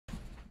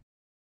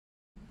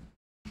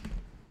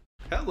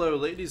Hello,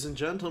 ladies and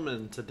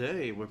gentlemen.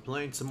 Today we're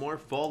playing some more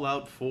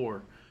Fallout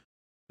 4.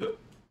 I'm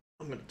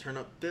gonna turn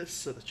up this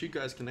so that you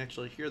guys can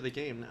actually hear the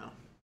game now.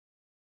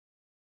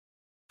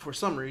 For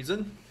some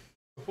reason,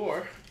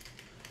 before,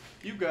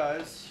 you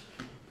guys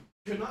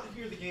could not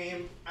hear the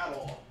game at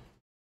all.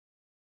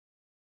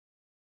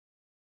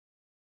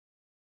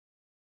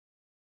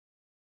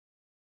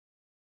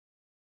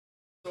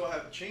 So I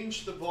have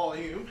changed the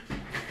volume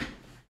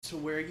to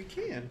where you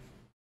can.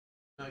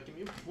 Now give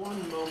me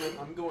one moment.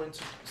 I'm going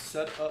to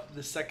set up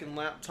the second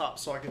laptop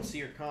so I can see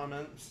your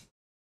comments.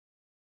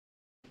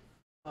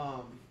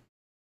 Got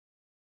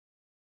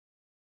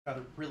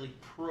a really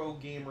pro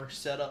gamer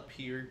setup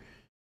here.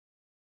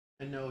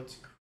 I know it's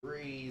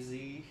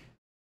crazy,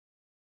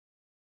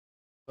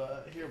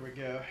 but here we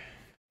go.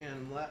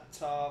 And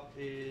laptop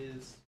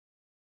is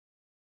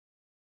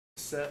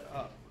set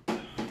up.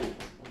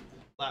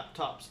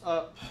 Laptop's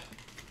up.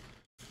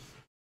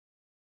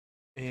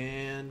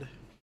 And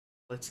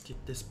let's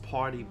get this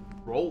party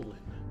rolling.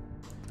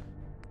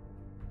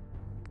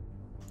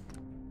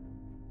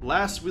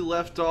 Last we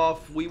left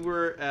off, we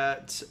were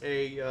at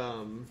a,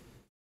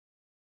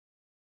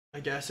 I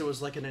guess it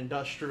was like an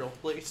industrial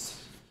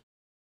place.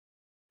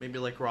 Maybe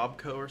like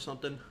Robco or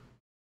something.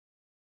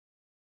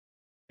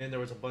 And there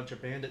was a bunch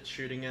of bandits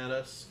shooting at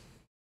us.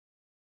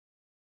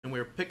 And we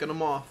were picking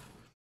them off.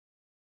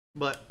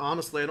 But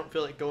honestly, I don't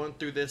feel like going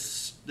through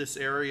this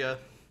area.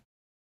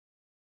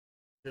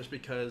 Just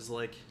because,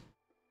 like,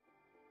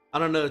 I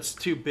don't know, it's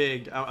too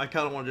big. I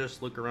kind of want to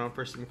just look around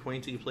for some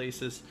quainty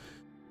places.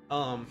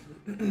 You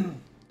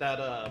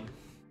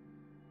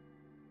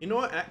know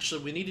what?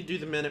 Actually, we need to do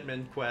the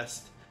Minutemen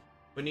quest.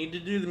 We need to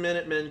do the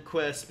Minutemen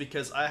quest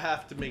because I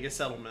have to make a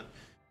settlement.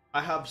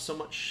 I have so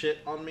much shit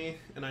on me,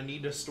 and I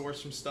need to store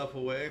some stuff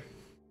away.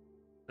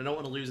 I don't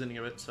want to lose any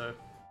of it, so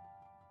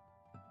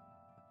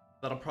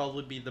that'll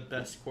probably be the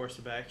best course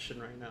of action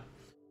right now.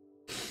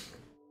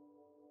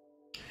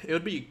 It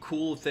would be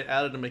cool if they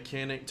added a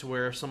mechanic to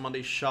where if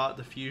somebody shot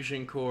the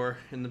fusion core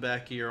in the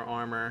back of your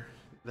armor,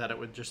 that it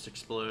would just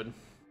explode.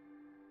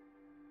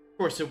 Of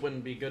course, it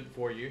wouldn't be good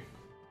for you,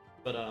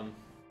 but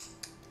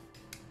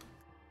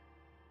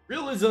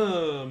realism.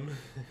 Man,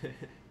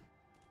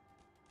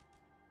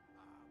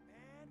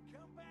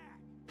 come back.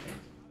 I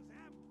was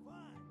having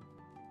fun.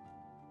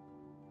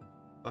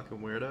 Fucking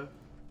weirdo.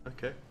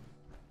 Okay.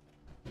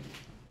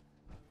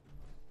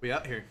 We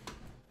out here.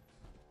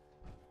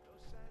 No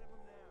sign of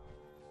him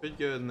now. Could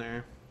go in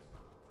there.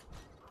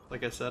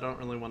 Like I said, I don't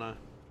really want to.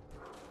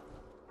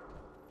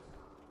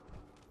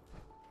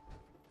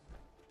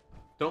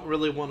 Don't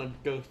really want to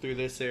go through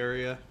this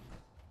area.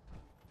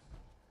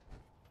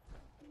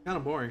 Kind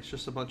of boring. It's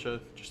just a bunch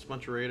of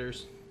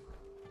raiders.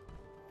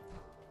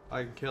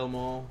 I can kill them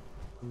all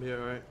and be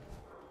alright.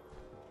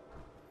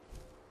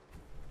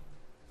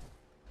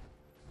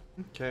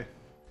 Okay.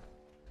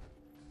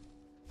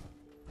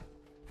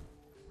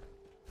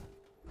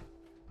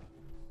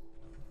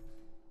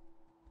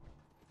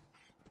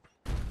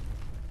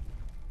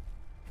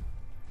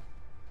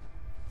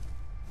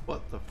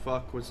 What the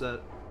fuck was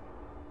that?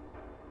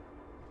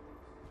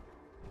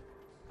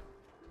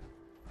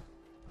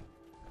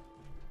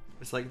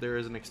 It's like there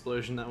is an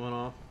explosion that went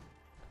off.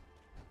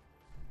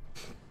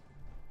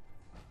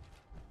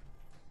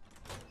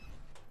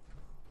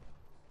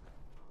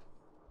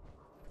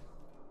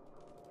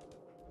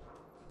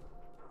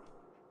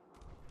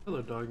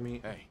 Hello, dog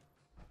meat. Hey.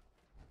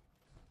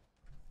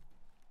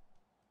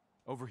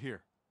 Over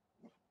here.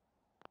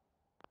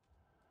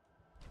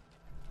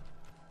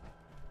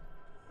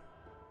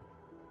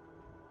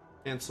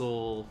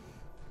 Cancel.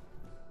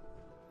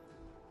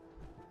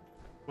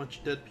 Bunch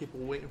of dead people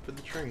waiting for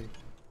the train.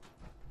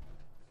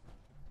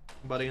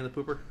 Body in the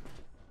pooper?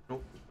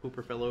 Nope,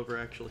 pooper fell over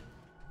actually.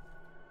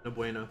 No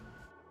bueno.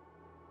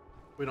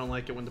 We don't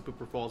like it when the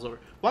pooper falls over.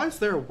 Why is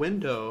there a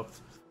window?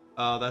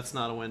 Oh, that's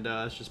not a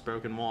window, that's just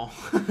broken wall.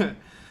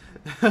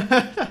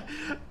 Thought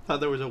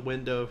there was a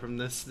window from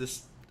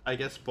this I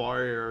guess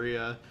bar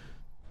area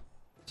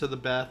to the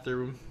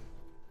bathroom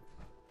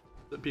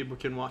that people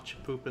can watch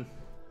pooping.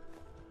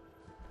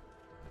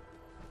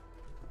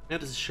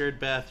 That is a shared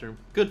bathroom.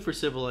 Good for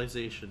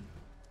civilization.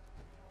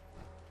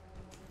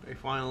 They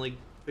finally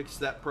fixed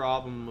that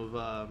problem of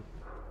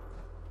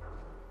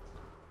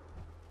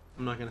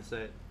I'm not gonna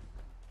say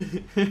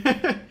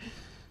it.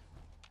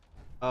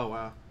 Oh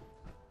wow.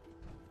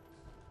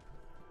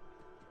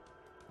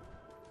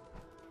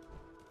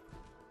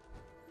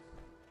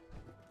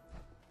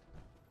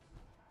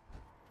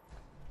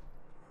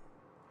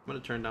 I'm gonna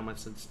turn down my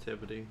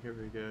sensitivity. Here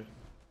we go.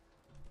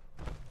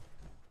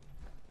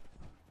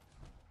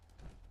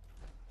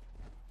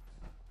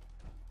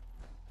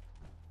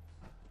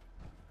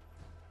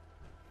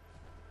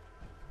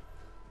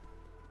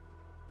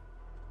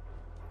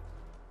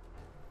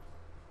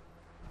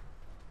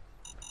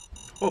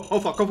 Oh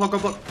fuck, oh fuck, oh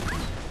fuck.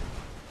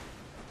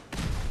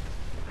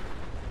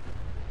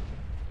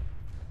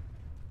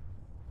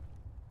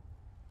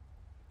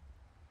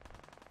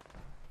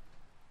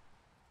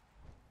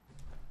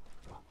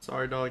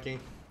 Sorry, doggy.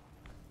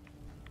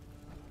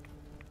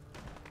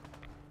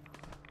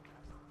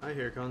 I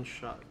hear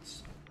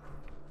gunshots.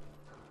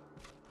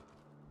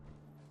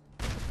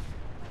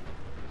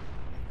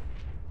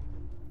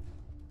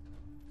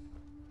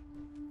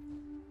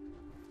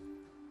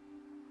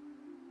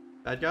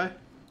 Bad guy?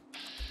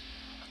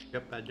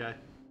 Yep, bad guy.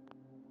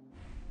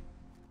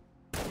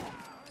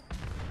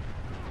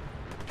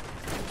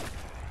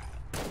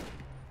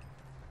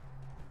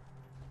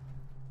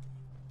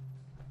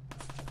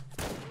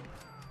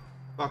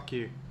 Fuck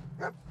you.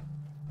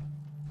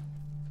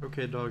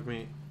 Okay, dog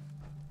meat.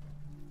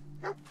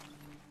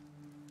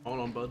 Hold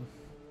on, bud.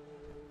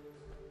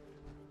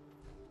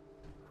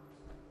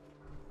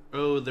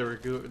 Oh, there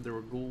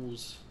were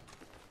ghouls.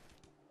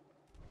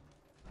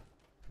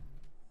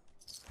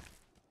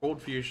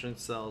 Cold fusion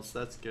cells,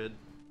 that's good.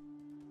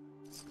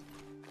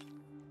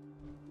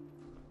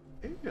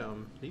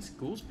 Damn, these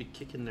ghouls be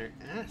kicking their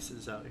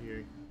asses out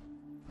here.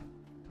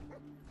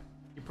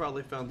 You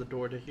probably found the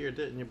door to here,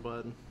 didn't you,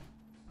 bud?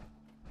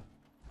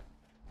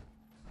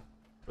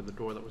 Or the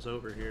door that was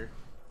over here.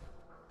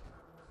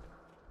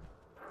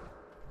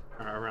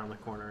 Or around the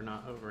corner,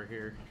 not over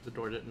here. The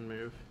door didn't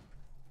move.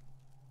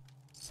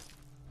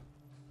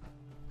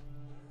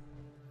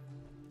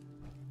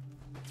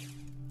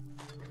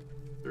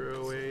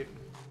 Throwaway.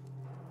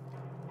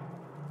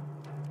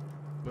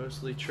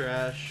 Mostly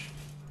trash.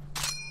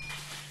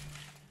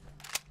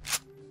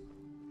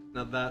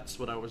 Now that's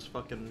what I was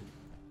fucking.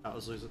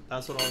 That's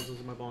what I was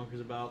losing my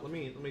bonkers about. Let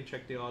me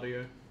check the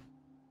audio.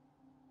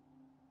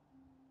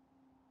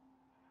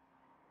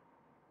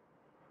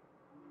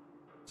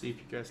 See if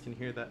you guys can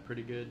hear that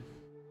pretty good.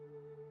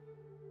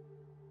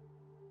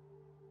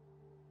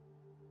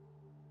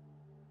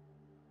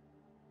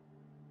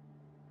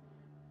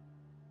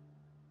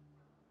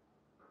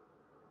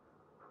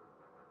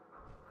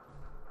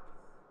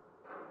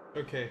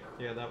 Okay,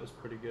 yeah, that was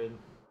pretty good.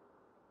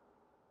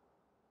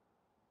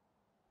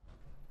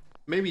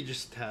 Maybe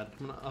just a tad.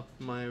 I'm gonna up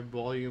my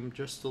volume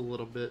just a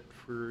little bit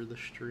for the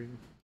stream,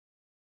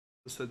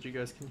 so that you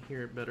guys can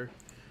hear it better.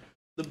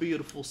 The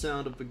beautiful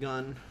sound of the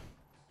gun.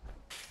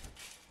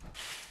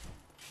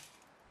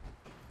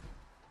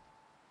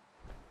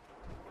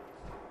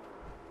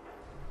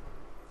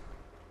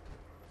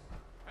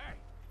 Hey,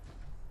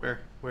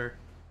 Where?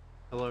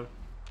 Hello?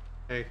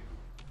 Hey.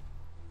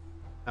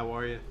 How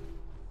are you?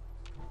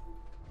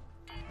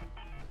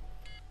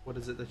 What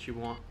is it that you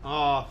want?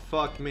 Oh,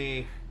 fuck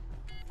me.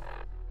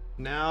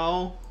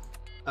 Now?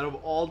 Out of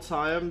all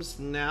times,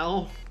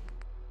 now?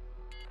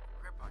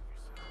 grip on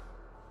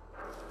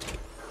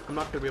yourself. I'm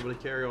not gonna be able to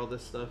carry all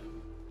this stuff.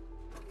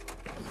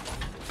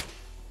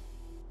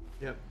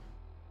 Yep.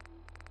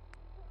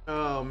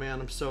 Oh man,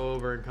 I'm so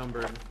over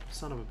encumbered.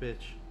 Son of a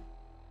bitch.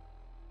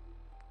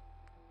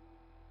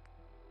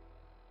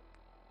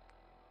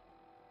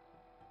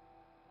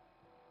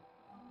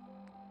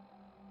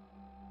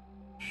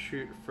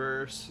 Shoot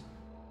first,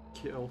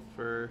 kill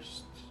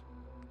first.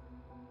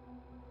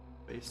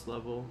 Base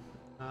level.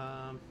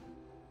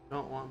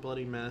 Don't want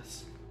bloody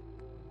mess.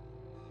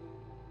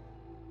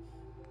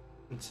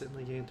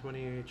 Instantly gain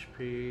 20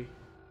 HP.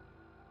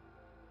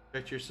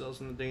 Protect yourselves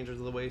from the dangers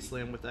of the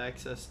wasteland with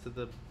access to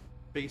the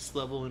base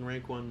level and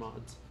rank 1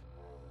 mods.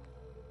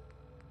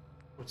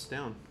 What's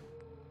down?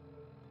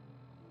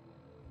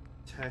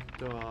 Tech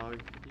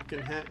dog. You can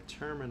hack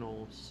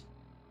terminals.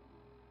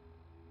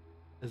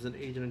 As an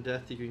agent of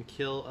death, you can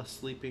kill a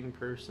sleeping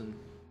person.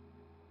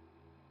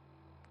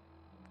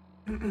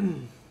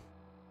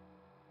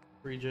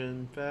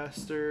 Regen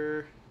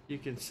faster. You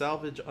can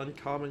salvage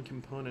uncommon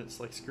components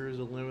like screws,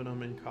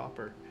 aluminum, and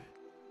copper.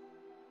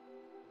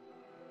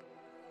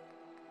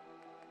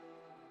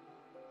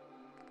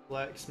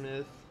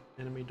 Blacksmith,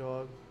 enemy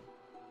dog.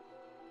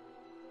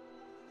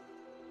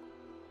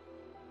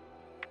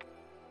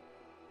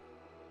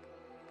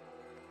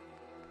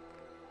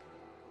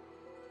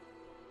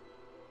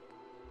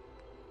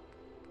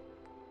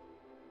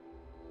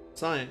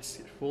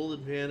 Science, full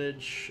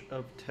advantage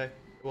of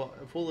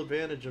full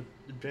advantage of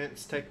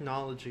advanced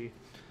technology.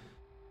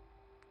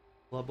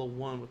 Level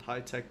 1 with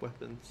high-tech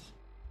weapons.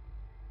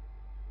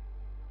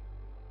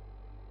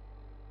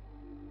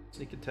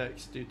 Sneak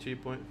attacks do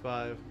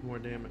 2.5 more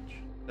damage.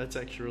 That's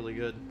actually really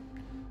good.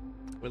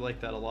 We like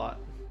that a lot.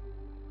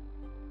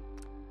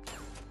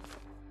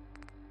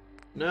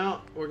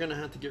 Now we're gonna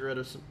have to get rid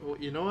of some. Well,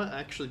 you know what?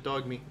 Actually,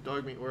 dog meat,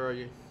 where are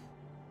you?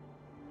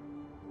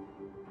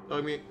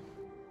 Dog meat.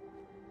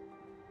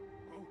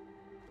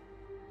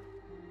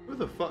 Who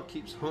the fuck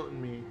keeps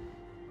hunting me?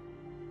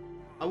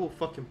 I will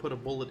fucking put a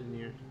bullet in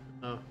you.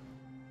 Oh.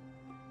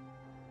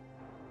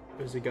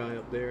 There's a guy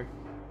up there.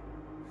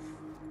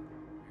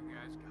 You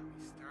guys got me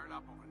stirred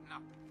up over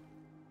nothing.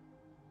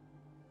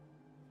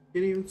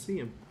 Can't even see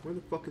him. Where the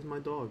fuck is my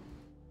dog?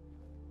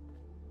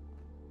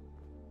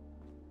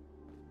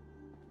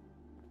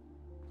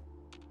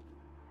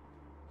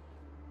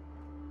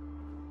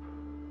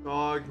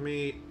 Dog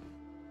meat.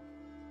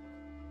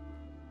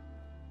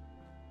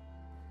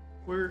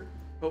 Where?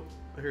 Oh,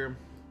 I hear him.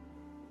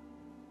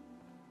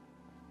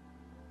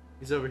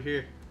 He's over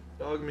here.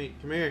 Dog meat,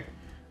 come here.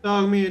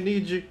 Dog meat, I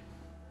need you.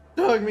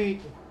 Dog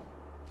meat.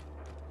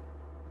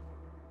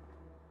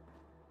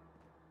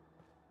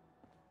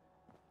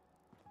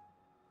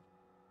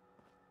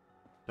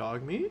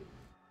 Dog meat?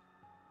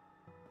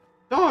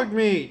 Dog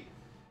meat!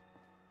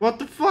 What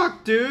the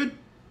fuck, dude?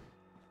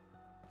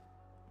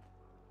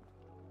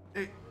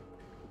 Hey,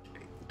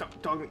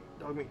 dog meat,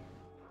 dog meat.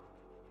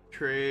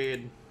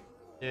 Trade.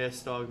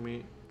 Yes, dog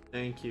meat.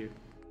 Thank you.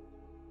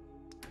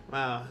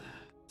 Wow,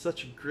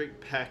 such a great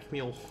pack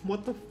meal.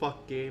 What the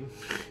fuck, game?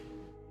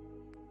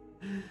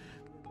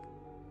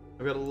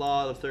 I've got a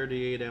lot of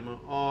 38 ammo.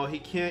 Oh, he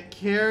can't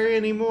carry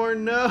anymore.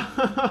 No.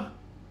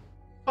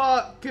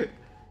 Fuck.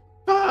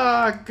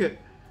 Fuck.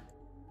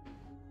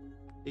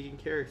 He can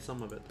carry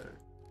some of it there.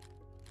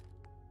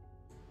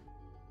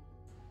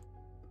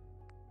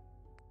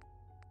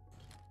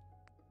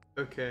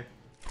 Okay.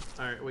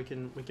 All right, we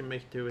can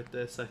make do with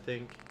this, I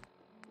think.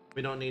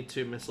 We don't need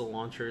 2 missile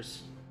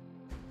launchers.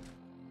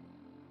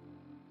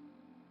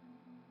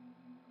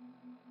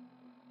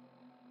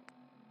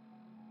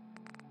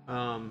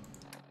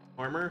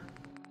 Armor.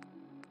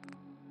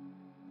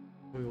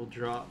 We will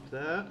drop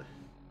that.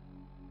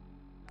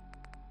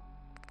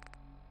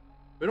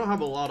 We don't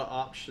have a lot of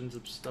options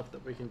of stuff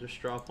that we can just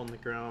drop on the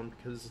ground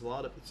because a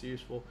lot of it's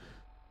useful.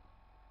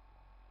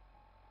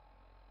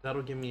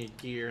 That'll give me a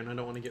gear and I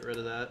don't want to get rid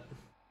of that.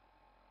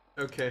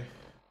 Okay,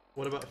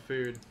 what about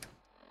food?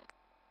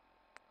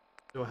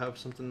 Do I have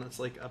something that's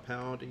like a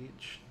pound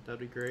each?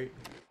 That'd be great.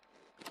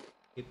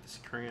 Eat this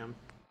cram.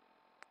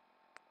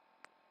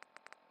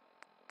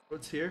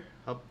 What's here?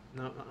 Hub?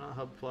 No, not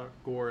hub flower.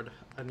 Gourd.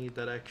 I need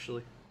that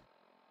actually.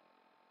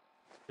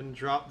 And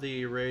drop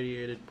the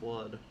irradiated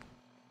blood.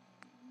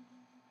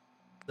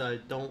 I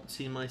don't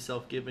see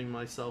myself giving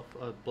myself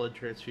a blood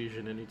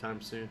transfusion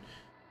anytime soon.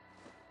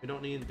 We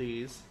don't need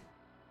these.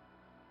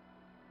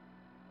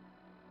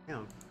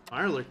 Damn,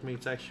 Mirelurk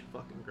meat's actually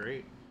fucking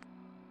great.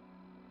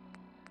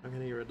 I'm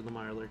gonna get rid of the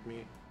Mirelurk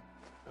meat.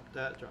 Drop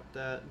that, drop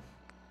that.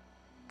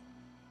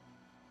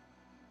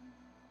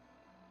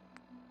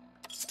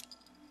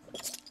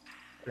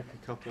 Drink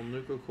a couple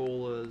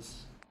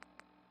Nuka-Colas.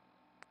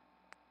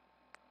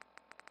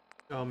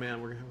 Oh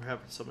man, we're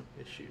having some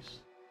issues.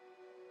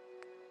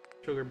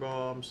 Sugar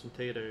bombs and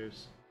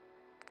potatoes.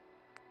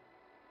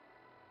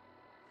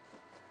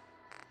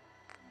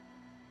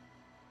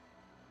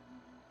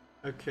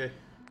 Okay,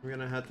 we're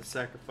gonna have to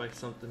sacrifice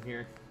something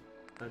here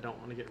I don't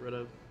want to get rid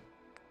of.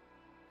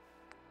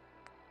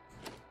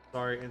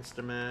 Sorry,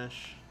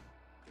 Instamash.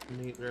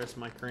 Need the rest of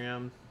my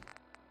cram.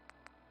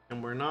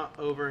 And we're not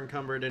over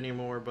encumbered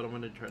anymore, but I'm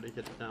gonna try to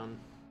get it down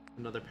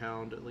another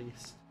pound at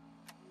least.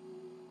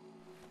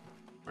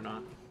 Or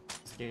not.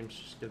 This game's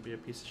just gonna be a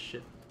piece of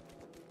shit.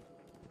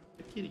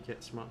 The kitty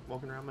cat smart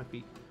walking around my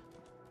feet.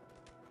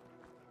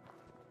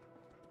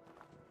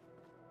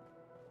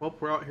 Well,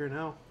 we're out here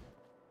now.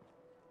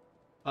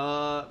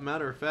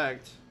 Matter of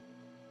fact,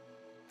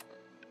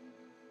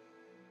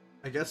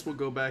 I guess we'll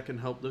go back and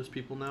help those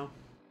people now.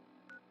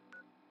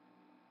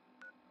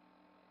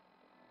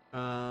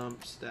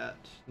 Stat,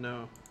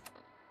 no.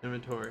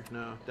 Inventory,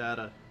 no.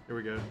 Data, here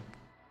we go.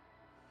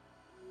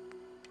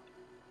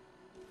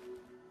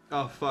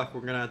 Oh fuck,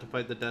 we're gonna have to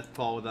fight the death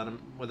claw without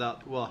him,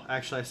 well,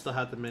 actually I still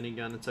have the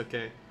minigun, it's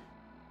okay.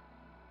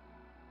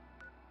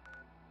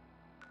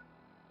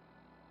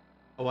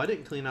 Oh, I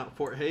didn't clean out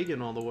Fort Hagen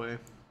all the way.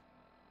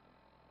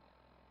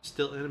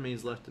 Still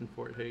enemies left in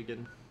Fort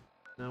Hagen.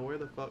 Now where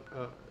the fuck,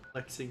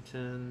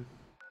 Lexington.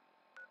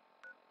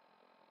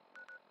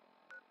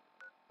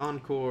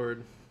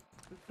 Concord.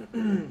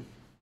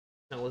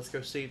 Now let's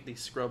go save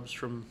these scrubs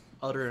from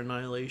utter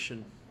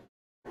annihilation.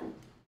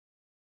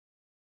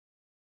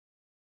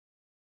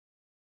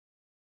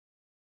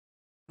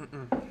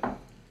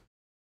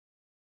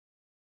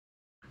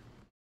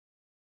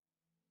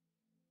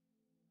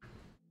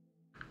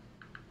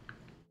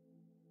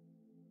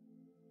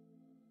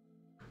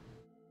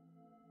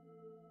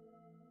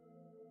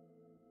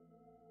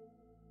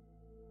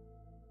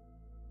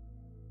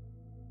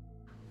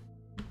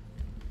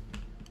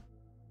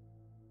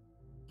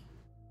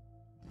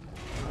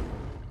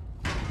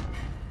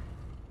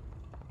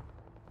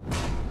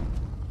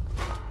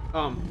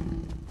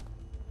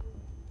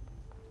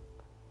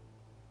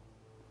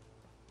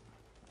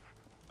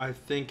 I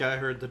think I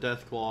heard the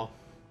death claw,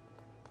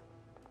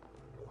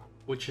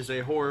 which is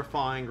a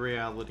horrifying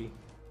reality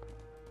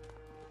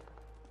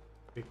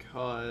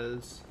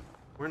because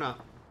we're not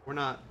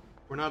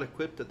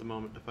equipped at the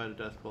moment to fight a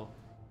death claw.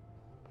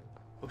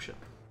 Oh shit!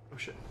 Oh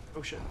shit!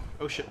 Oh shit!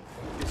 Oh shit!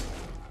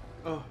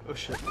 Oh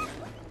shit!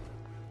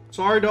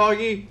 Sorry,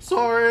 doggy.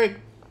 Sorry.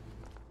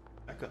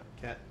 Back up,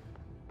 cat.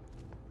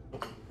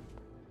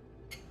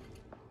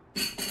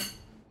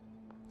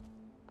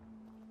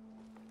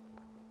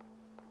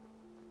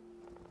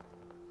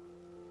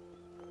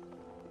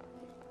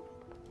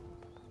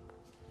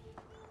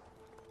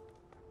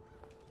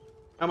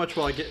 How much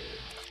will I get?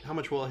 How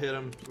much will I hit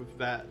him with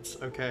VATS?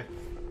 Okay.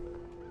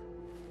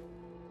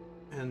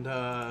 And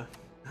how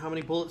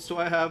many bullets do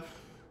I have?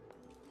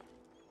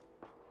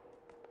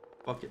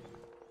 Fuck it.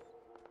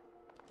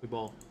 We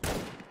ball.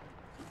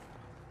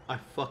 I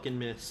fucking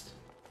missed.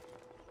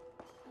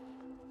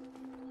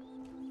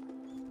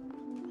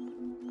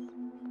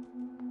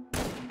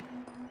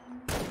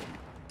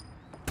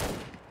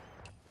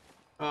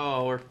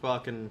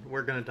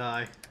 we're gonna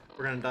die.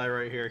 We're gonna die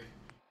right here.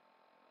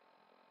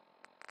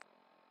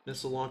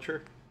 Missile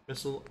launcher?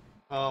 Missile...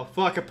 Oh,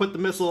 fuck, I put the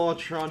missile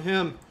launcher on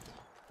him!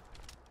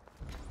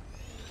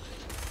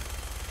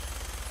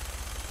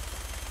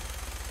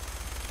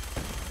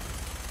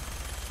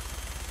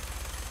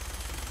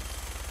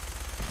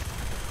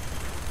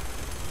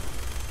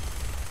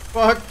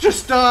 Fuck,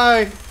 just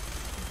die!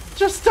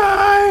 Just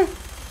die!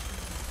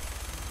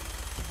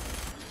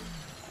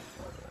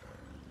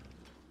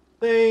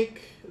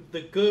 Thank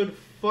the good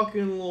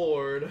fucking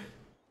Lord.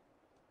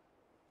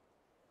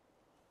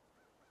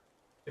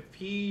 If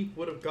he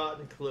would have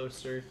gotten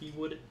closer, he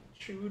would have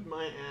chewed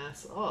my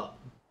ass up.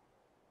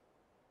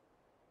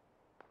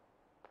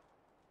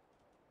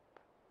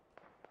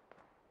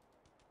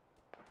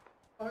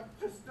 Fuck,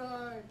 just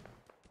die!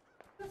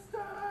 Just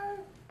die!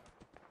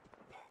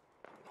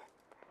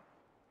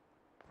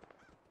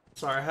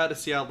 Sorry, I had to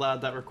see how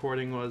loud that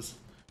recording was.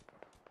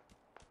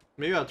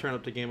 Maybe I'll turn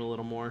up the game a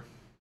little more.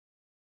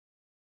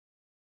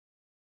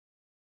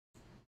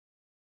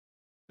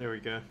 There we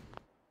go.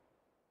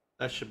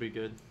 That should be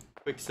good.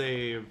 Quick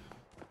save.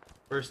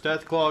 First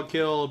Deathclaw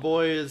kill,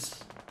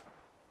 boys!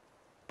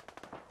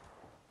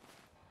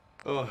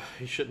 Oh,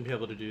 you shouldn't be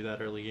able to do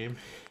that early game.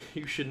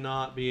 You should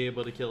not be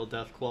able to kill a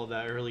Deathclaw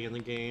that early in the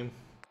game.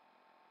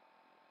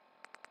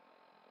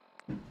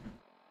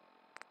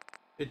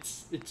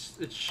 It's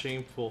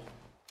shameful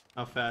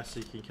how fast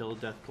you can kill a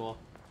Deathclaw.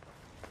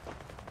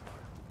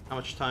 How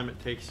much time it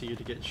takes you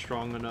to get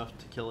strong enough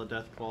to kill a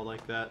Deathclaw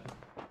like that.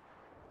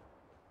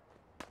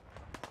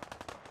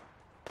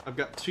 I've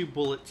got 2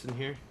 bullets in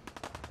here.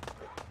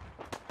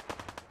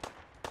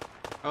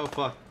 Oh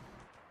fuck.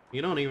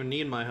 You don't even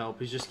need my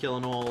help, he's just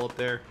killing all up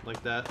there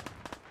like that.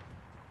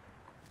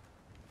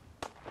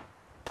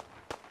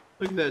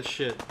 Look at that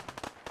shit.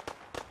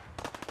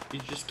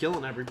 He's just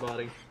killing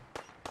everybody.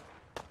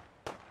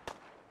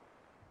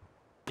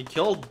 He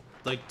killed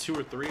like 2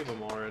 or 3 of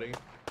them already.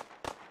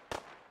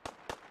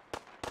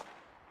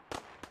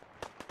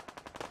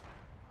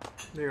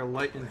 They're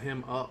lighting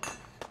him up.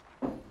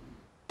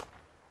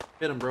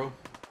 Hit him, bro.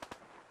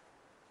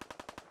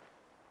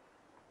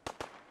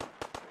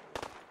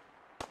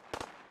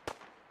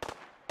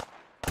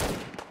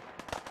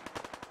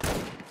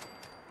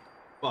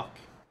 Fuck.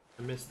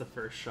 I missed the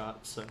first shot,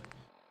 so...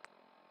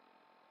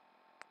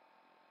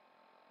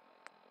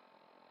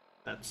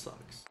 that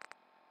sucks.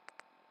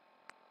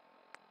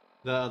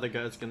 The other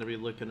guy's gonna be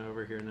looking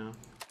over here now.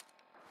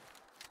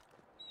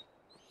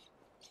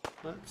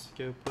 Let's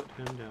go put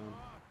him down.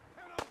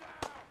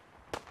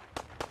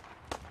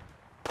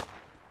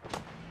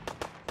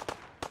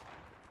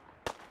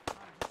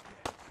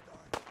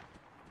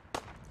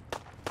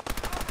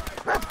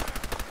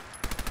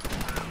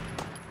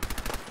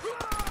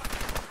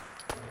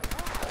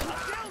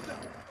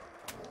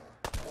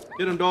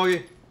 Get him,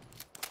 doggy.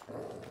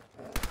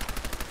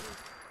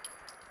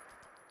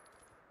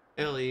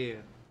 Hell yeah.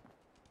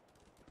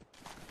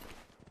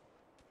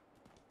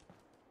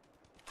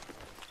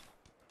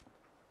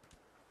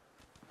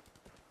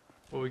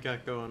 What we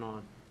got going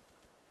on?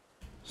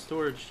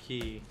 Storage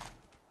key.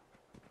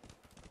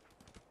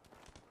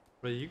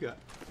 What do you got?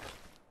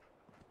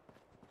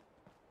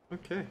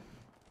 Okay.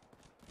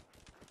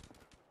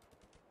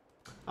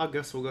 I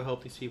guess we'll go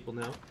help these people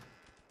now.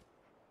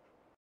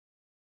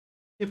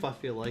 If I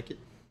feel like it.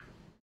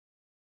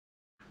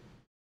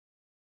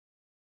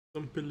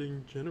 I'm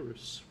feeling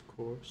generous, of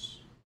course.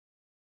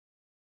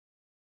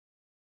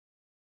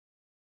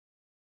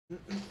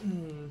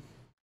 Mama,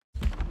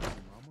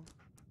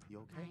 you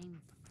okay? I'm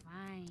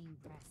fine,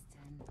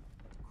 Preston.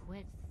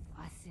 Quit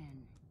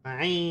fussing.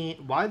 I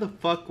ain't. Why the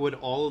fuck would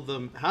all of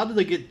them? How did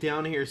they get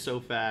down here so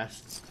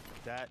fast?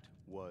 That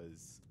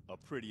was a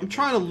pretty. I'm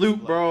trying to loot,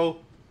 display. bro.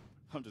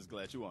 I'm just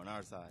glad you're on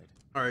our side.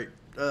 Alright,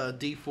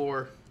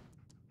 D4.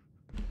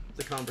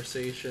 The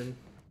conversation.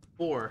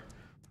 4.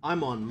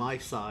 I'm on my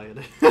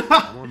side.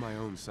 I'm on my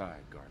own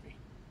side, Garvey.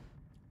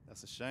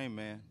 That's a shame,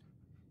 man.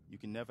 You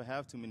can never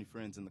have too many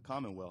friends in the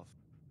Commonwealth.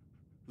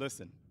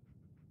 Listen,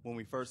 when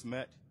we first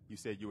met, you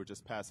said you were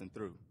just passing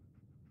through.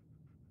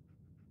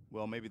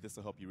 Well, maybe this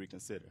will help you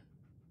reconsider.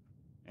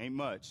 Ain't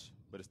much,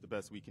 but it's the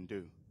best we can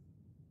do.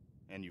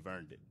 And you've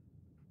earned it.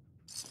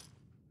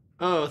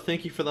 Oh,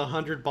 thank you for the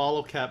 100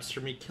 bottle caps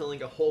for me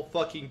killing a whole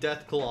fucking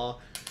Deathclaw.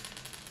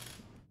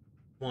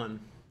 1.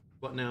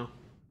 What now?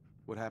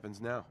 What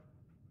happens now?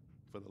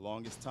 For the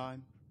longest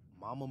time,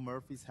 Mama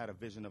Murphy's had a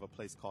vision of a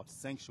place called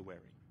Sanctuary.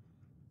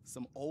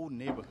 Some old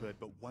neighborhood,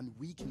 but one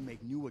we can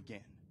make new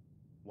again.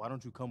 Why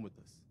don't you come with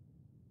us?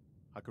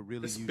 I could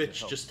really This use your bitch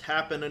help. just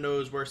happened to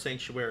knows where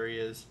Sanctuary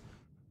is.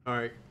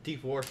 Alright,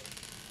 D4.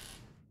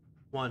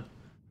 1.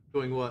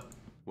 Doing what?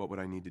 What would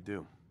I need to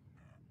do?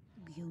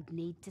 You'd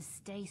need to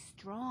stay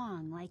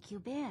strong like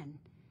you've been.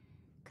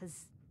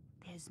 'Cause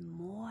there's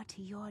more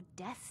to your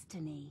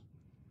destiny.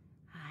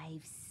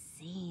 I've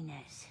seen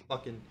it.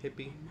 Fucking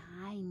hippie. And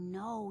I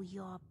know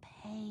your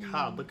pain.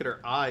 God, look at her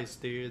eyes,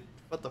 dude.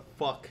 What the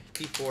fuck?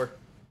 D4.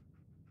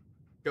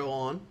 Go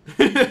on.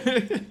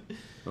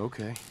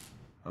 Okay,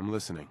 I'm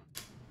listening.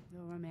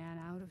 You're a man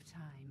out of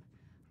time.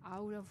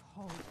 out of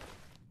hope.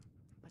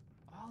 But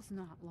all's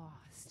not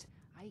lost.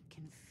 I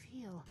can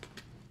feel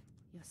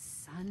your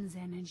son's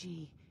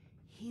energy.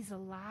 He's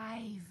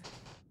alive.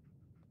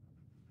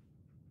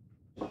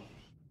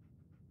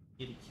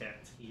 Kitty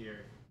cat's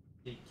here.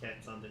 Kitty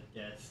cat's on the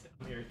desk.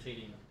 I'm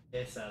irritating the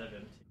piss out of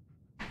him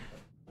too.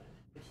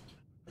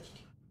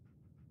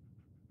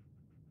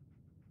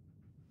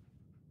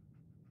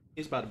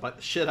 He's about to bite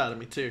the shit out of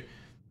me too.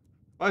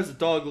 Why is the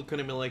dog looking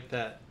at me like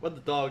that? What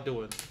the dog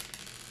doing?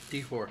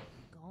 D4.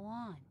 Go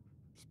on.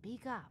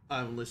 Speak up.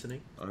 I'm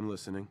listening. I'm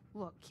listening.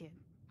 Look, kid,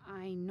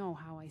 I know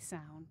how I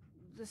sound.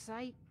 The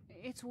sight,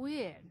 it's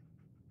weird.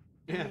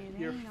 Yeah, It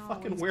you're a ain't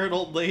fucking always weird bad,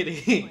 old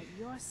lady. But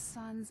your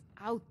son's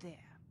out there.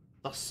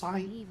 The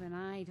sight. Even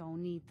I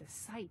don't need the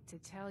sight to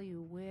tell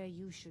you where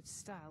you should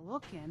start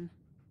looking.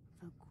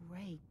 The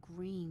great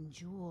green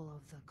jewel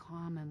of the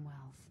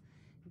Commonwealth.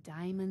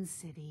 Diamond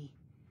City.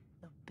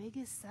 The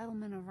biggest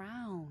settlement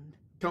around.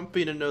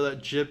 Comfy to know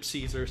that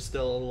gypsies are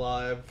still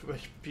alive a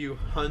few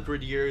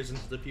hundred years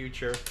into the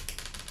future.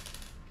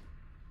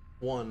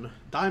 1.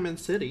 Diamond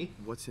City.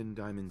 What's in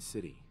Diamond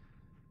City?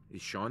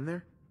 Is Sean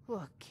there?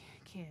 Look,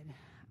 kid,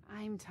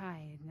 I'm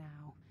tired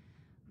now.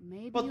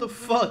 Maybe What the you'll bring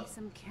me fuck?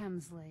 some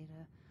chems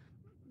later.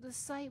 The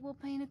sight will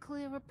paint a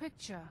clearer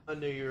picture. I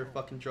knew you were a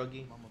fucking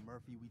druggie. Mama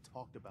Murphy, we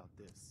talked about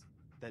this.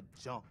 That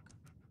junk.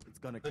 It's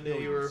gonna I kill knew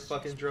you were a Shush,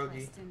 fucking druggie.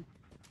 Preston.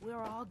 We're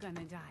all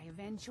gonna die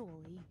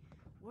eventually.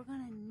 We're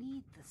gonna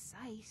need the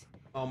sight.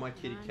 Oh, my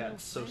kitty Our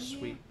cat's so new friend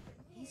sweet. here,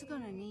 he's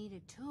gonna need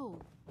it too.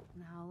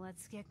 Now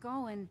let's get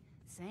going.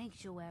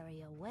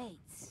 Sanctuary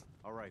awaits.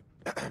 All right.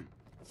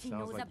 She Sounds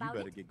knows like you about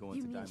better it? get going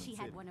You to mean Diamond she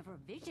City. had one of her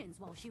visions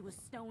while she was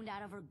stoned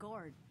out of her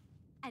gourd?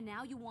 And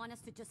now you want us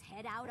to just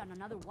head out on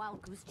another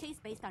wild goose chase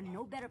based on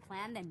no better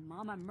plan than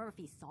Mama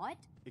Murphy saw it?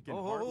 It can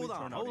Oh, hardly hold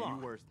on, turn out hold any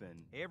on. worse than...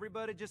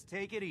 Everybody just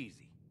take it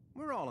easy.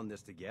 We're all in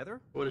this together.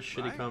 What a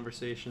shitty Right?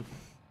 conversation.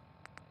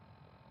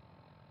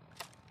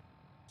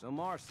 So,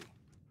 Marcy,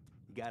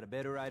 you got a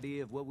better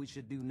idea of what we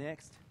should do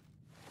next?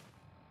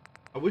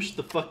 I wish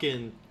the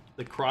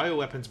cryo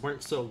weapons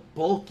weren't so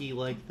bulky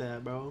like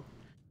that, bro.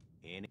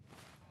 Any?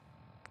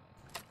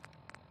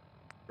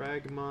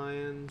 Frag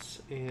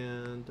mines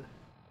and...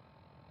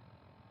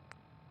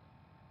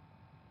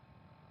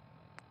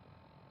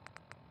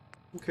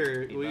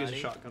 Okay, we'll use a Anybody?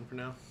 shotgun for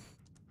now.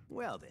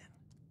 Well then,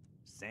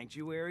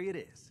 Sanctuary it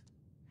is.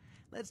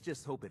 Let's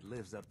just hope it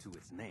lives up to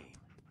its name.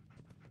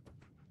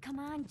 Come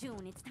on,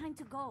 June, it's time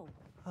to go.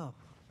 Oh,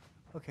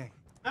 okay.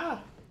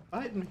 Ah!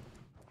 Biting me.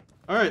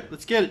 Alright,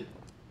 let's get it.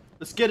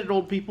 Let's get it,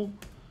 old people.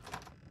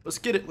 Let's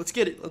get it, let's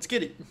get it, let's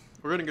get it.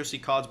 We're gonna go see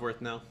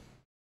Codsworth now.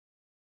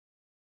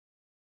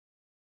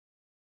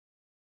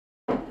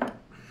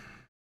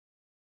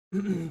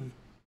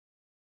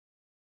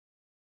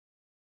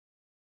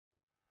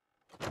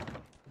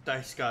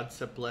 Dice gods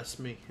have blessed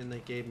me, and they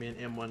gave me an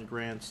M1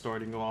 Garand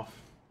starting off.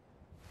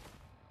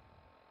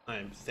 I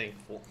am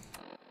thankful.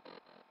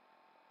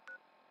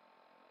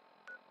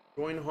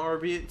 Join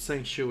Harvey at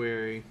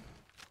Sanctuary.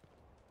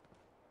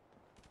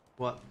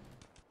 What?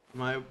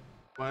 Why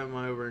am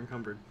I over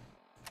encumbered?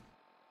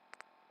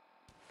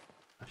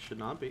 I should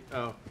not be.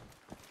 Oh.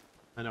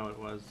 I know what it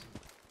was.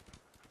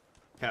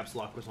 Caps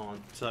lock was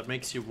on. So that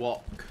makes you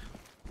walk.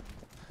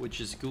 Which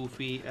is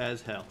goofy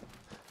as hell.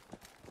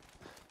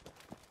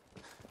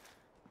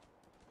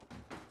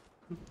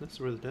 This is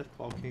where the death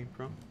claw came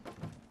from.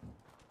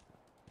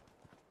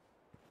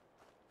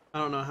 I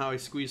don't know how he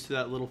squeezed through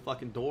that little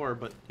fucking door,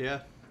 but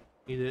yeah,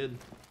 he did.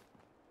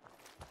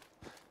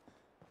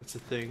 It's a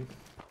thing.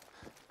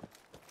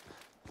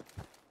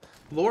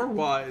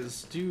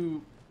 Lore-wise,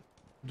 do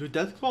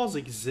death claws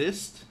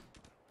exist?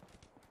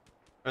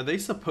 Are they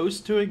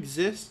supposed to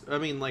exist? I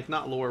mean, like,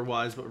 not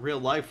lore-wise, but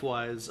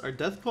real-life-wise. Are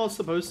death claws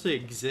supposed to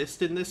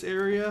exist in this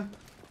area?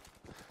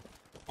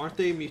 Aren't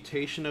they a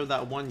mutation of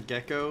that one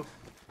gecko?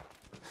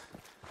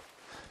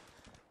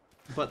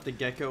 But the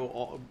gecko,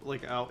 all,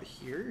 like, out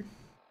here?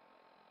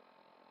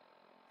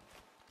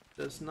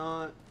 Does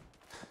not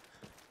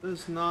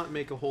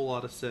make a whole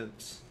lot of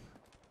sense.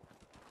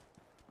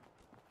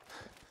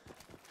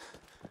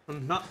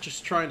 I'm not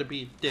just trying to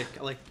be a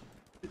dick, like,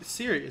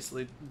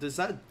 seriously, does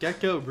that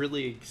gecko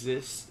really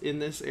exist in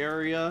this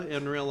area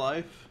in real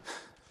life?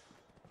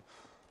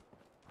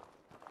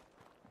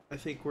 I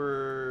think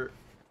where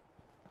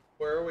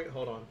are we?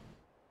 Hold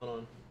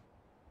on.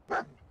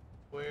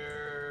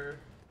 Where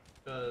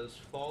does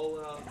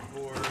Fallout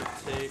 4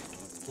 take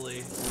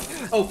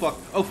place? Oh fuck,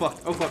 oh fuck,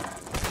 oh fuck,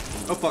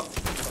 oh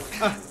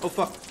fuck, ah, oh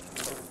fuck.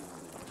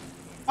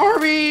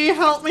 Harvey,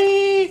 help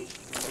me!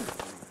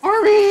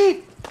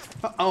 Harvey!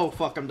 Oh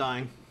fuck, I'm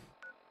dying.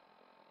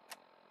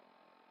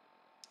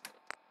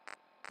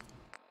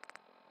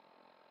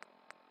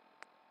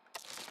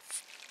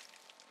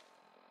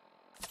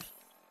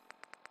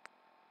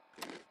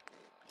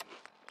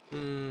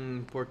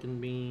 Pork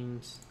and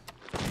beans.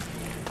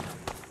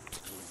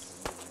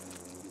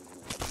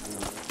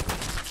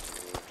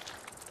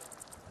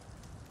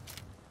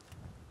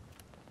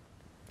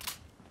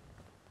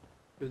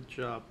 Good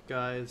job,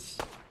 guys.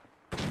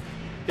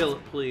 Kill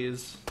it,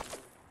 please.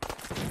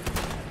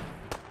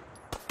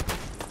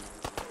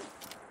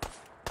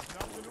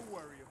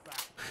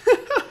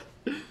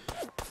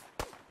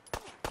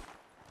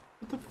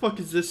 fuck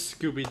is this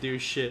Scooby-Doo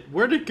shit?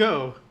 Where'd it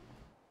go?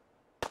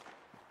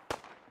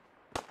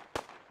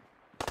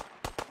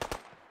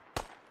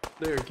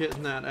 They're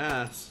getting that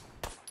ass.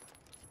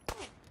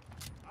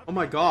 Oh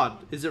my god,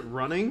 is it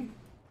running?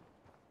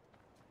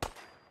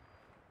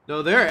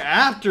 No, they're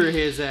after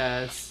his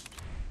ass.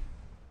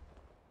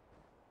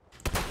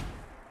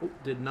 Oh,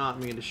 did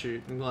not mean to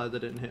shoot. I'm glad that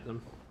didn't hit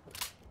them.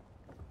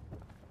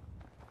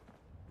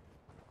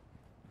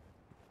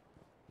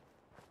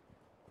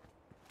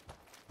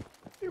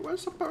 You were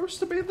supposed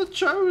to be the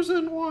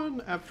chosen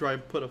one. After I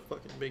put a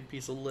fucking big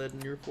piece of lead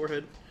in your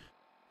forehead.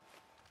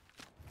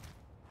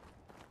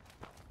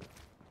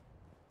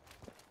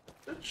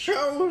 The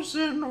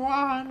chosen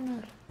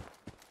one.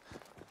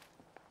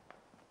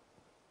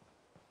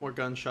 More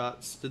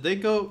gunshots. Did they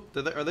go?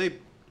 Are they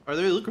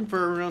looking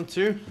for a round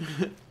two?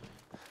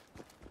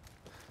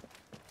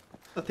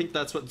 I think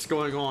that's what's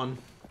going on.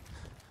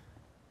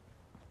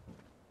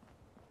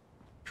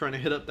 Trying to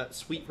hit up that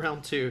sweet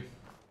round two.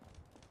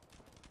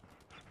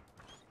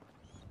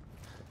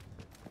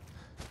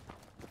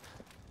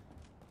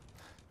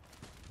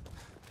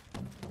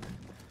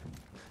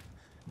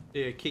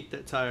 Yeah, kick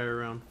that tire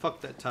around.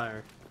 Fuck that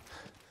tire.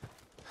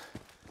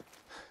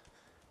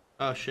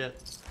 Oh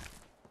shit.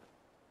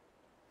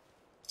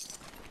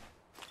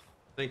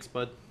 Thanks,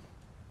 bud.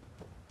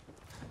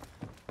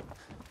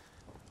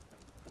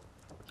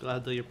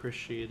 Gladly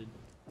appreciated.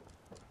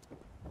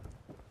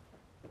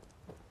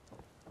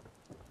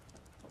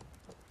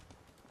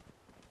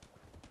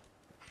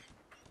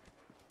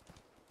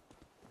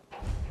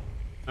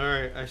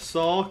 Alright, I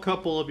saw a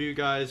couple of you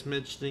guys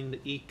mentioning the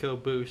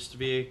EcoBoost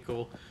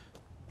vehicle.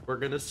 We're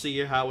gonna see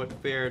how it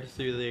fared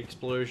through the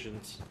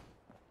explosions.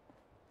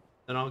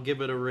 And I'll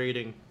give it a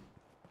rating.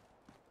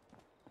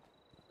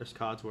 There's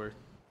Codsworth.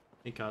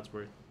 Hey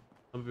Codsworth.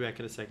 I'll be back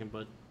in a second,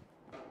 bud.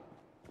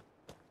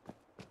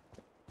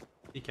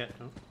 You can't,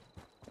 no?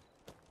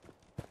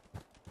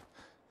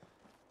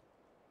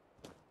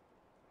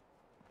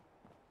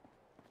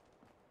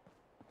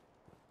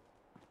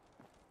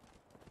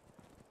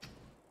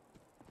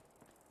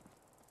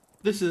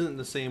 This isn't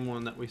the same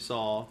one that we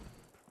saw.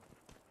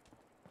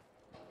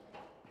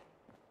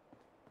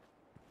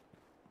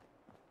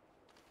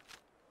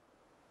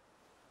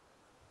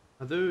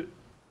 Are there...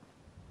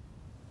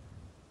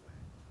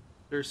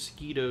 There's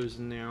mosquitoes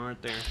in there,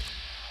 aren't there?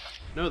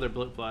 No, they're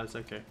bloat flies,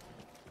 okay.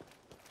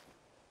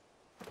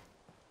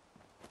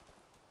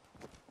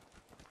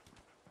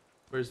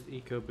 Where's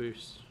the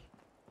EcoBoost?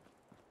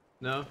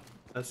 No,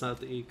 that's not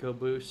the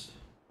EcoBoost.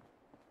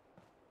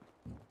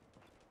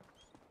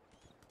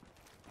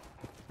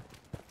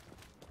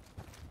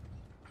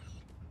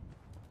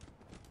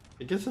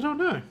 I guess I don't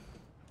know.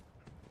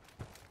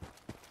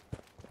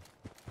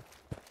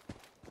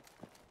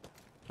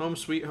 Home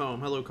sweet home.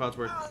 Hello,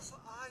 Codsworth. As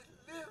I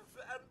live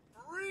and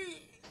breathe.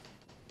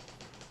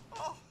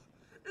 Oh,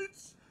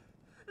 it's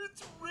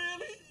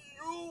really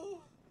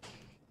you.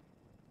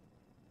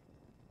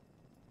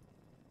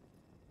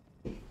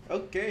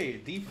 Okay,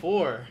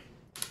 D4.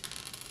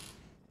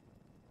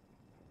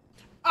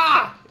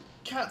 Ah!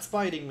 Cat's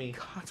biting me.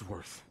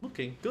 Codsworth,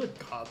 Looking good,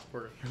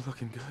 Codsworth. you're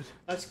looking good.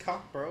 Nice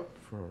cock, bro.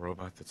 For a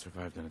robot that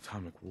survived an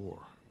atomic war.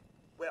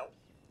 Well,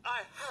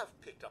 I have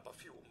picked up a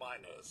few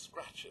minor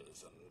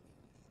scratches and,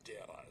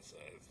 dare I say,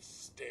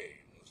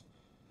 stains.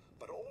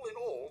 But all in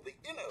all, the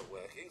inner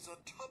workings are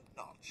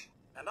top-notch.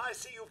 And I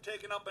see you've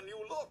taken up a new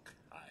look.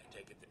 I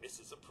take it the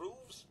missus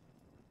approves.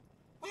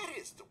 Where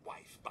is the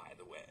wife, by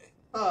the way?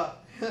 Ah,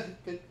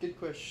 good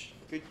question.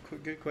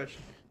 Good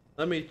question.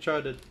 Let me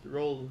try to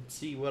roll and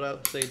see what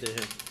I'll say to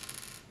him.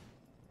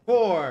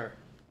 4.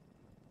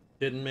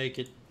 Didn't make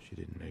it. She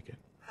didn't make it.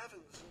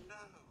 Heavens, no.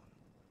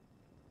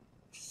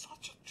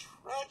 Such a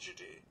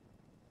tragedy.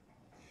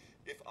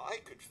 If I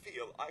could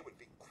feel, I would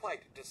be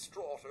quite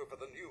distraught over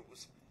the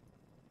news.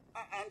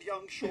 And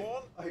young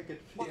Sean? I could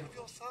feel. What of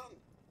your son?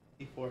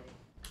 D4.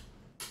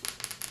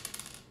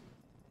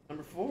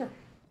 Number 4.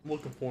 I'm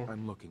looking for him.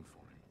 I'm looking for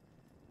him.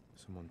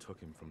 Someone took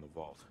him from the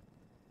vault.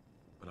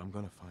 But I'm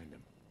gonna find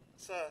him.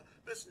 Sir,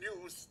 this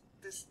news,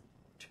 this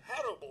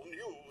terrible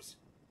news.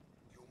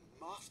 You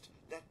must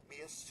let me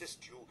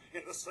assist you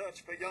in the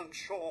search for young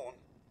Sean.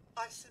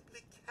 I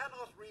simply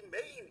cannot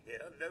remain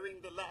here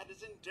knowing the lad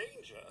is in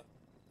danger.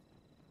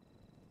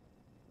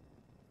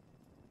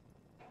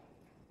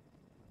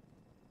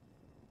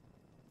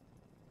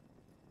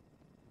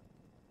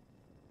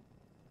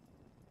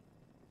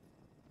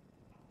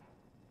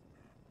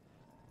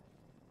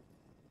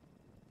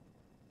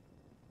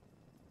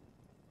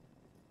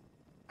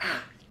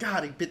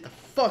 God, he bit the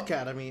fuck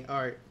out of me.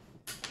 Alright.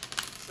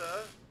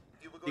 Sir,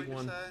 you were Big going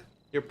one. to say?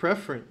 Your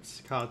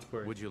preference,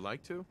 Codsworth. Would you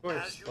like to? Of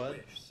course, As you bud.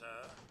 wish, sir.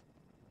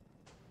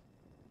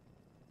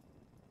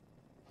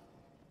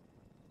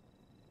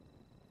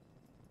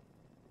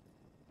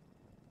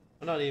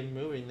 I'm not even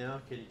moving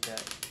now, kitty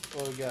cat.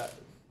 Well, we got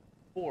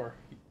 4.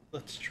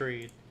 Let's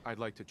trade. I'd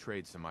like to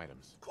trade some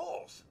items. Of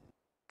course.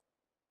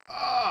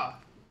 Ah!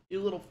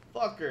 You little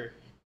fucker.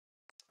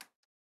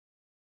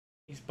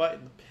 He's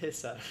biting the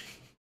piss out of me.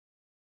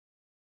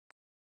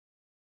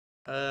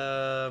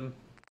 I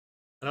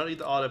don't need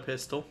the auto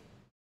pistol.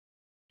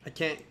 I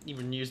can't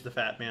even use the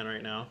Fat Man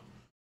right now.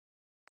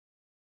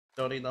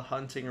 Don't need the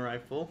hunting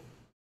rifle.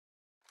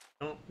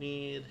 Don't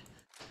need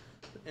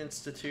the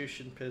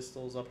institution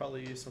pistols. I'll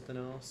probably use something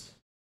else.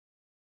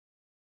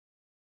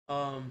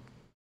 Not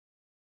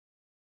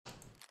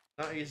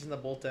using the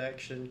bolt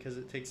action because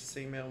it takes the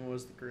same ammo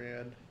as the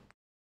Grand.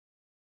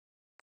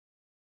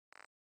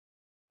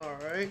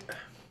 Alright.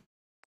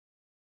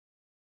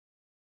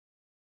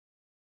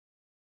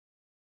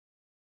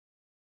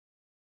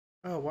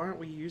 Oh, why aren't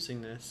we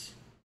using this?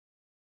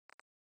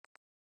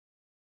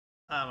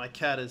 Ah, my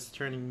cat is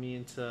turning me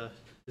into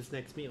his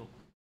next meal.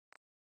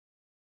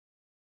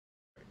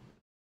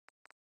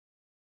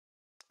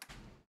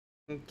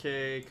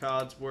 Okay,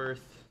 Codsworth.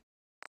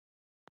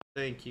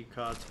 Thank you,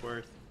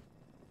 Codsworth.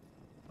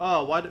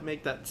 Oh, why did it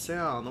make that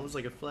sound? That was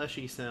like a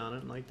fleshy sound. I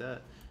didn't like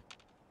that.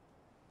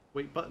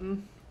 Wait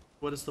button?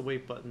 What is the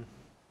wait button?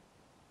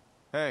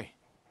 Hey.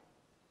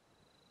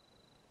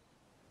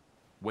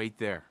 Wait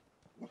there.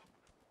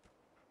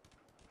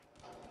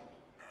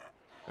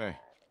 Hey.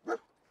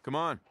 Come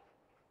on.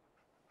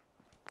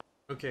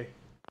 Okay.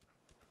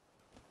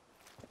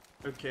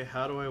 Okay,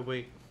 how do I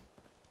wait?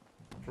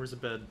 Where's the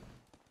bed?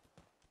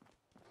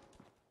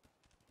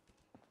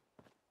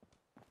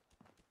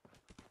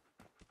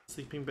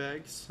 Sleeping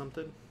bags?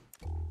 Something?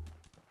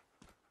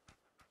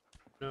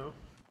 No?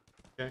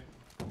 Okay.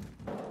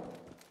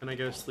 Can I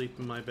go sleep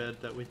in my bed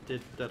that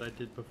I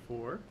did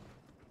before?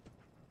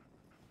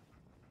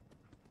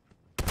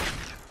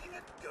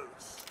 It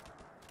goes.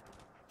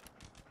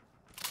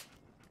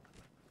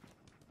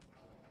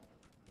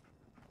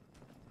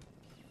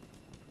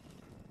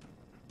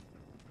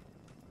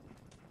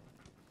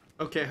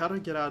 Okay, how do I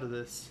get out of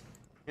this?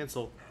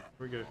 Cancel.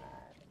 We're good.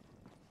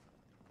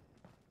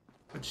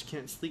 I just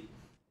can't sleep.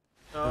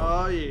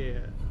 Oh yeah.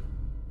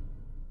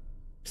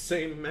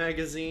 Same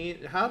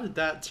magazine. How did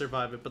that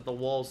survive it, but the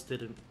walls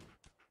didn't?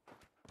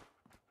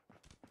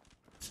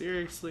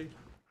 Seriously?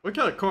 What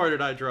kind of car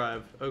did I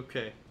drive?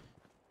 Okay.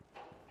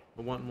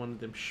 I want one of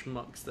them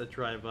schmucks that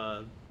drive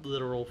a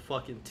literal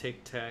fucking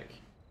Tic Tac.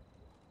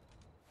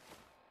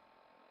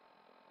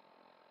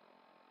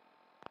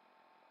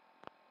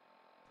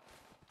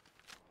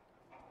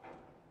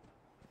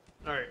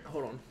 Alright,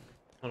 hold on.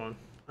 Hold on.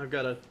 I've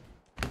gotta...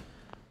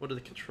 What are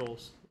the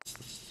controls?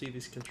 Let's see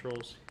these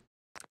controls.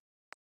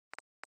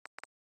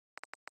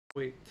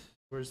 Wait.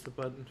 Where's the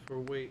button for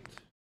wait?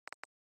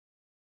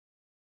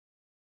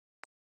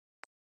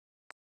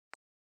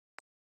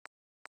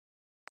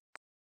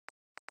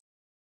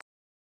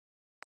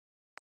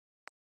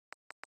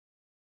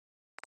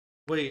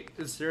 Wait,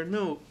 is there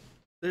no...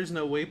 There's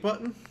no wait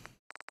button?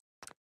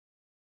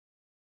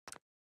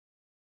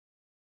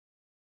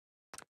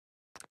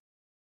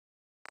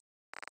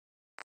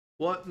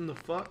 What in the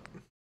fuck?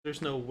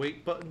 There's no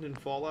wait button in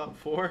Fallout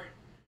 4?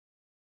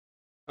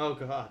 Oh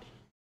god.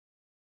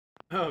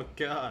 Oh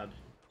god.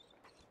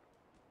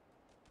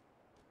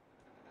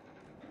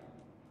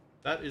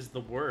 That is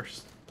the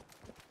worst.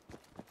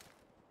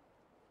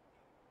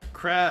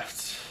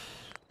 Craft.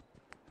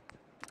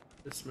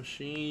 This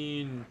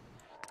machine.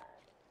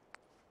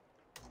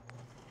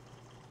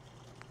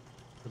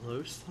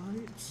 Glow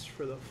sights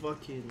for the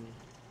fucking...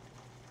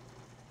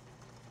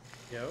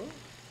 Yo?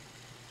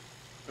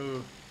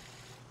 Ooh.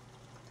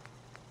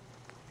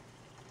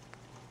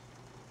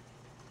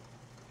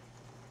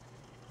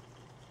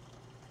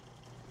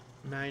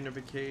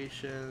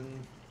 Magnification,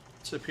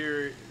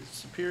 superior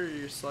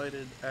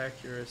sighted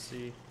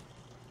accuracy.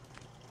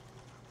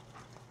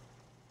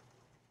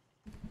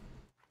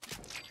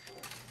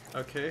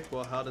 Okay,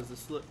 well, how does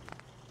this look?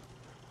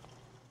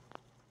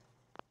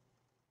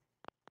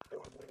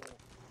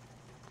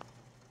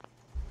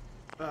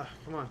 Ah,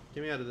 come on,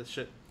 get me out of this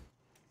shit.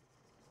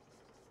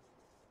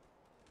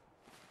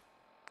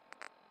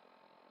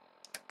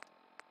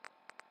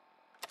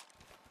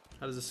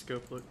 How does the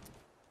scope look?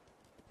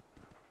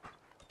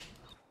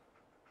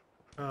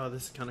 Oh,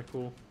 this is kind of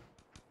cool.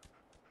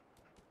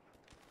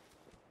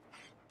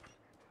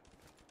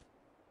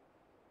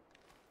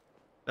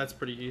 That's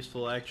pretty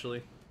useful,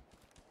 actually.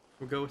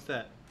 We'll go with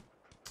that.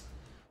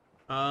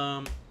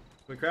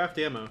 We craft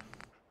ammo.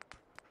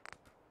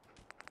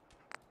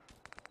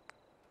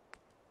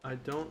 I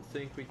don't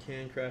think we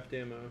can craft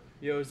ammo.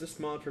 Yo, is this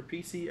mod for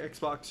PC,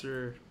 Xbox,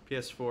 or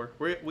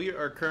PS4? We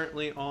are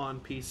currently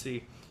on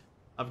PC.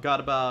 I've got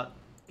about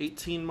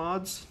 18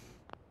 mods.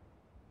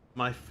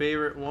 My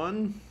favorite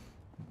one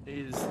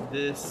is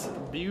this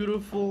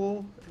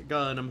beautiful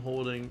gun I'm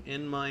holding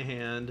in my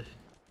hand.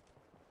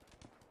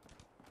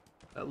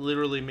 That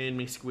literally made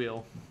me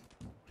squeal.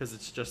 Because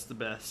it's just the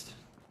best.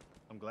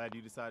 I'm glad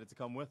you decided to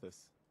come with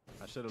us.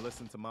 I should have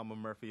listened to Mama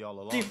Murphy all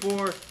along.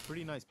 D4!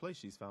 Pretty nice place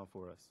she's found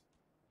for us.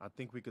 I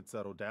think we could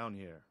settle down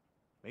here.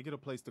 Make it a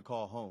place to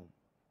call home.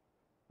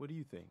 What do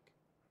you think?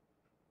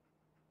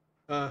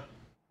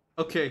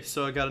 Okay,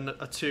 so I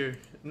got a 2.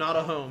 Not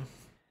a home.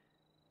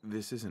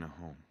 This isn't a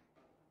home.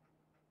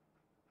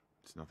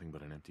 It's nothing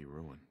but an empty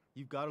ruin.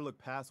 You've got to look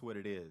past what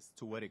it is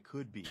to what it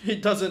could be. He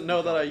doesn't know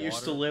We've that got I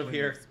used to water, live plenty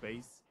here. of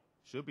Space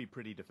should be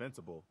pretty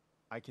defensible.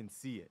 I can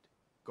see it.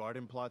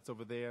 Garden plots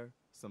over there,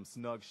 some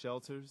snug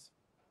shelters.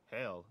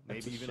 Hell,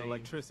 That's maybe a even shame.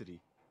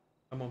 electricity.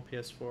 I'm on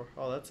PS4.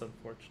 Oh, that's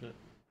unfortunate.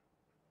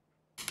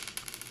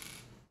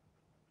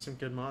 Some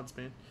good mods,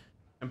 man.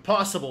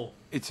 Impossible!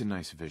 It's a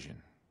nice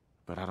vision,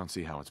 but I don't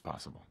see how it's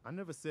possible. I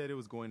never said it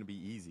was going to be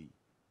easy,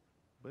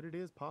 but it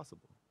is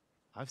possible.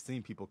 I've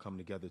seen people come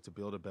together to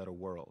build a better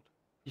world.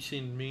 You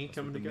seen me That's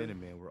coming what the together?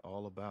 Minutemen were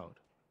all about,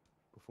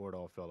 before it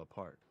all fell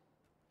apart.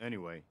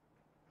 Anyway,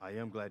 I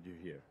am glad you're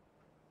here,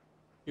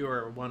 You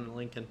are one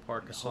Linkin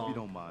Park I hope song you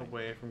don't mind,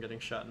 away from getting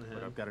shot in the but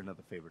head. I've got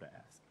another favor to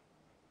ask.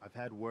 I've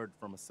had word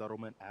from a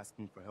settlement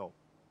asking for help.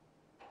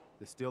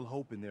 There's still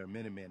hope in there are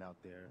Minutemen out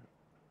there,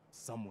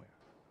 somewhere.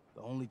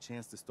 The only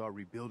chance to start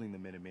rebuilding the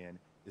Minutemen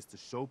is to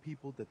show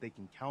people that they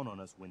can count on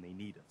us when they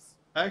need us.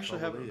 I actually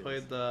Trouble haven't is,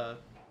 played the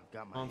I've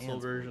got my console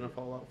hands full version of here.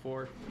 Fallout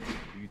 4.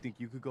 Do you think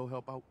you could go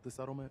help out the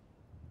settlement?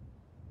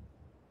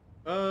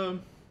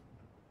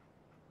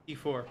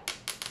 E4.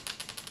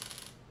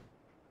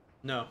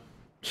 No.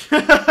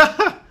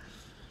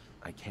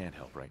 I can't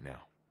help right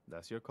now.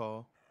 That's your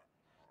call.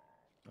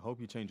 I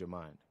hope you change your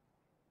mind.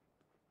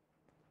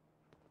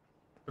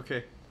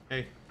 Okay.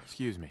 Hey.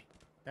 Excuse me.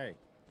 Hey,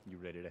 you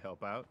ready to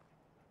help out?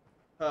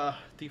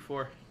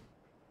 D4.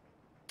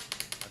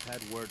 I've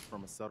had word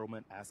from a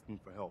settlement asking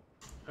for help.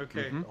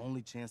 Okay. The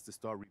only chance to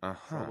start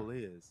trouble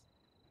is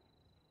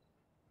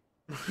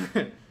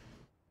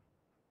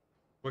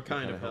What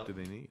kind of help? do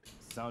they need?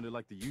 sounded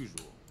like the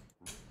usual.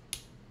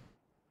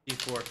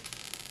 D4.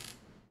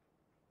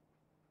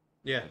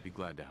 Yeah. I'd be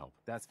glad to help.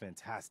 That's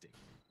fantastic.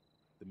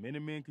 The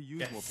Minutemen could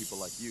use more people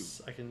like you.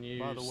 I can use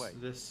By the way,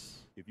 this.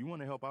 if you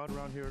want to help out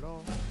around here at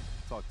all,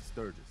 talk to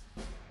Sturgis.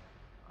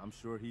 I'm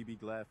sure he'd be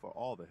glad for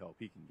all the help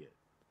he can get.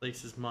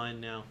 Place is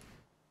mine now.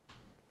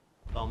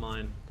 It's all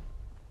mine.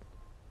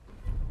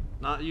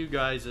 Not you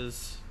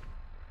guys's.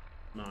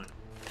 Mine.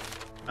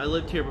 I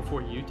lived here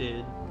before you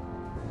did.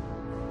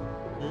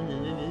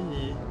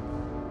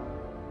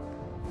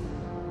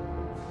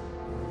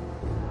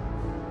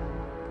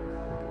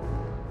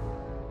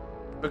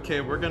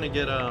 Okay, we're gonna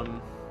get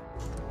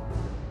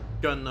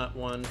Gun Nut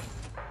 1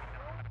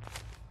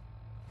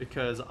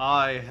 because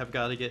I have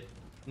got to get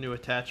new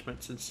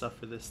attachments and stuff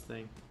for this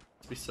thing.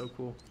 It'd be so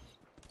cool.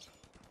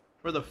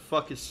 Where the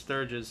fuck is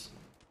Sturgis?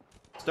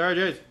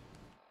 Sturgis!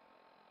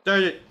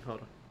 Sturgis!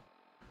 Hold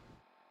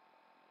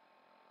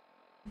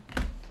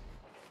on.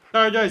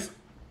 Sturgis!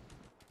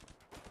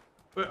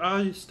 Where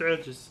are you,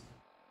 Sturgis?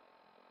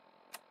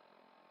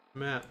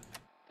 Map.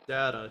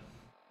 Data.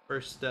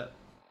 First step.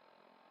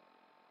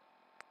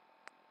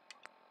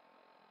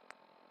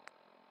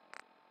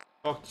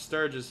 Talk to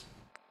Sturgis.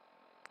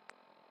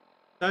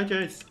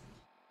 Sturgis!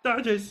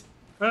 Sturgis!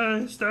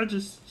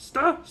 Sturgis!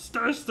 Stop!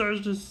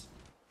 Sturgis!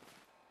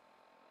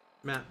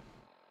 Matt.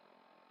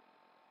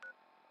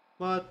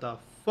 What the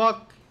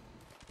fuck?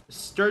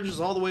 Sturgis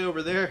all the way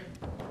over there.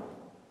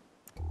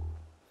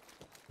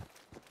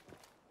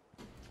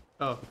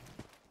 Oh.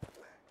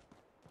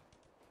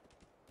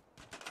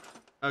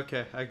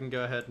 Okay, I can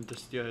go ahead and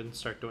just go ahead and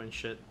start doing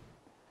shit.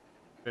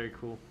 Very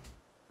cool.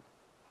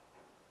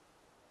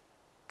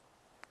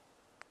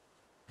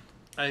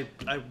 I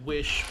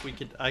wish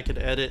I could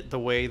edit the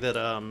way that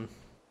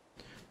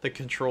the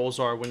controls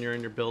are when you're in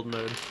your build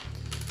mode,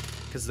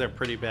 because they're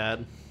pretty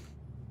bad.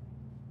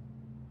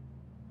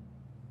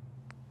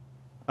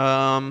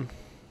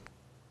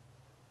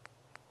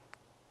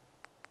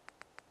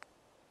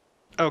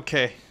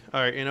 Okay.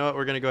 Alright, you know what?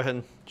 We're gonna go ahead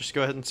and just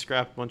go ahead and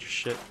scrap a bunch of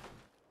shit.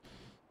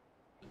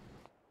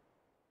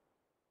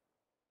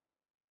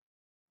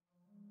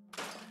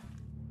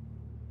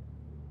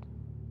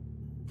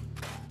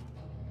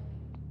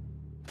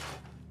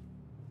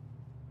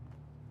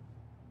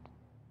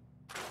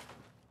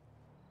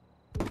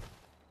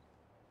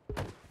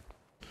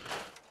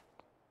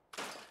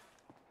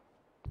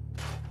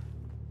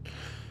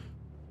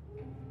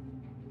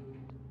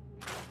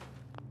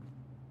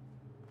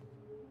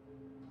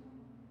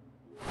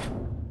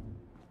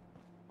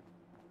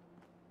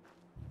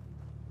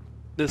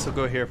 This will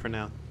go here for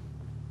now.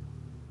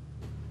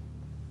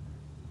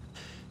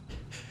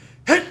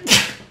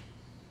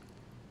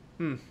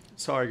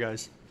 Sorry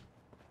guys.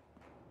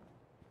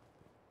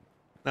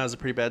 That was a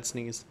pretty bad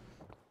sneeze.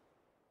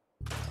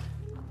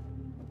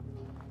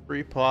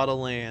 Free plot of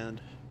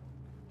land.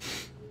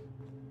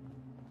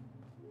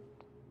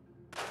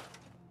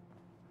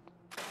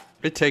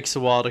 It takes a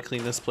while to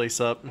clean this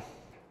place up.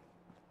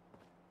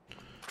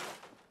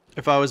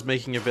 If I was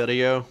making a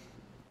video,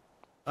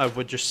 I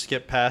would just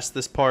skip past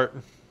this part.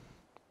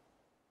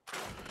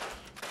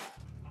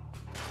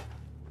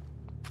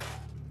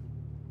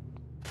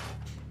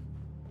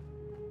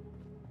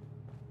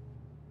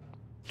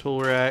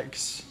 Tool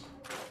racks.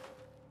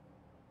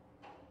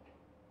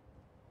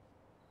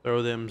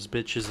 Throw them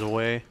bitches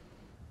away.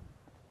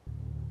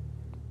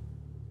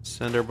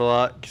 Cinder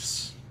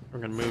blocks. We're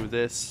gonna move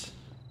this.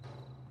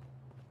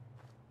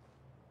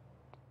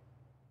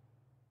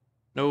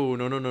 No,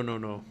 no, no, no, no,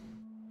 no.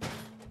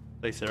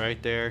 Place it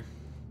right there.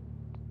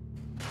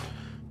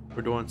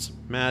 We're doing some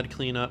mad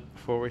cleanup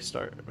before we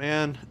start.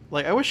 Man,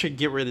 like, I wish I could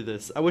get rid of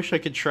this. I wish I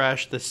could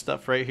trash this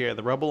stuff right here.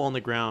 The rubble on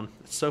the ground.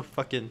 It's so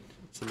fucking...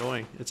 It's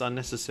annoying. It's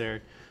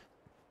unnecessary.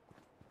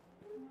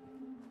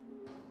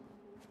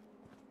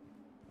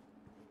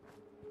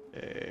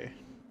 Okay.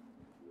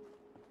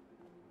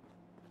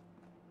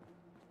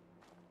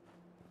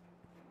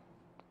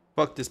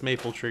 Fuck this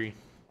maple tree.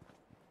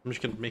 I'm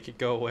just gonna make it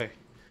go away.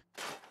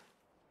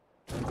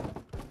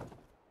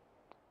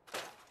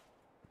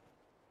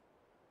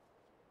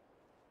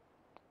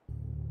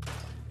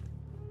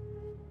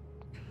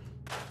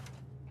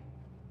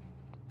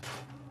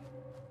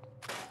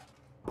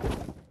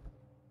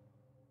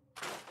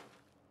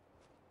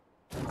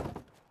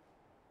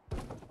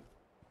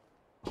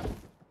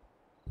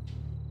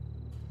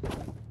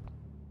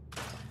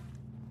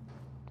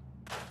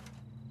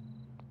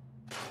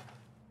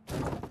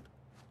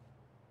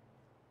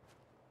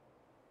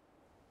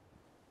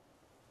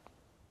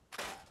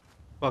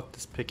 Fuck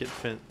this picket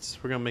fence.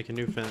 We're gonna make a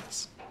new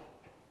fence.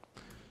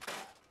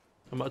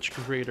 A much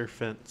greater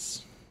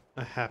fence.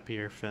 A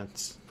happier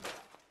fence.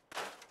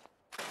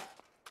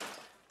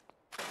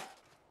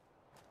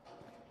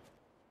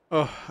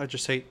 Oh, I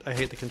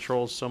hate the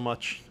controls so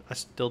much. I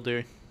still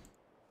do.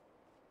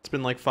 It's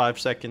been like 5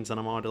 seconds and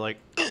I'm already like...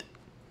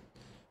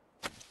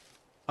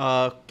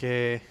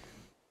 Okay.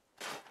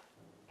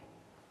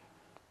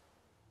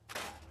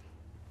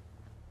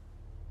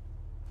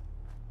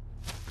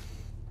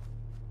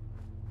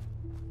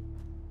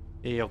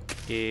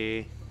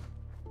 Okay.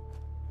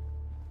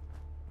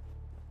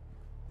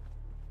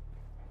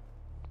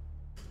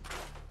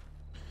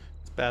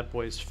 This bad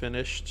boy's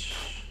finished.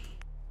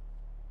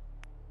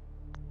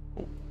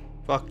 Oh,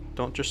 fuck,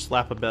 don't just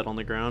slap a bed on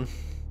the ground.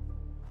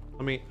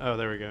 Let me... Oh,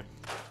 there we go.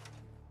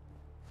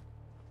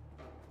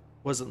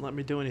 Wasn't letting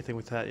me do anything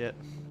with that yet.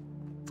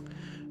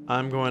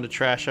 I'm going to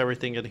trash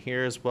everything in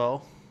here as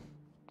well.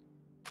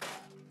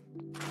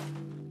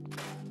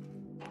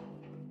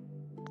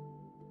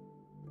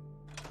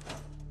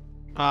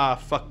 Ah,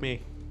 fuck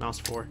me. Mouse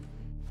 4.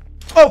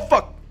 Oh,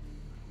 fuck!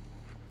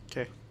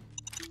 Okay.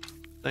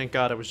 Thank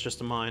God it was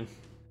just a mine.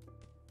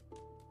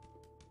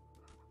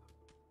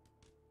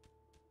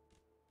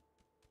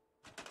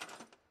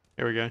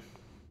 Here we go.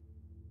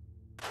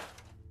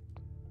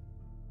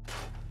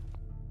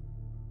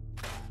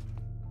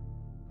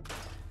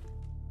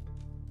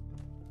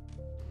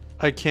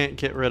 I can't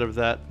get rid of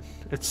that.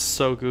 It's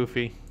so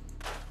goofy.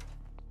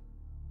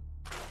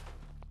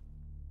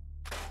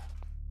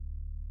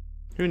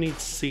 Who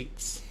needs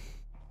seats?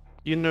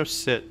 You know,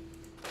 sit.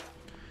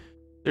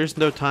 There's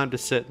no time to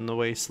sit in the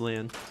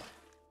wasteland.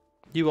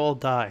 You all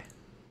die.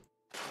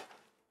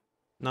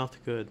 Not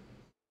good.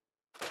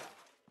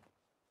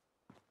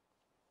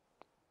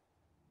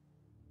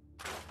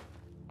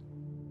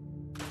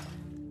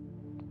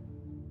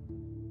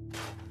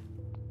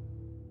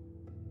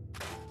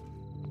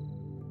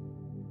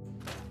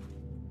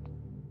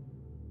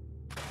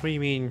 What do you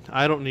mean?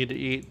 I don't need to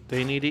eat.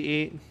 They need to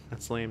eat?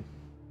 That's lame.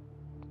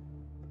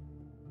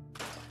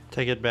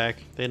 Take it back.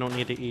 They don't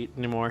need to eat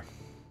anymore.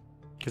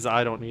 Because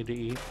I don't need to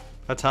eat.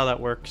 That's how that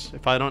works.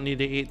 If I don't need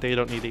to eat, they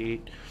don't need to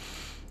eat.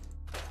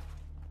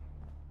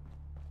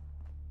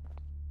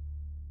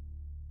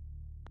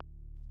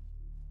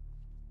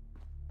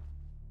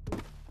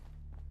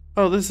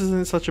 Oh, this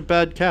isn't such a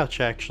bad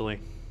couch, actually.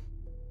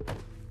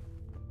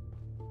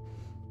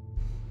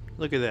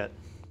 Look at that.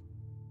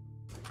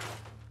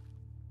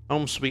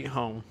 Home sweet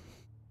home.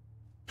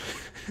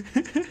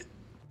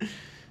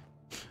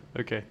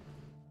 Okay.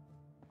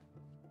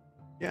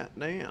 Yeah,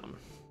 damn.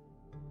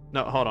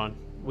 No, hold on.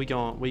 We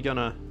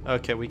gonna...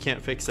 Okay, we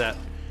can't fix that.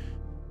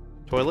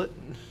 Toilet?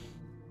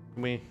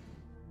 We're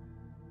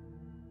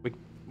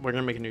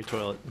gonna make a new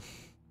toilet.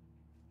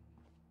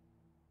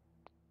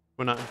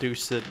 We're not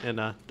deuced in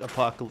a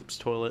apocalypse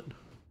toilet.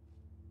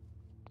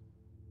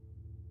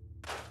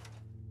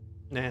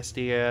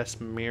 Nasty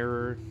ass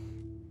mirror.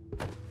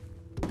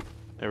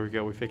 There we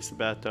go, we fixed the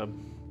bathtub.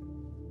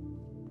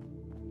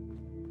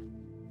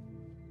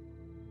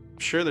 I'm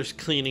sure there's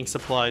cleaning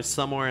supplies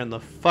somewhere in the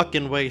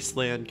fucking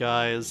wasteland,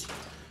 guys.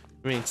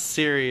 I mean,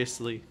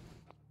 seriously.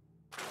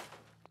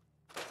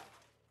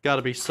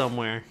 Gotta be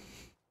somewhere.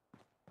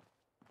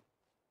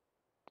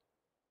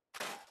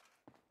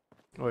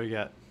 What we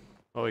got?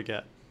 What we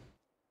got?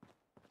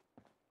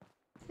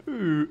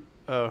 Ooh.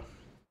 Oh.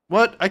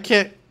 What? I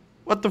can't...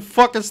 What the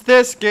fuck is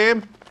this,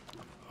 game?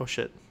 Oh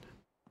shit.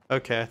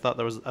 Okay, I thought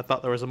there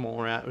was a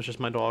mole rat. It was just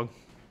my dog.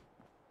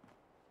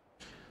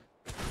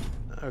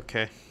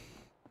 Okay.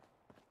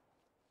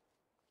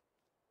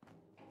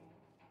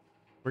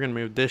 We're gonna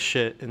move this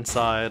shit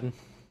inside.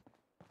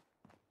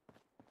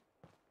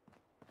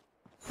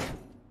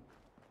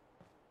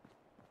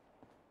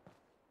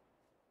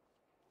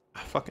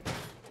 Fucking.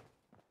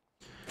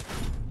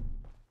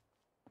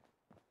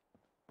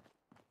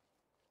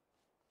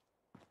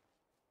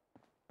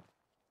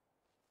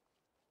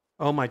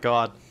 Oh my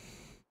god.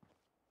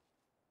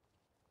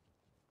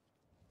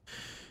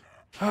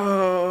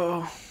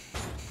 Oh.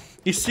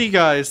 You see,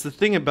 guys, the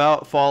thing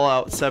about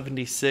Fallout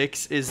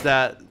 76 is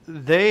that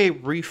they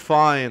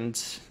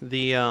refined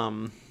the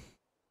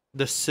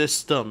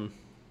system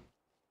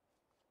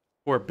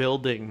for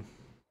building,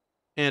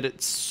 and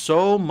it's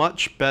so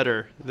much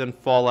better than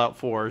Fallout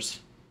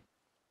 4's.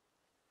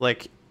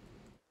 Like,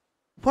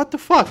 what the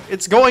fuck?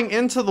 It's going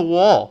into the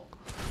wall.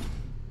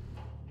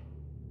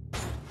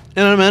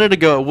 And a minute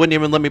ago, it wouldn't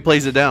even let me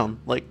place it down.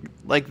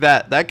 Like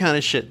that kind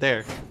of shit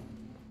there.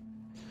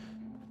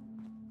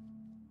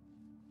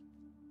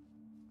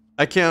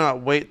 I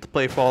cannot wait to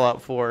play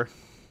Fallout 4,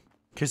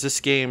 because this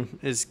game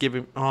is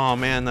giving. Oh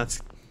man,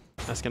 that's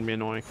gonna be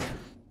annoying.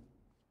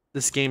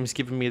 This game is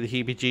giving me the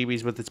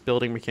heebie-jeebies with its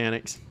building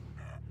mechanics.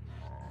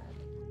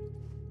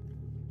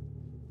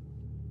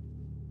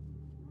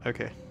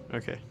 Okay,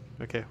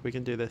 we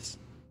can do this.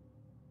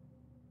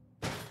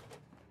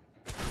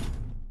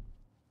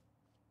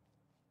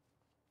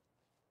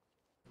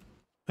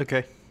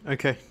 Okay,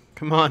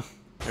 come on.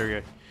 There we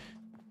go.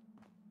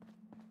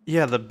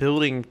 Yeah, the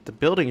building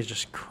is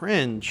just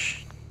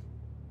cringe.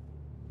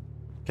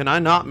 Can I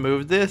not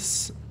move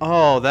this?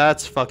 Oh,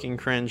 that's fucking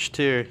cringe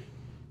too.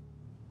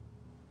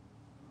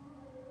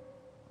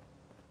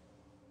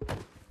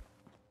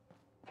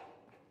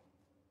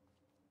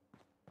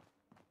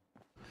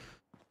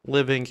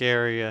 Living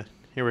area.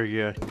 Here we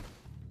go.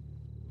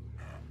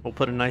 We'll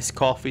put a nice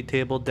coffee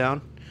table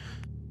down.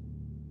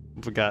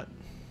 We got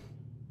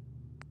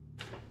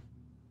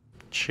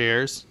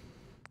chairs.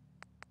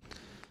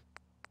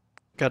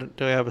 Do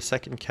I have a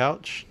second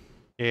couch?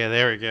 Yeah,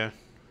 there we go.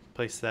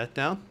 Place that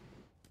down.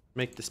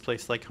 Make this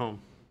place like home.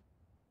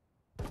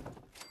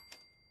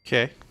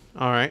 Okay.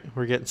 Alright,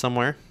 we're getting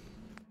somewhere.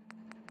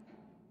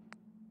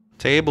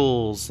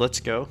 Tables. Let's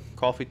go.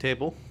 Coffee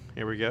table.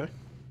 Here we go.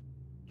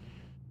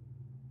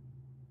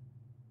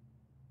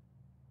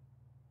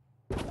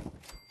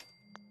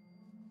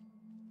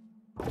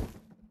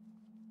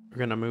 We're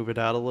gonna move it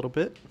out a little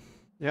bit.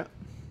 Yeah.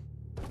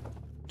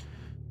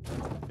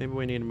 Maybe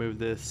we need to move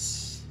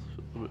this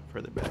a little bit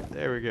further back.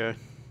 There we go.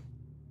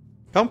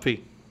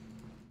 Comfy.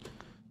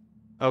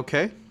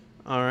 Okay.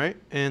 Alright.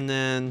 And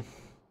then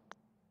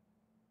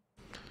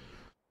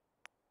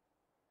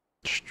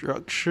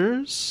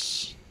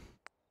structures.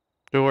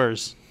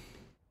 Doors.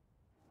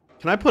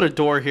 Can I put a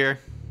door here?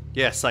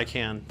 Yes, I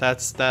can.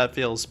 That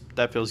feels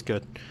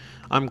good.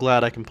 I'm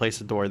glad I can place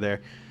a door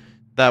there.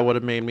 That would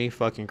have made me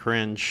fucking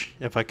cringe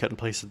if I couldn't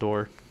place a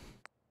door.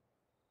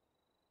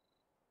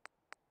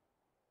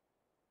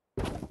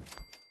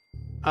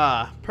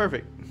 Ah,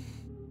 perfect.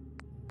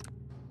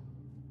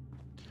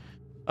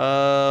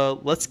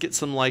 Let's get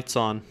some lights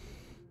on.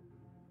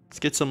 Let's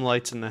get some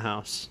lights in the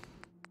house.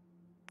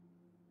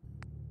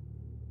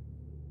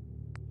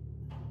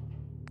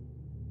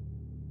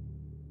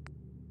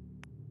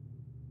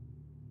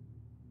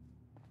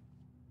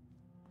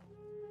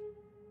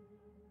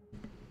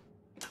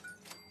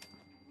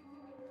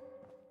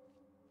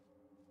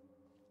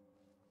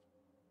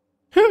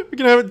 We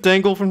can have it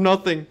dangle from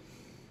nothing.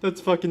 That's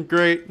fucking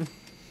great.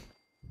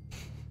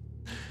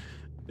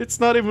 It's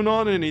not even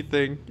on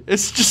anything.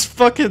 It's just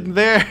fucking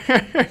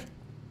there.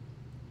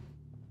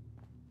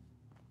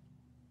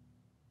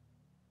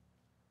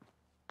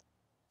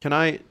 Can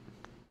I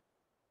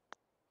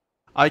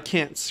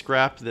can't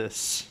scrap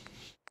this.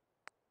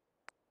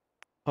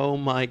 Oh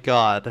my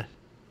god.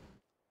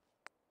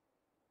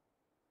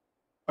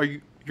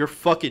 You're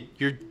fucking,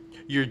 you're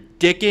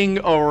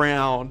dicking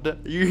around.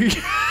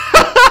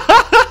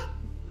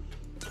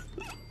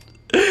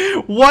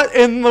 What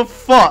in the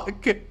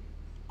fuck?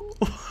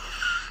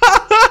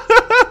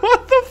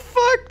 What the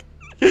fuck?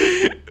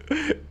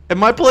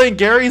 Am I playing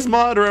Gary's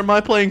mod or am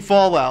I playing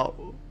Fallout?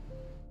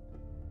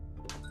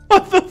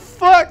 What the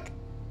fuck?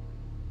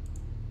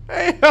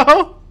 Hey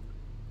yo!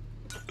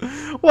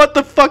 What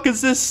the fuck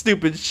is this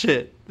stupid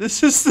shit?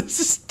 This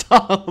is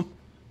dumb.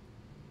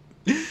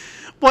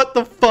 What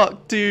the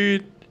fuck,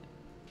 dude?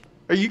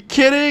 Are you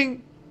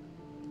kidding?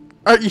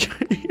 Are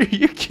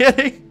you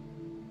kidding?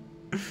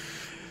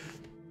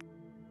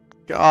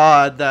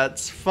 God,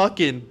 that's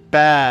fucking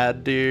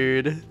bad,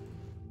 dude.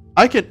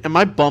 Am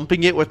I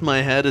bumping it with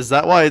my head? Is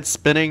that why it's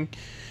spinning?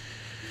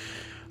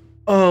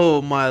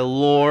 Oh my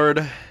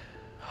lord.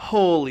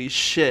 Holy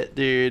shit,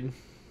 dude.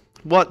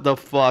 What the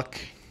fuck?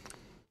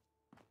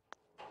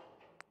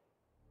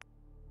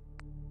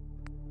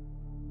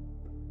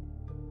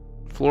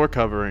 Floor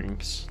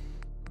coverings.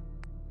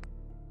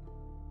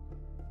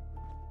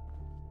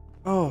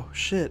 Oh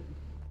shit.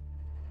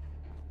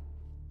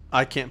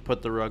 I can't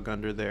put the rug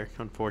under there,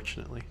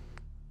 unfortunately.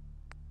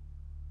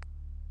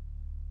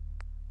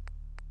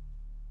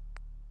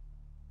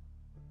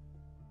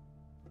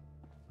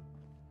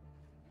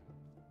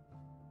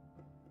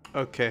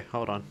 Okay,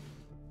 hold on.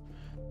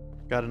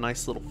 Got a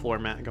nice little floor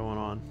mat going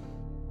on.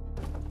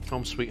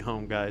 Home sweet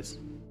home, guys.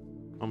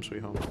 Home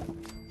sweet home.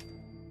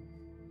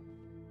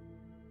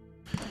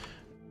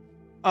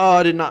 Oh,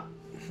 I did not.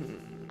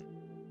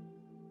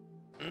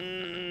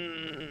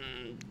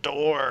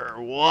 Door.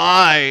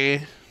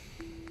 Why?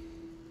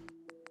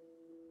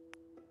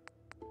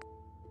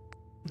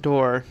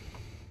 Door.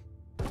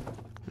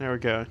 There we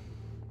go.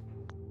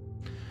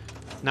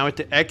 Now we have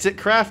to exit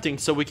crafting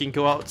so we can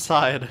go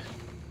outside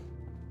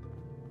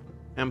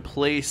and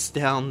place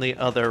down the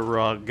other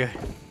rug.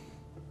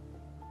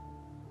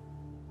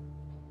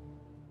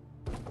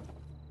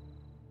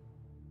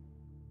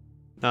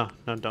 No,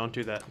 no, don't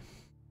do that.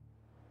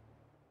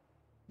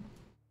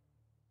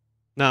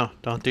 No,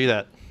 don't do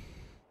that.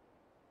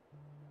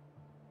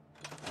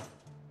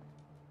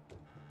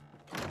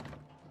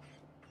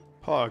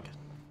 Pog.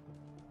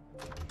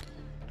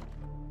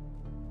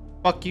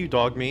 Fuck you,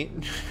 dog meat.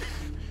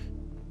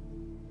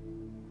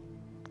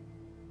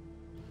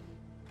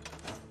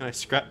 Can I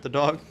scrap the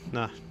dog?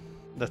 Nah,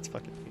 that's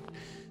fucking meat.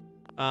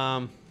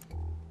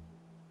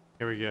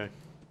 Here we go.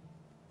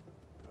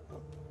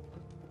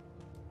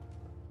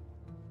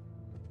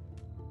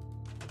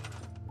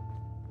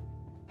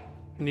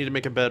 I need to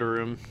make a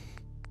bedroom.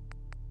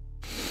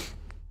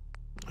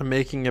 I'm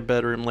making a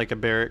bedroom like a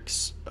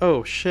barracks.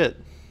 Oh shit.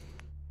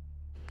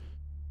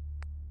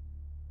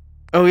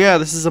 Oh yeah,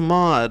 this is a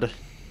mod.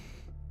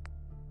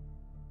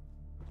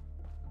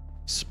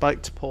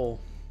 Spiked pole.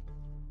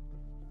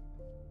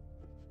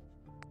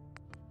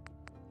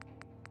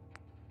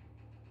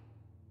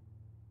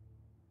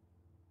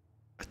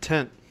 A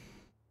tent.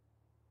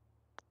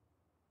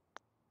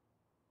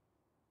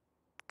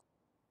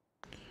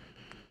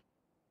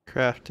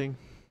 Crafting.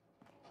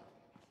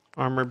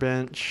 Armor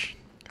bench.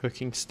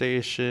 Cooking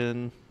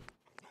station.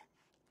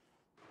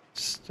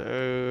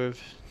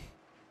 Stove.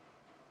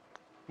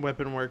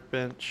 Weapon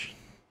workbench.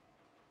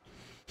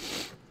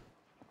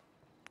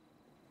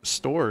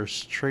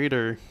 Stores.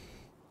 Trader.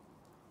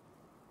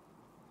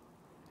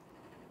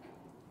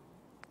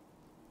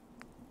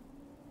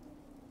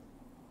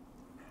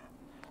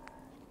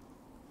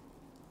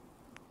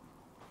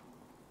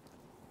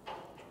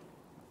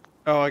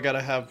 Oh, I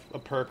gotta have a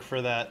perk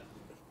for that.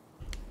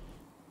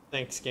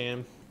 Thanks,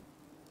 game.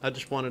 I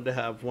just wanted to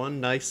have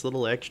one nice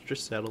little extra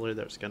settler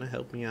that was gonna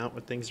help me out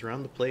with things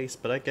around the place,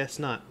 but I guess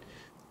not.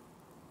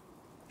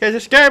 Cause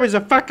this game is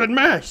a fucking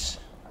mess!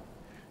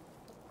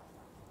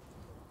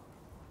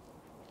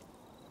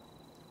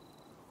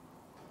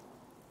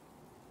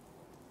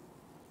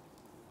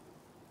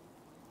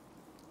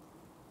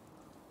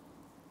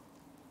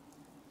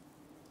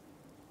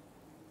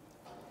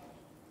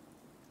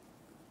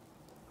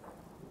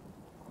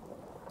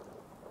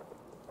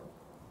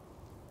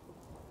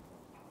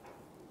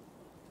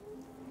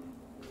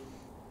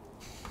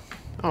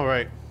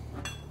 Alright.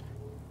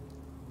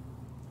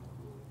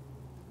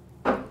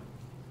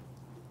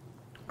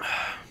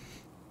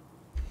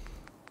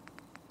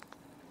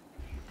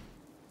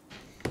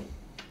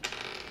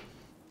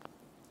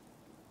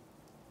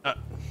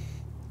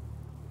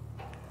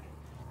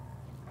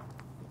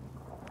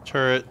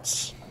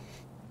 Turrets.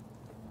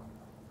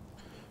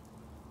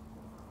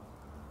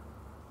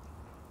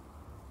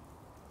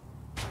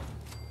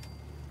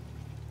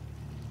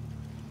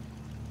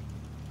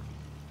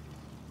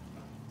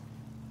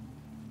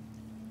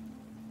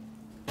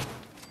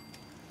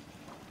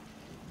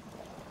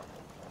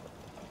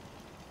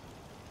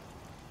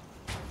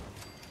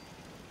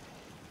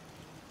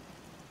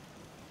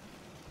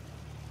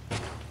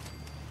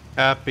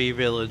 Happy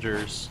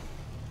villagers.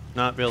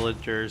 Not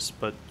villagers,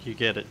 but you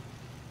get it.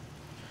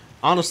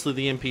 Honestly,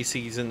 the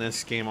NPCs in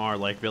this game are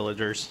like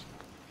villagers.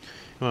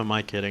 Who am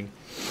I kidding?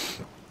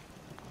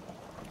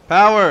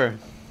 Power!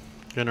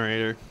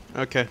 Generator.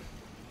 Okay.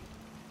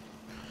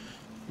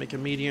 Make a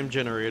medium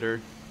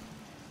generator.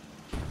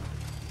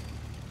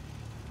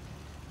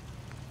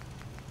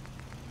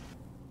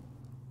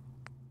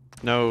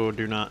 No,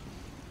 do not.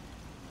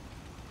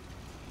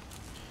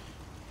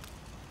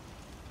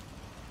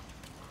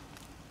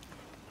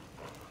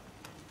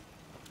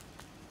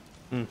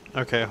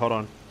 Okay, hold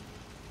on.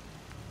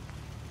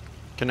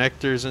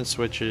 Connectors and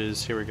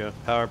switches. Here we go.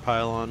 Power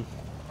pylon.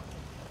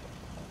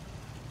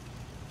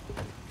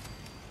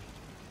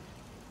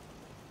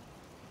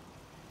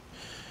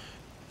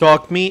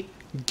 Dog meat,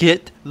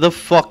 get the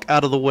fuck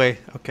out of the way.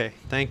 Okay,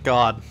 thank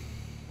God.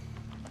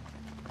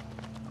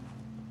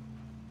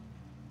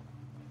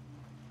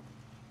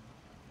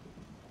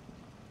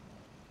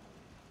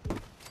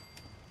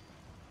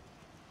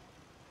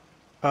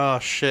 Oh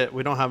shit,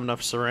 we don't have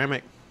enough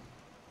ceramic.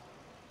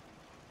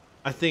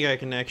 I think I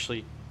can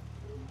actually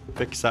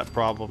fix that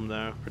problem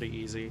though, pretty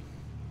easy.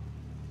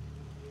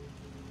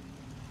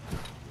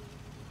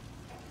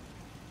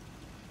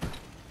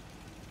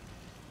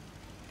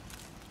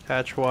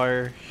 Patch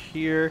wire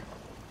here.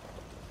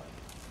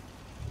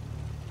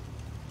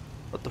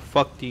 What the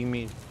fuck do you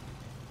mean?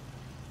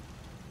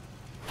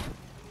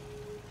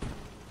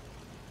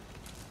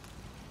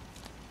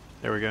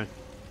 There we go.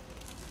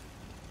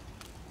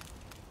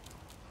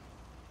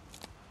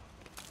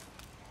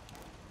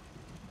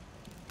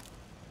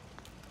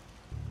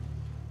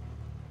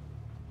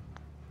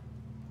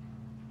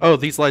 Oh,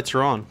 these lights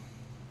are on.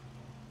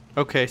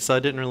 Okay, so I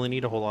didn't really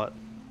need a whole lot.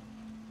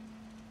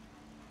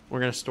 We're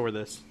gonna store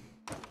this.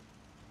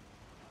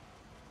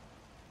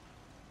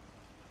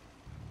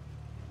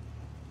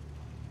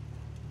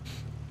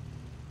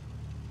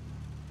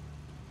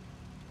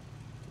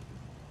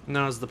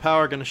 Now, is the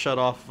power gonna shut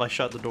off if I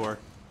shut the door?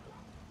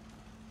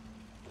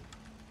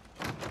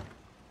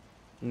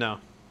 No.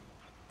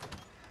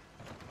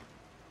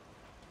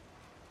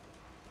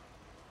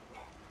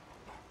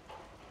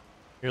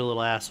 You're a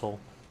little asshole.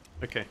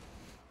 Okay.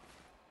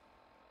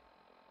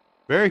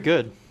 Very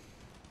good.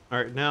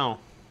 Alright, now.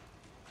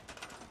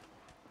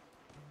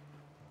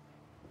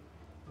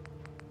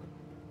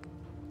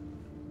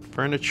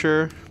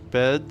 Furniture,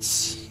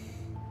 beds,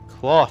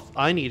 cloth.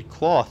 I need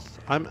cloth.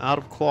 I'm out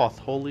of cloth.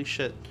 Holy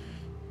shit.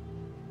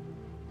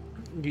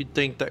 You'd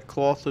think that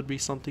cloth would be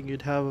something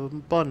you'd have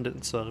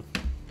abundance of.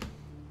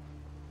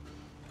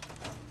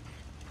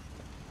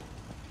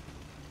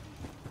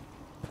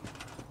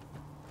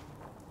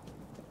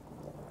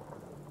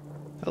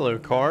 Hello,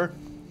 car.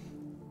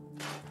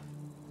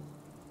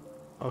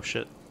 Oh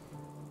shit.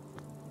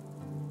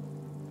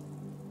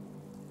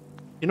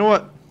 You know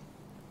what?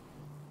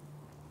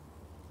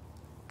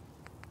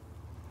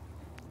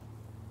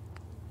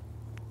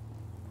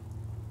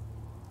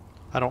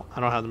 I don't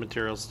have the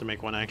materials to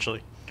make one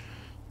actually.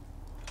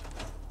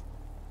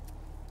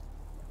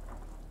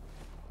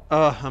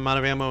 I'm out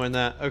of ammo in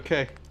that.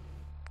 Okay.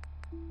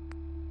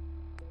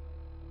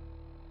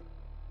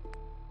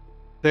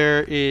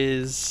 There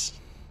is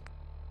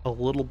a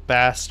little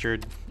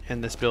bastard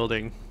in this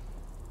building.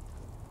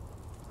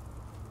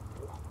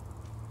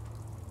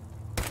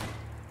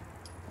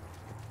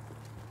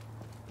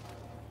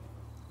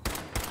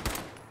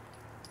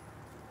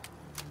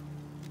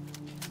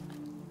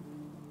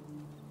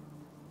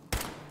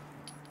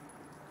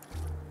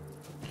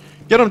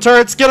 Get him,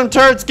 turrets! Get him,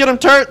 turrets! Get him,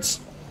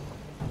 turrets!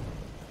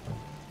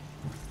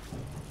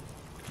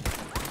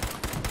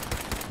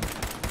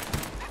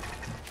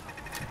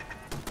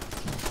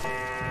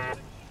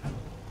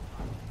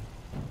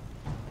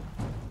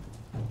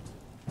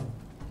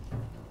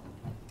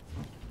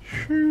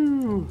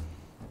 Phew.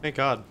 Thank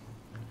God.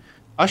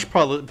 I should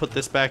probably put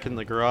this back in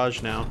the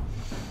garage now.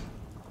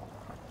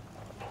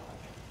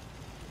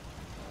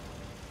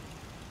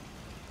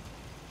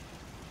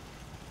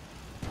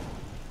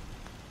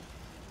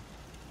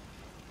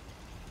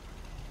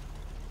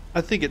 I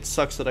think it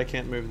sucks that I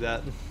can't move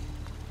that.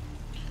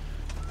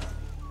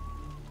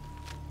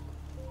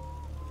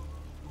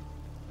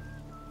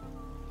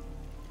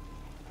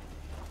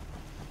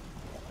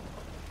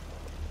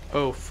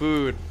 Oh,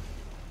 food.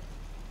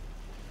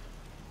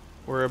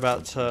 We're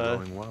about to...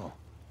 Going well.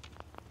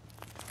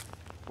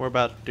 We're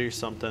about to do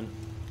something.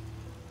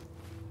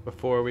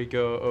 Before we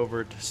go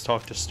over to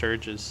talk to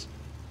Sturgis.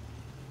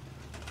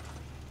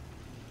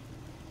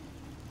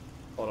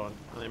 Hold on,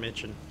 I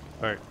mentioned.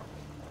 Alright.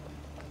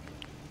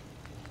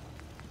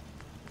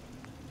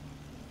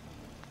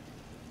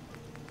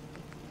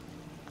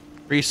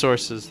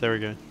 Resources, there we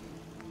go.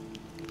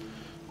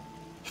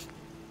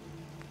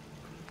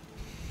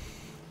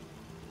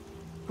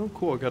 Oh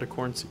cool, I got a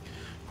corn seed.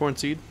 Corn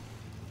seed.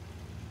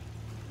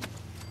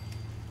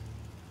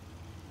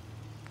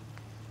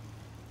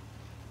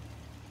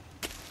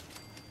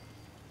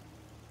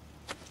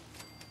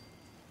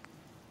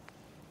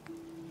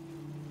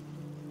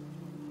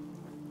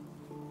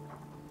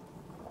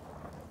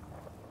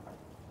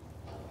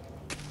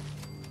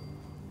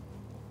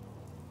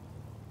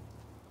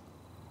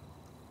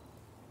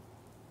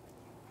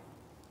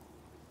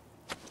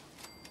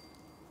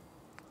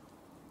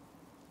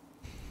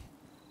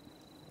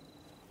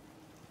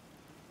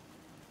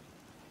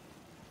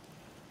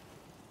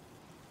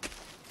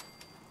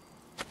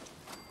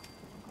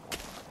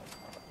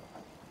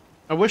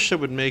 I wish it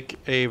would make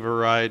a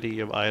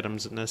variety of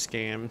items in this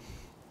game.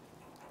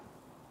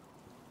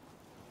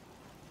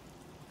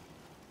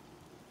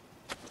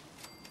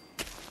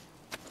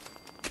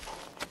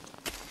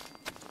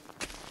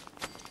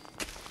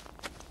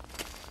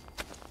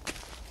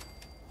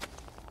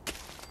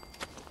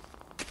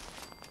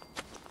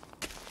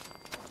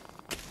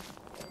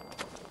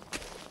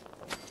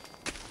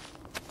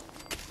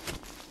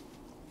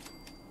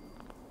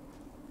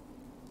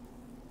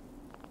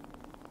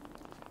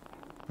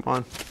 Come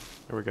on.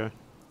 There we go.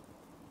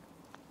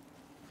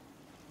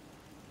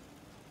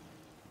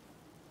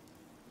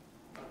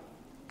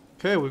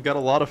 Okay, we've got a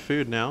lot of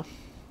food now.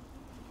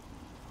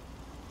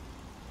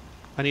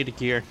 I need a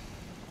gear.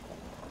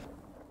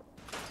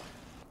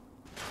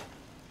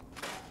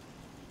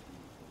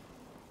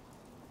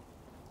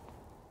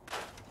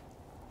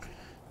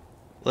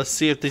 Let's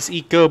see if this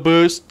eco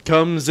boost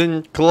comes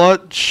in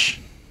clutch.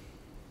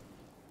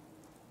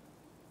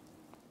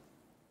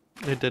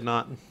 It did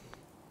not.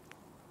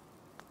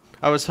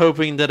 I was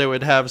hoping that it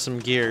would have some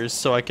gears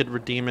so I could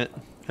redeem it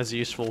as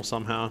useful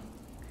somehow.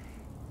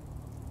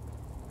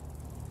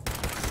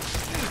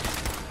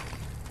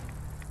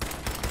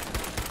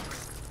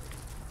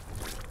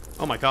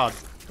 Oh my god.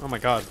 Oh my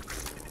god.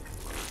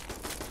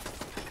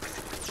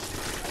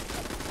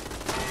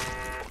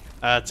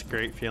 That's a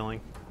great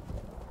feeling.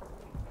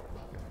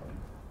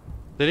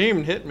 They didn't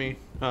even hit me.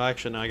 Oh,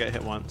 actually, no, I got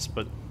hit once,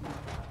 but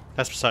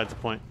that's beside the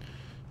point.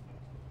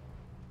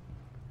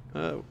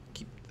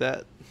 Keep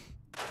that.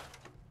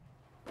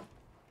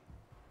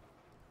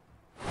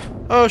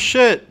 Oh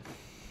shit!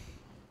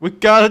 We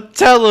got a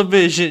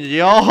television,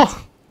 y'all.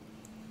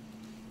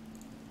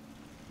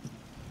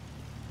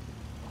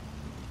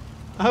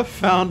 I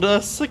found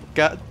us a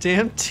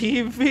goddamn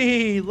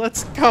TV.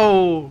 Let's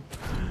go.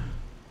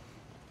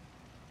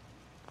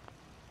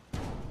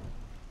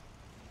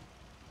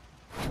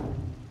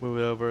 Move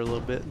it over a little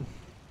bit.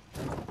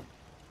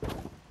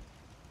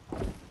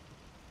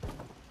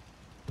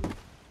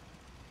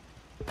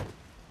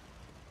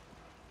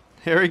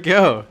 Here we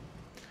go.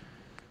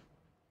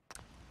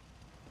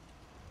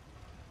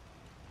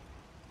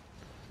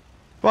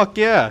 Fuck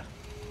yeah.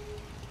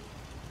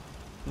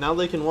 Now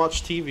they can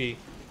watch TV.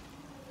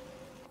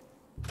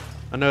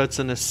 I know it's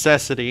a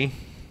necessity.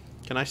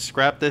 Can I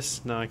scrap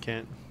this? No, I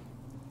can't.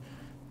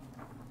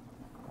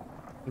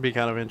 It'd be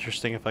kind of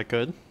interesting if I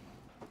could.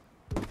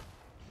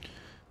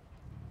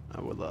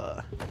 I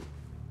will,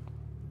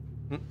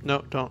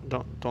 no,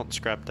 don't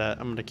scrap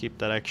that. I'm gonna keep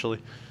that actually.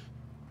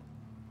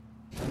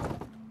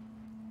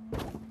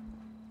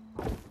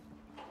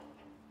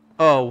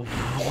 Oh,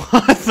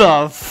 what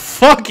the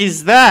fuck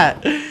is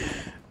that?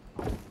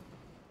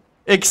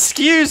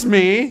 Excuse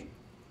me?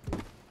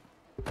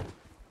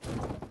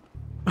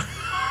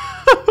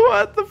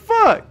 What the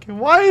fuck?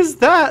 Why is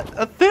that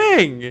a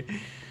thing?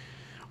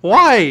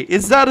 Why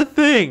is that a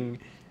thing?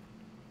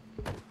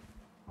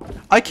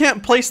 I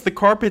can't place the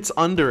carpets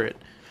under it,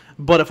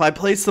 but if I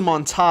place them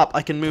on top,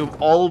 I can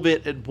move all of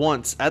it at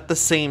once at the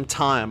same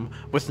time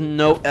with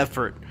no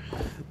effort.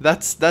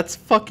 That's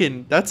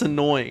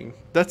annoying.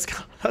 That's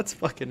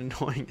fucking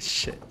annoying as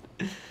shit.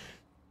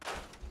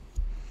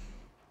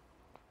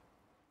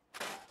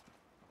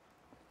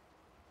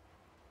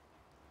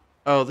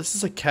 Oh, this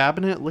is a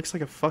cabinet? It looks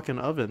like a fucking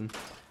oven.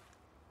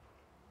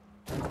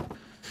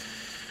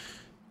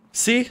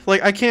 See?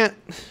 Like, I can't...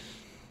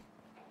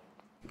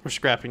 We're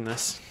scrapping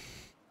this.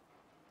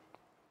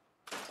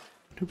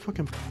 Who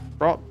fucking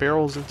brought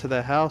barrels into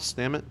the house,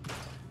 damn it?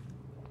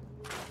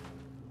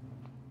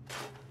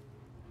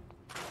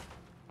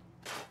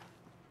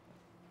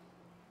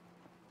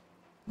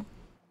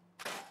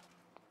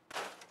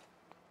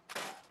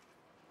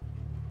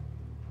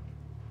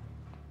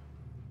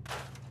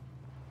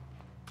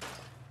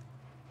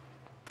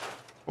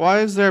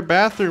 Why is there a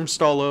bathroom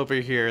stall over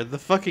here? The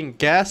fucking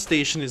gas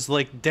station is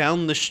like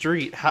down the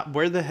street.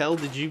 Where the hell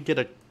did you get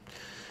a...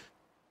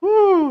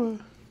 Woo!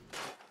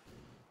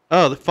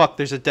 Oh, the fuck,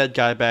 there's a dead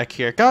guy back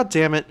here. God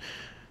damn it.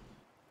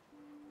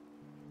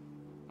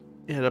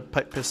 He had a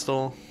pipe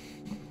pistol.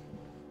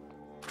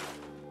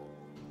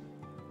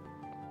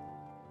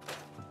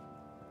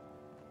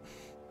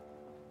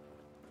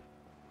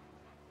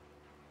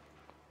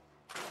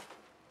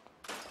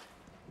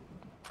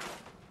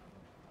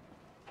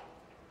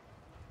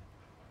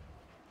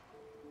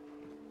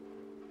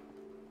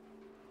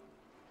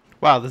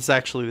 Wow, this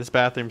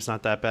bathroom's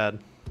not that bad.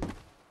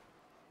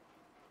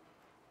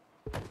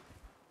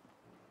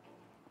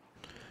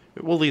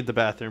 We'll leave the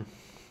bathroom.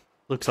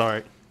 Looks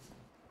alright.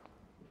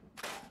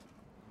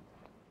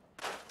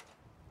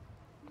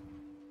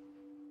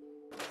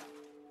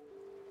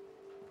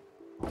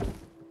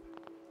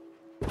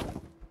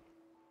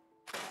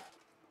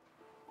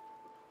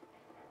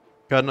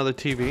 Got another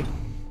TV.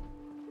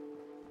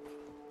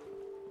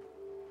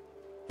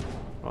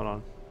 Hold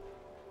on.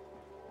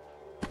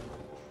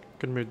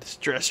 Gonna move this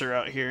dresser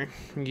out here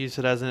and use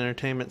it as an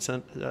entertainment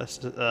system.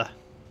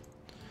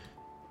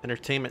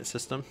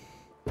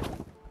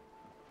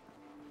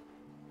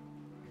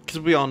 Because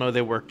we all know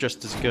they work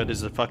just as good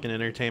as a fucking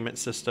entertainment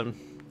system.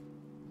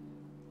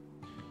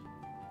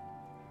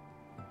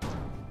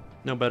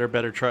 Nobody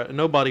better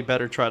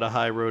try to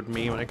high road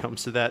me when it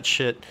comes to that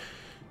shit.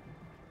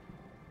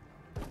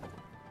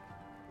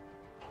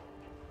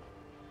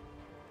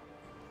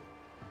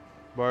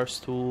 Bar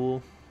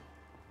stool.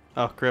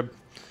 Oh, crib.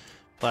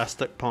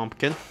 Plastic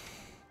pumpkin.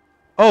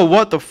 Oh,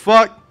 what the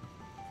fuck?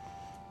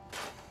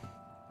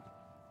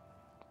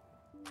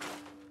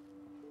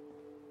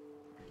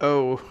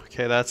 Oh,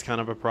 okay, that's kind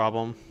of a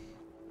problem.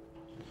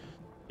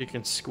 You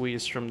can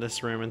squeeze from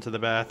this room into the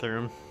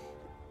bathroom.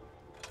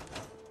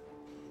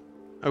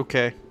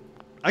 Okay.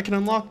 I can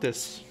unlock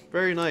this.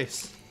 Very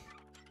nice.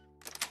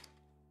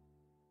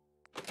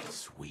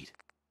 Sweet.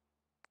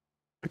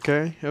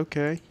 Okay,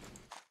 okay.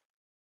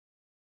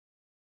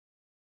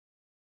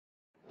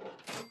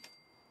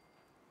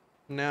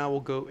 Now we'll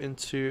go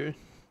into...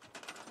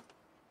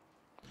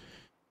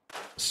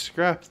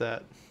 Scrap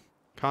that.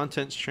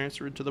 Contents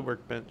transferred to the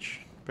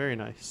workbench. Very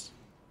nice.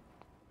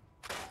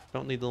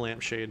 Don't need the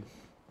lampshade.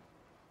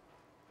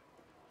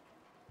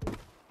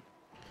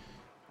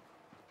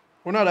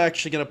 We're not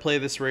actually gonna play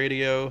this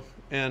radio,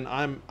 and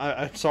I'm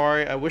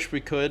sorry. I wish we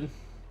could,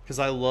 because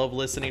I love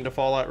listening to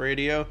Fallout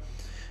Radio,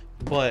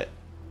 but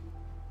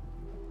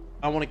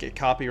I want to get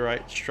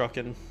copyright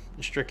stricken,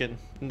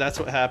 and that's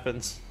what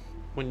happens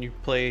when you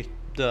play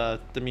the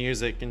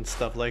music and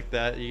stuff like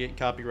that. You get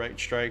copyright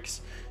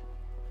strikes.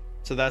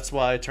 So that's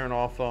why I turn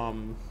off,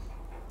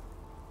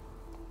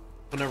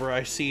 whenever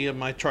I see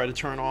them, I try to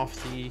turn off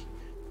the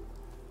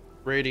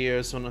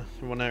radios when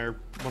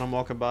I'm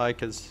walking by,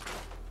 because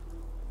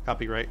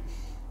copyright.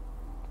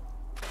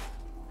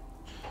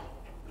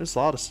 There's a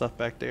lot of stuff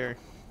back there.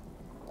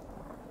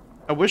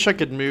 I wish I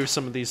could move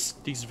some of these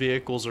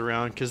vehicles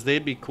around because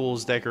they'd be cool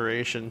as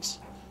decorations.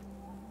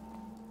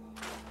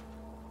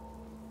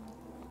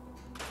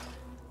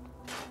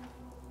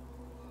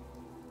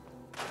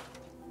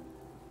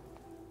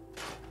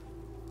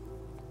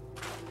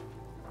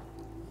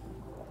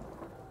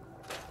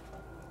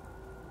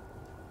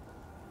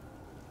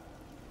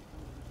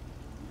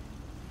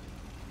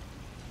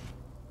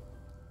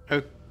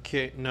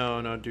 Okay,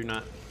 no, do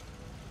not.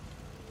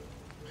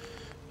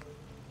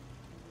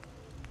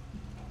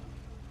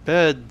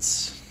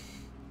 Beds.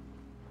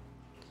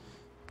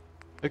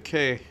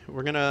 Okay,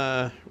 we're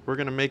gonna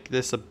make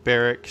this a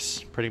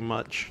barracks pretty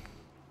much.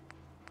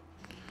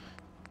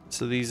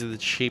 So these are the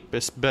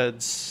cheapest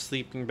beds.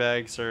 Sleeping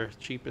bags are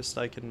cheapest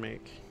I can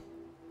make.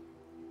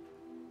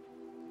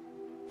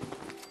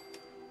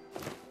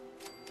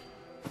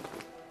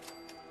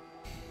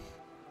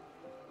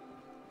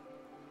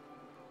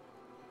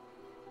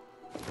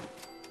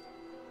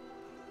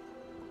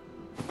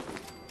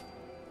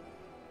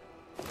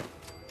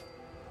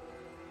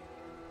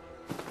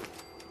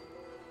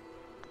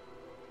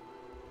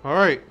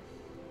 Alright.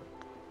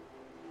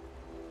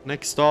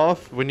 Next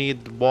off, we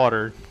need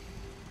water.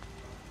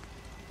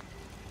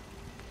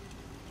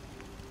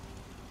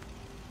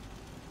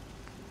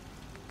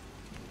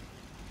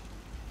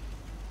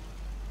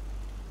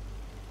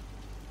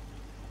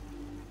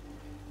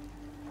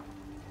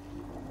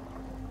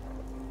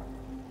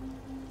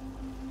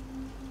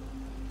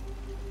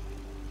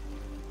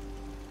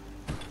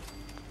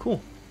 Cool.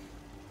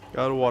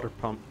 Got a water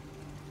pump.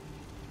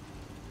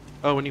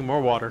 Oh, we need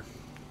more water.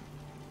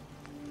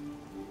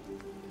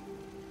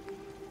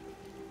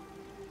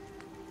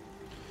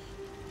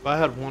 If I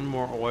had one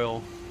more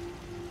oil,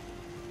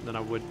 then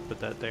I would put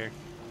that there.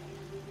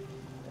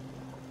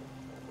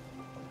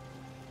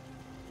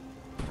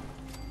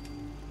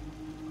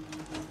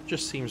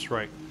 Just seems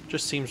right.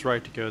 Just seems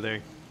right to go there.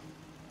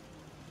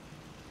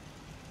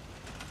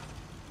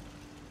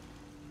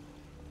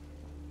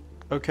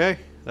 Okay,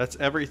 that's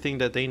everything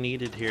that they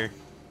needed here.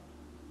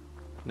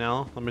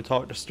 Now, let me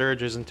talk to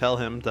Sturgis and tell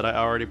him that I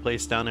already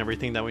placed down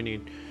everything that we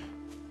need.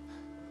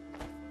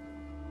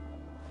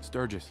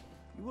 Sturgis.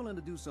 You willing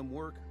to do some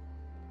work?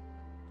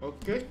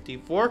 Okay,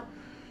 D4.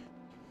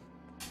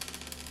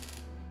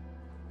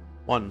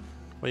 1.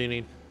 What do you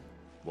need?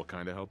 What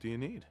kind of help do you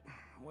need?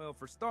 Well,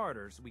 for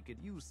starters, we could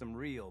use some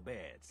real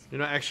beds. You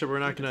know, actually, we're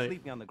not gonna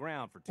Sleeping on the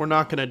ground for we're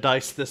not gonna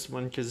dice this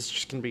one because it's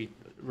just gonna be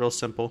real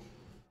simple.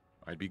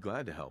 I'd be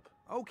glad to help.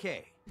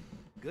 Okay,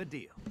 good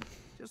deal.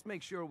 Just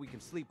make sure we can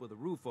sleep with a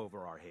roof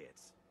over our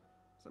heads.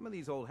 Some of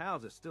these old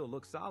houses still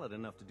look solid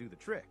enough to do the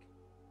trick.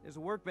 There's a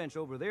workbench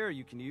over there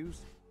you can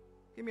use.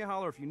 Give me a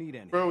holler if you need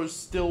any. Bro is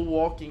still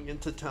walking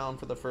into town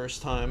for the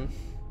first time.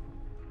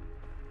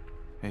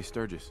 Hey,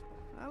 Sturgis.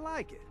 I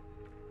like it.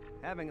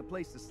 Having a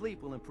place to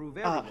sleep will improve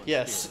everyone's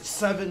Yes, spirits.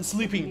 7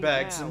 sleeping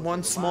bags in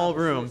one small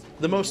room.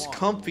 The most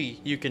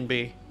comfy you can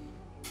be.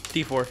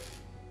 D4.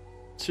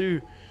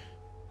 2.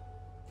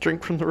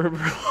 Drink from the river.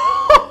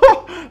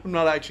 I'm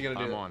not actually gonna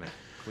do I'm it. on it.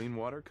 Clean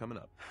water coming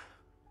up.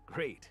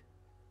 Great.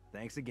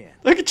 Thanks again.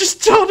 I could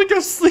just tell him to go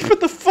sleep at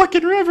the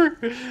fucking river.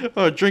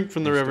 Oh, drink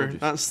from the Hey, river,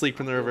 Sturgis. not sleep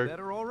in the Feel river.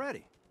 better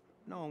already.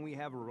 Knowing we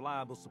have a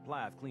reliable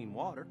supply of clean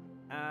water.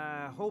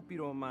 I hope you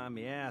don't mind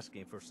me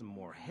asking for some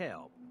more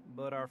help,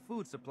 but our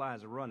food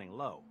supplies are running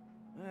low.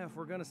 If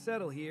we're gonna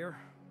settle here,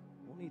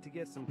 we'll need to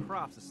get some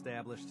crops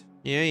established.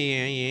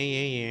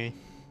 Yeah.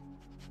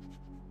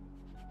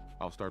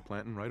 I'll start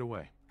planting right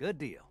away. Good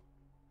deal.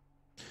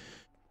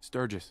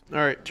 Sturgis.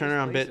 Alright, turn This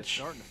around, place is bitch.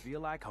 starting to feel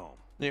like home.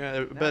 Yeah, I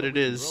Now bet that it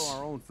we can is. grow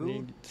our own You food,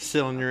 need to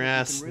sit on your I think we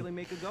ass can really and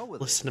make a go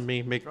with listen it. to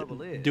me, make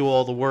Trouble is, do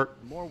all the work.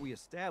 The more we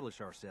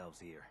establish ourselves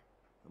here,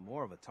 the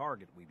more of a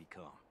target we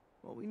become.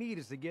 What we need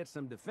is to get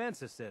some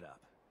defenses set up.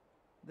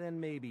 Then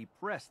maybe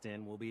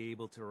Preston will be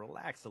able to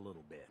relax a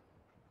little bit.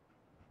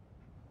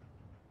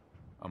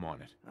 I'm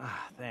on it.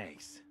 Ah,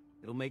 thanks.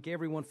 It'll make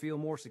everyone feel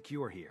more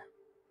secure here.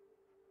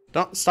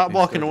 Don't stop Hey,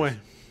 walking Sturgis. away.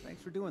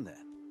 Thanks for doing that.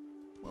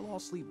 We'll all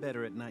sleep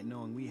better at night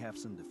knowing we have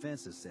some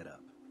defenses set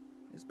up.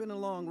 It's been a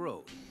long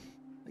road.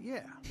 But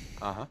yeah,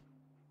 Uh-huh.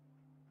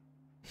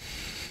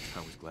 I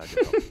was glad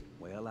to help.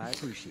 well, I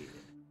appreciate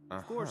it.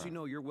 Of course, you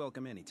know you're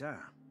welcome anytime.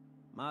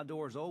 My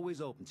door's always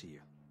open to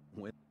you.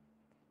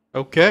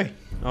 Okay,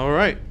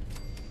 alright.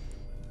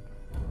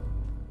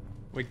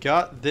 We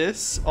got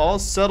this all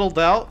settled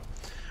out.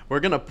 We're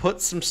gonna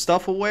put some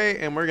stuff away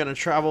and we're gonna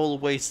travel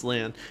the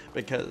wasteland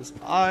because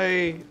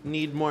I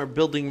need more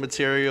building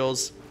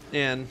materials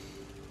and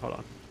hold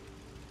on.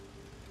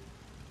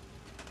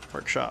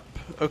 Workshop.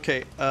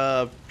 Okay,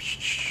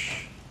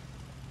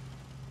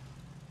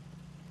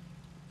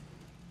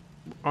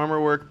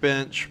 armor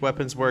workbench,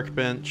 weapons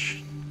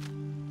workbench.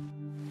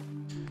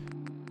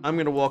 I'm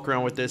gonna walk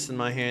around with this in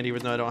my hand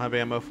even though I don't have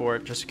ammo for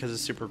it just because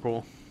it's super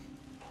cool.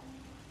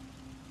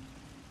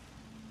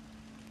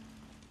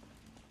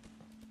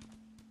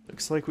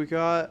 Looks like we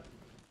got...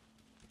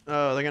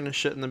 Oh, they're gonna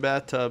shit in the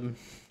bathtub.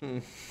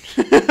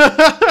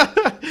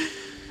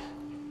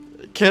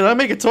 Can I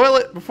make a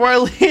toilet before I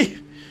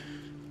leave?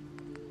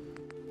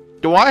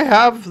 Do I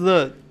have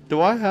the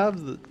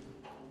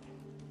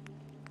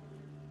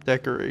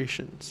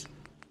decorations?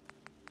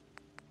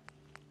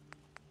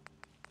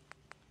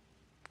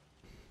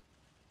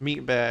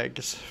 Meat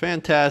bags.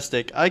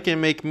 Fantastic. I can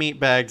make meat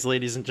bags,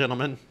 ladies and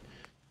gentlemen.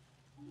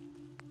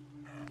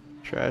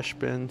 Trash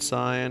bin,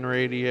 sign,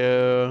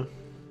 radio,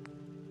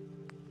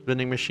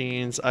 vending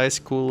machines, ice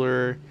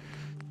cooler,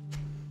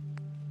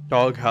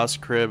 doghouse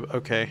crib.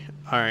 Okay,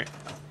 alright.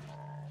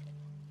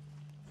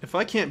 If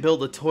I can't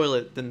build a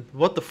toilet, then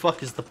what the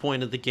fuck is the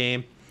point of the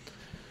game?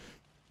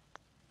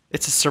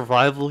 It's a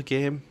survival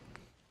game,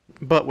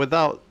 but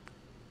without...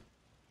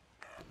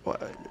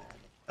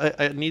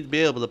 I need to be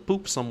able to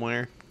poop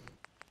somewhere.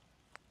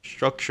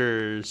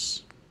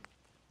 Structures.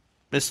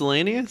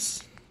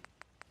 Miscellaneous?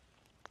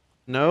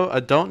 No, I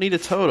don't need a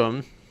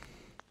totem.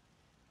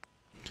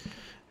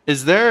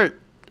 Is there...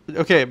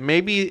 Okay,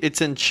 maybe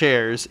it's in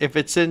chairs. If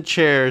it's in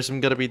chairs,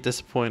 I'm gonna be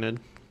disappointed.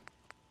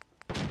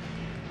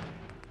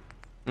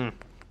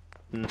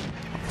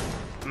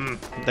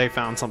 They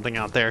found something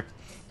out there.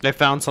 They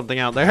found something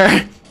out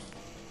there.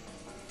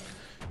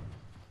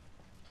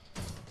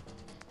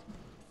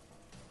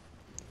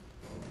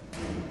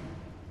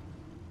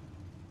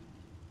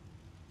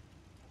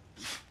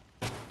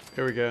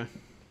 Here we go.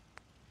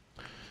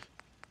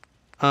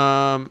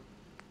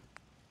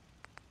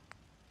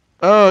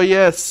 Oh,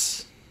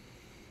 yes.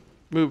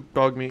 Move,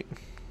 dog meat.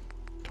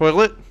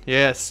 Toilet?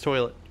 Yes,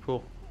 toilet.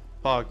 Cool.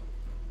 Hog.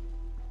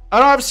 I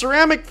don't have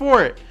ceramic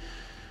for it.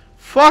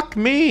 Fuck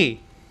me.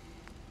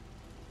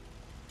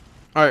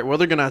 Alright, well,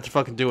 they're gonna have to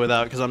fucking do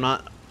without, because I'm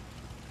not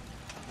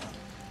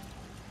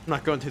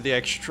going through the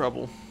extra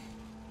trouble.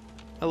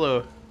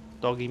 Hello,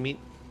 doggy meat.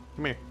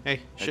 Come here.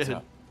 Hey, Heads shithead.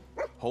 up.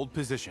 Hold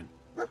position.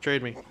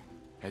 Trade me.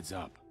 Heads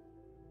up.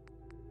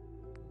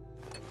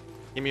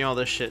 Give me all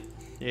this shit.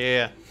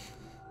 Yeah.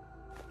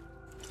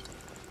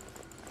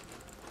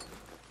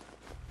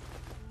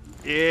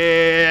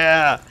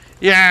 Yeah!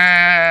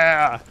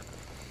 Yeah!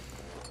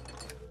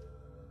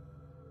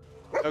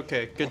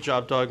 Okay, good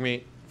job, dog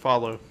meat.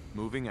 Follow.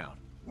 Moving out.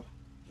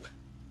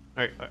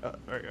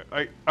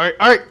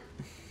 Alright.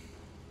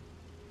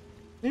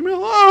 Leave me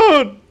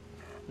alone!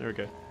 There we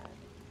go.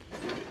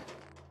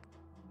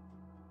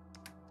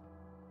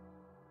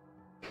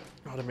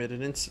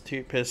 Automated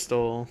Institute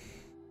pistol.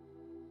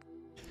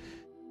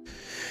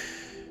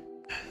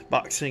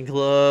 Boxing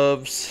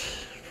gloves.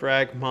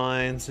 Frag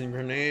mines and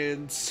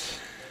grenades.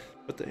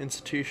 Put the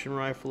institution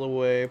rifle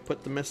away.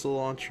 Put the missile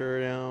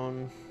launcher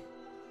down.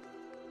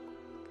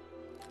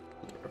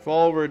 Put the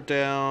revolver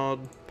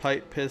down.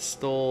 Pipe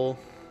pistol.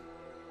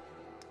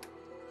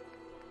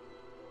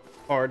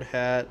 Hard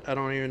hat. I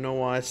don't even know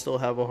why I still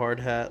have a hard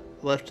hat.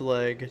 Left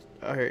leg.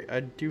 Alright, I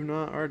do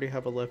not already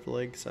have a left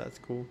leg, so that's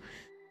cool.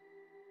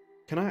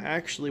 Can I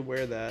actually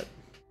wear that?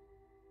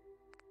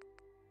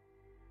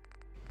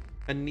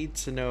 I need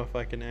to know if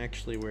I can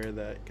actually wear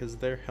that, because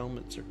their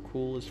helmets are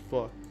cool as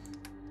fuck.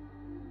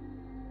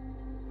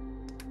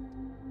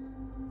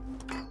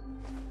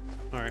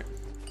 Alright.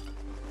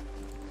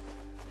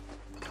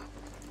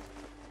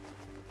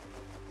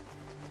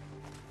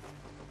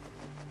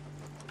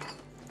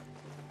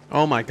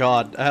 Oh my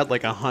god, I had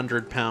like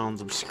 100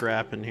 pounds of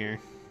scrap in here.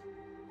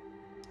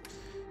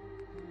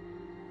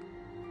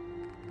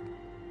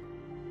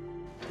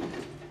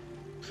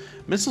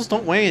 Missiles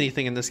don't weigh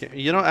anything in this game.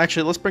 You know,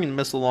 actually, let's bring the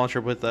missile launcher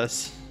with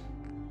us.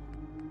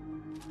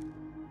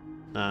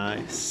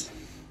 Nice.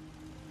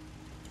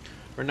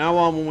 From now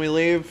on, when we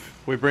leave,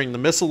 we bring the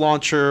missile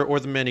launcher or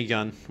the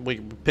minigun. We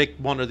pick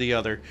one or the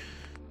other.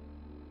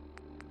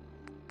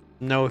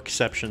 No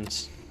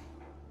exceptions.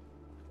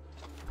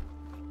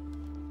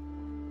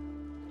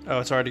 Oh,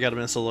 it's already got a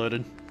missile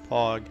loaded.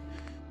 Hog.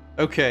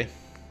 Okay.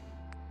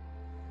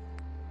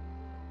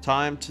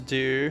 Time to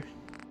do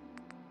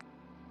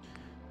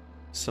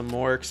some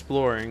more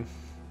exploring.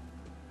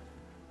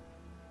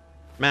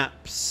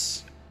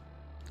 Maps.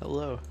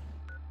 Hello.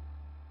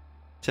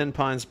 10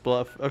 Pines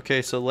Bluff.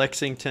 Okay, so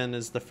Lexington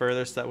is the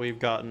furthest that we've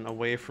gotten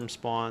away from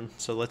spawn.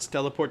 So let's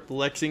teleport to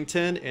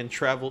Lexington and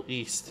travel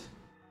east.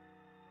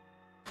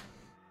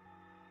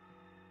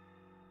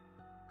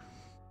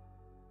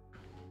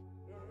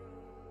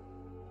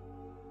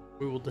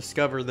 We will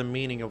discover the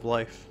meaning of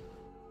life.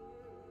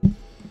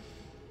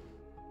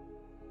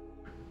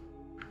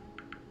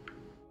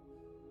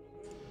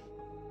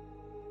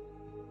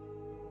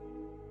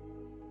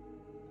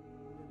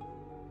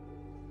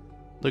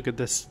 Look at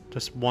this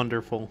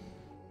wonderful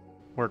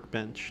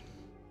workbench.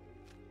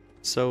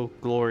 So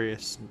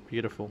glorious and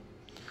beautiful.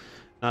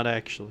 Not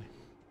actually.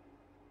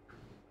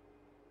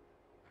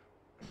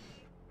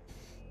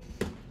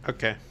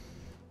 Okay.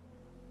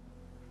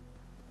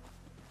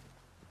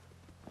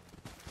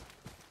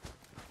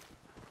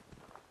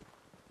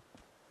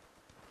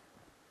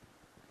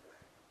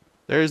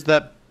 There's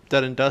that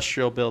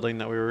industrial building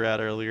that we were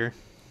at earlier.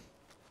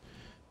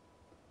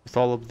 With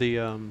all of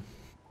the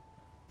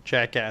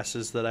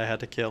jackasses that I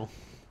had to kill.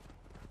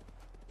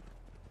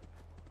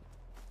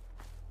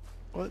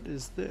 What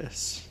is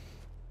this?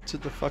 Is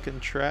it the fucking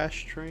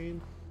trash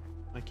train?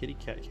 My kitty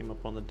cat came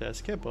up on the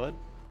desk. Hey, bud.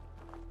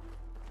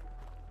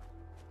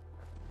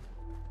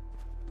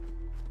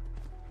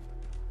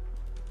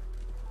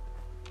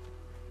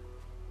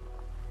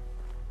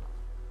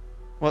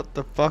 What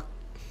the fuck?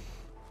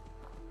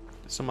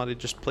 Somebody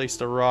just placed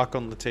a rock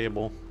on the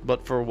table.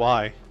 But for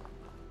why?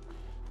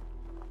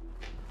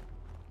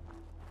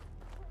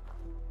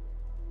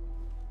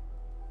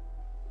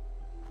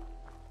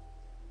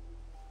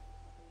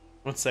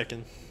 One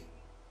second.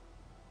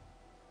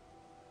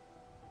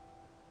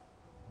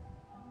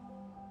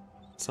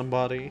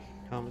 Somebody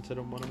commented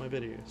on one of my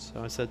videos.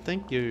 So I said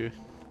thank you.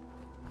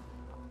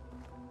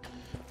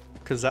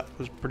 Because that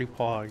was pretty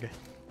pog.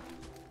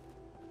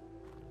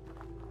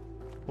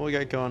 What we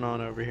got going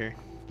on over here?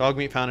 Dog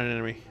meat found an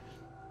enemy.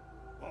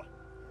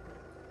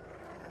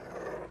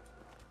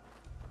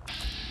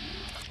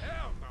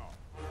 Hell no.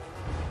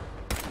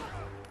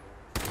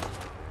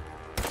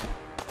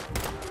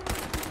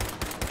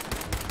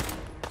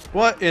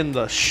 What in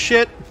the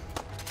shit?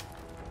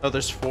 Oh,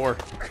 there's 4.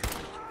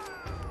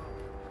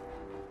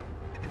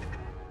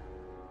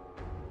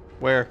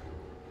 Where?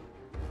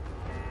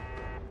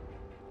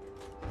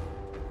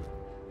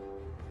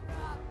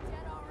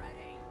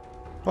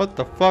 What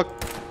the fuck?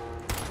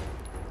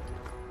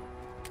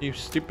 You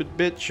stupid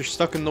bitch, you're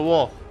stuck in the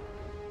wall.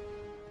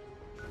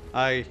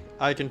 I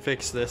can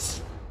fix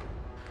this.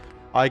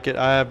 I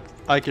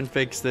can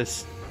fix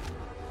this.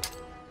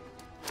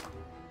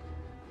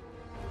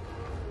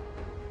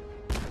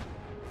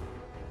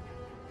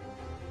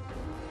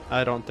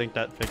 I don't think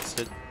that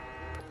fixed it.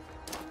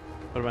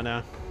 What about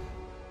now?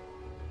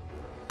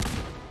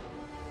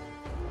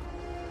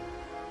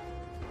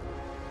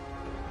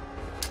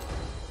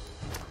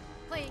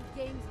 Playing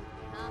games with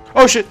me, huh?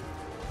 Oh shit!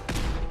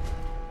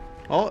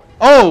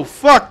 Oh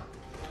fuck!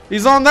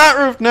 He's on that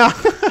roof now.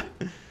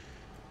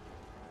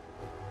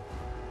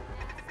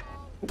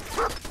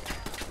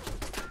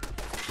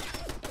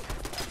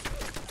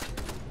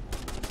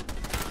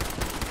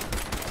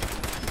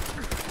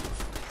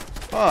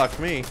 Fuck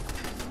me.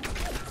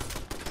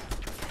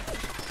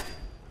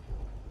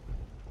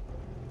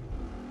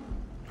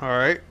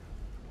 Alright.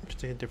 Let's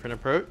take a different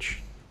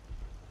approach.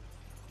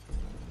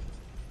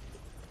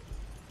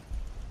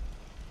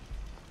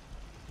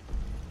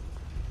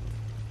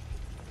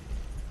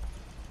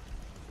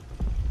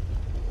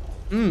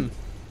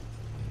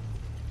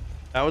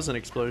 That was an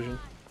explosion.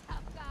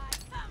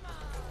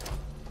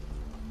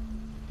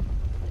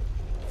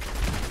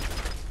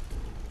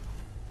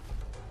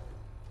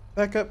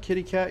 Back up,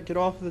 kitty cat. Get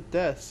off the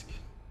desk.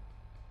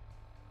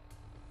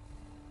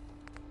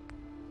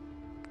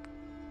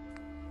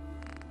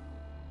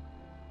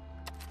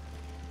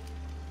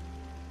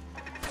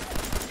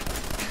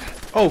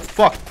 Oh,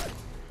 fuck.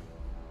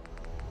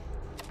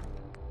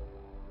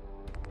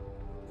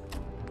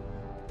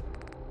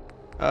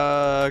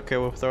 Okay,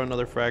 we'll throw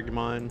another frag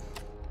mine.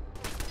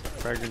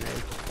 Frag grenade.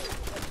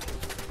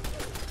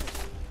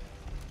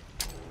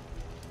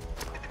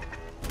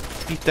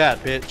 Eat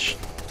that, bitch.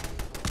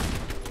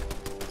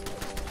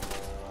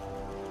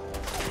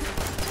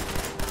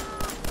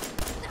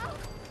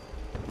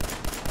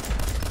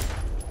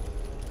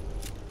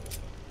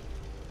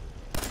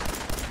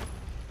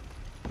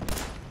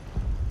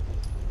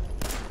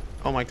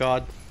 Oh my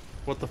god.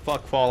 What the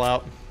fuck,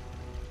 Fallout?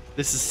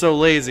 This is so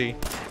lazy.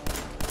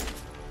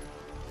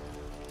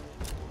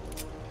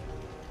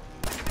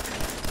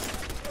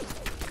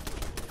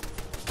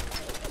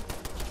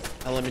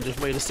 Now let me just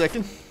wait a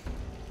second.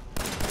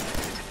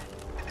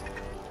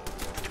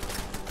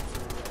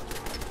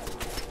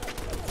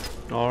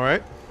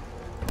 Alright.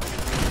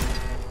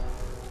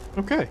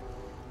 Okay.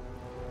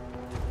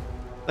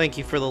 Thank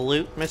you for the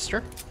loot,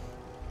 mister.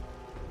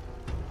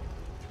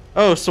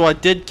 Oh, so I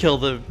did kill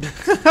the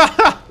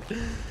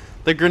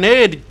the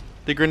grenade.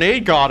 The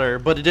grenade got her,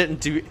 but it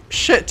didn't do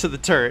shit to the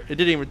turret. It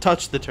didn't even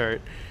touch the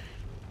turret.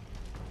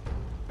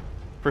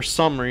 For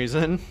some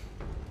reason.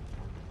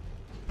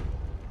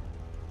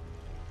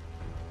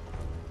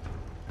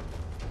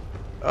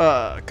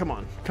 Come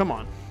on, come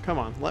on, come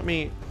on. Let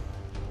me.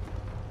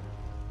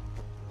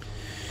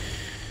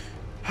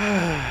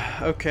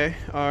 Okay,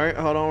 alright,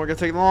 hold on. We're gonna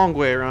take the long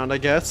way around, I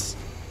guess.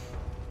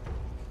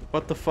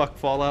 What the fuck,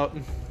 Fallout?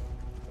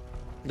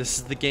 This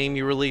is the game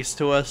you released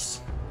to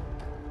us.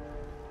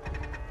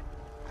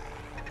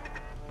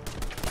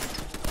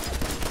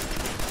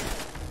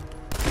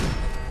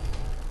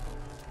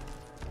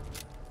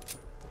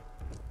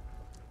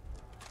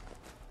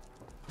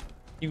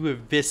 You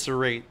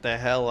eviscerate the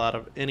hell out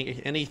of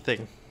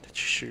anything that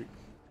you shoot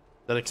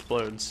that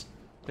explodes.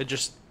 It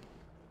just...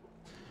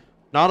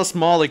 Not a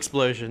small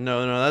explosion.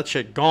 No, no, that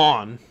shit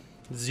gone.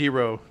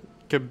 Zero.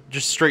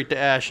 Just straight to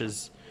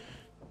ashes.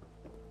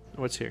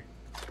 What's here?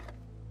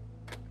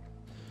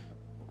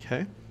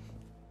 Okay.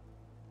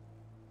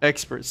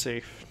 Expert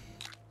safe.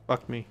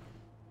 Fuck me.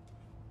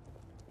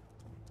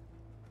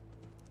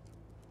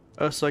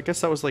 Oh, so I guess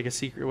that was like a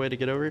secret way to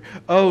get over here.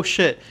 Oh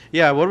shit.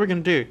 Yeah, what are we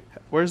gonna do?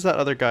 Where's that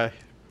other guy?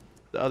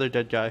 The other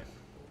dead guy.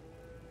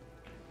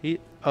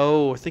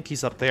 Oh, I think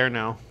he's up there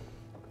now.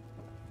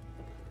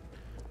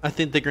 I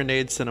think the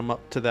grenade sent him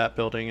up to that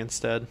building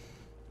instead.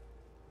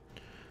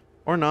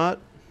 Or not.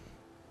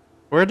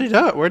 Where'd he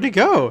go? Where'd he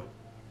go?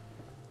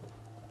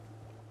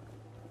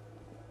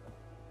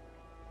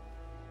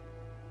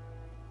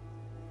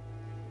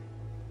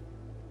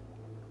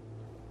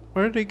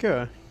 Where did he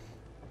go?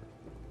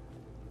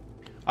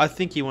 I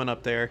think he went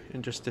up there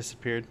and just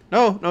disappeared.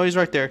 No, no, he's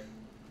right there.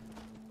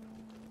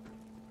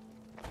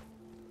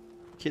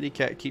 Kitty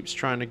cat keeps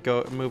trying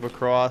to move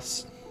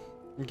across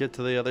and get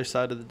to the other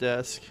side of the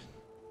desk.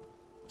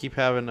 Keep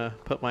having to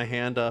put my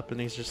hand up and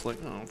he's just like,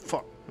 oh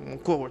fuck, I'm gonna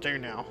go over there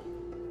now.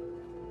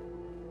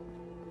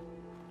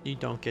 You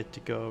don't get to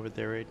go over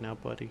there right now,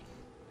 buddy.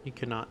 You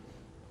cannot.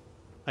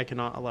 I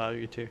cannot allow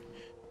you to.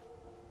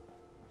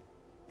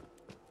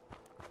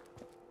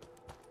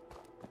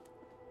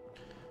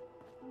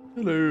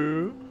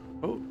 Hello.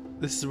 Oh,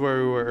 this is where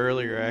we were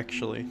earlier,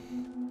 actually.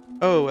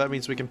 Oh, that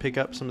means we can pick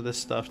up some of this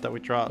stuff that we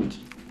dropped.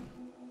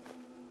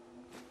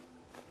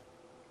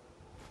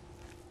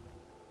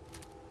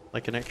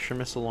 Like an extra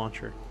missile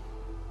launcher.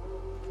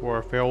 For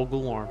a feral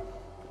ghoul arm.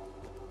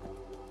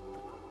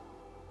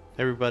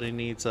 Everybody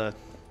needs a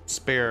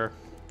spare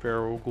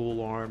feral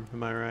ghoul arm,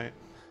 am I right?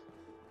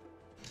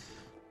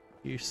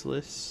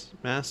 Useless.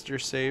 Master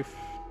safe.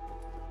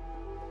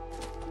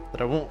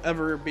 That I won't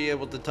ever be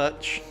able to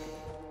touch.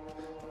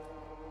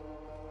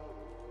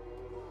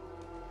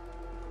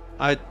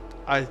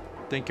 I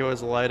think it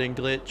was a lighting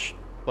glitch,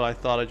 but I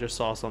thought I just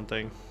saw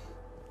something.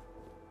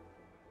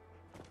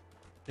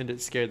 And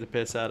it scared the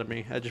piss out of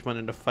me. I just went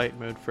into fight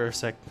mode for a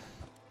sec.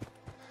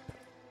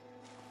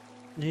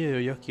 Ew,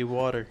 yucky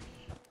water.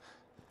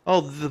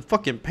 Oh, the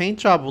fucking paint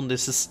job on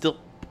this is still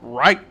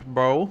ripe,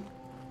 bro.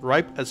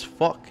 Ripe as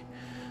fuck.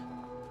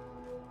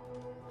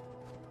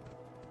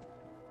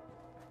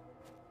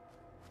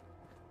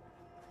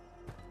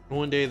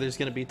 One day there's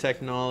gonna be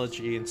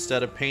technology,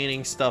 instead of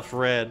painting stuff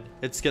red,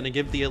 it's gonna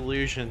give the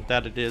illusion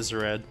that it is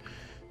red.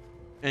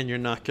 And you're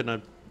not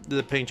gonna,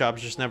 the paint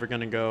job's just never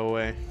gonna go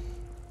away.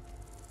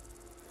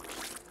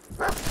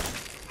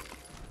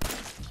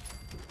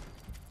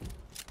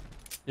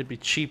 It'd be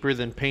cheaper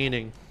than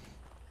painting.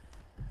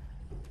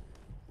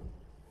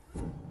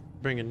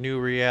 Bring a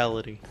new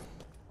reality.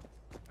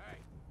 Hey,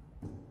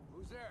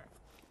 who's there?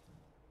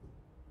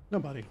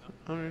 Nobody.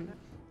 Alright.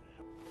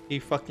 He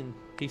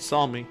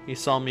saw me. He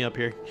saw me up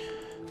here.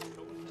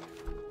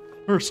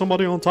 There's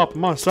somebody on top of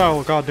my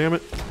saddle,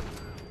 goddammit.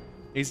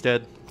 He's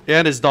dead.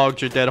 And his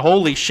dogs are dead.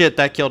 Holy shit,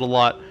 that killed a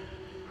lot.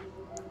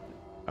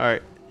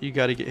 Alright, you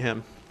gotta get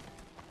him.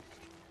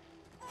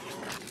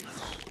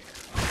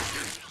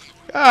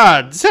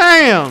 God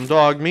damn,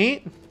 dog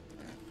meat.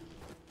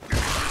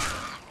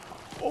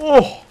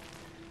 Oh.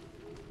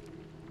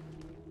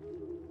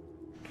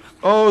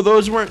 Oh,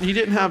 those weren't, he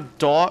didn't have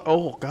dog.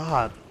 Oh,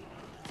 God.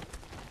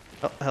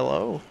 Oh,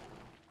 hello?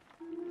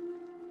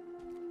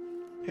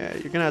 Yeah,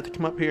 you're gonna have to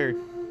come up here.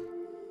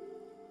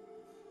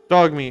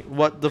 Dog meat,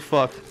 what the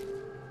fuck?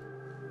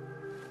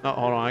 Oh,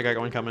 hold on, I got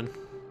one coming.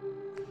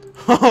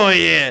 Oh,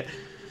 yeah.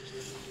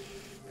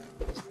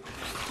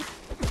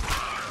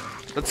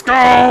 Let's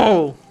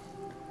go!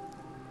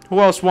 Who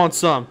else wants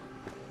some?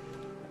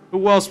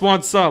 Who else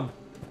wants some?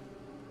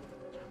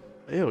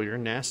 Ew, you're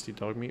nasty,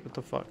 dog meat. What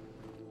the fuck?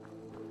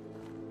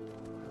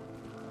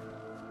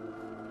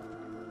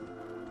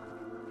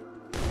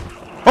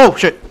 Oh,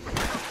 shit!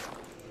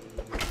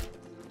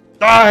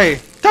 Die!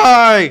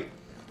 Die!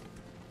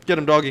 Get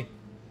him, doggy.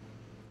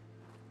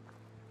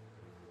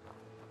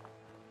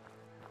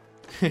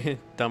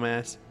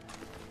 Dumbass.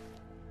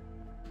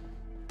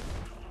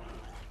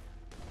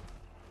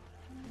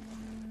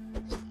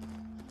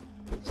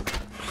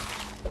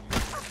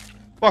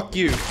 Fuck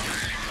you.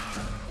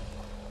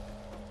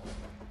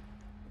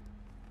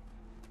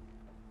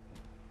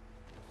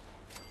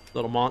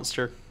 Little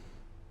monster.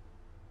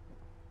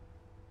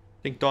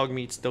 I think dog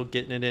meat's still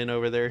getting it in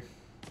over there.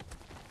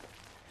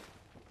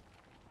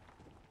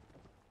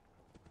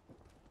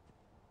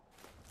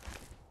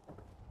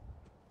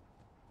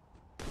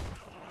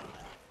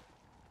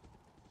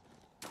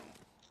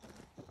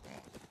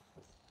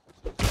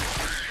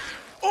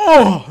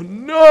 Oh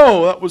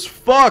no, that was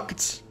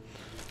fucked.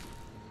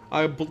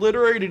 I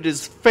obliterated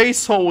his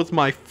face hole with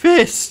my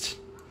fist.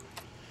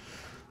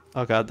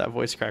 Oh god, that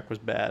voice crack was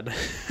bad.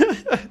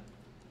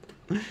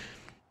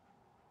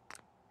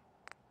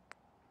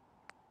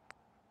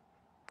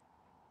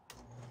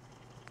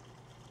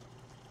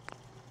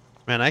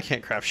 Man, I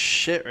can't craft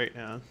shit right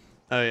now.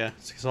 Oh yeah,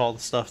 it's because all the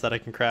stuff that I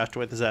can craft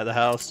with is at the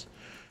house.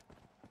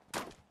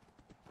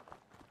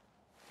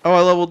 Oh,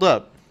 I leveled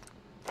up.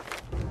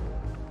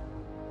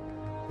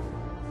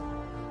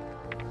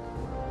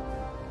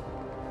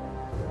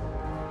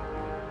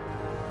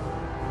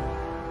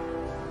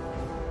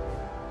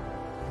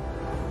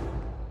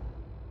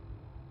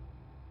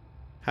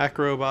 Hack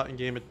robot in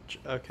game.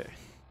 Okay.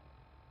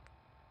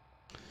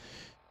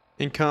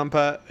 In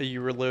combat,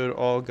 you reload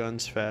all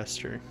guns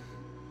faster.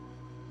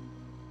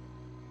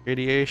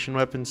 Radiation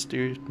weapons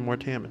do more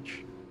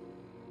damage.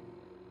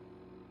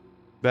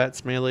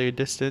 Bat's melee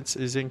distance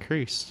is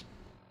increased.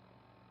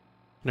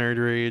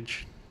 Nerd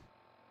rage.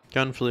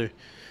 Gun flu.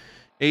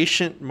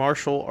 Ancient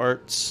martial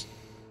arts.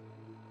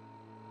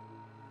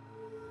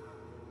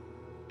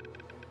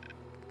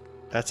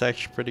 That's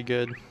actually pretty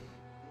good.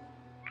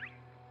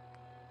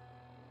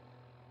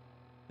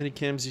 Any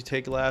chems you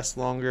take last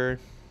longer.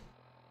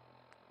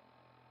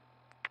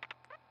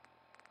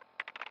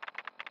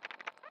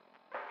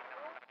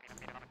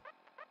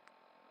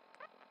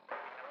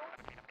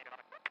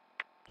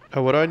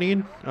 Oh, what do I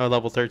need? Oh,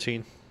 level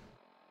 13.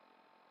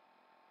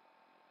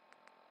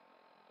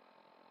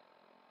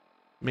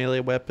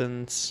 Melee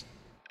weapons.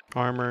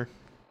 Armor.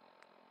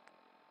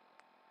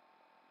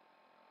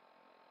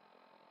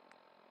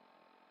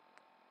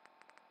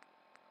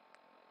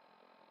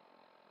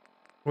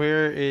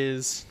 Where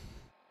is...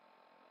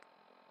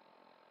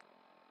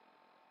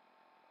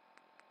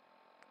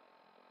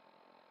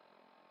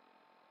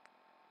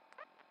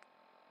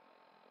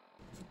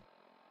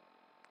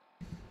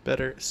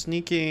 Better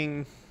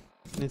sneaking.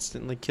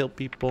 Instantly kill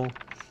people.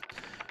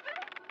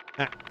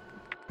 Ah,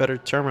 better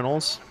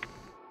terminals.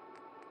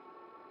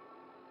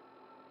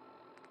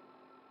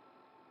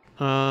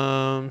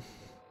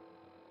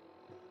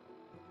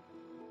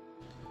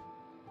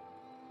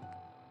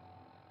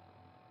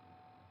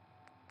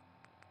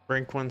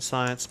 Rank 1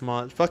 science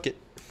mod. Fuck it.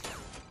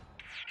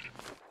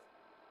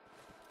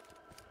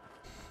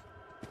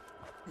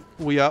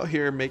 We out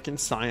here making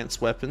science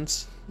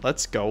weapons.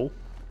 Let's go.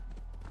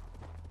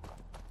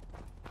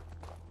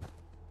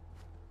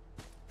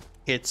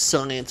 It's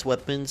science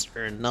weapons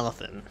or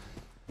nothing.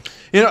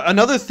 You know,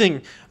 another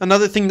thing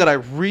that I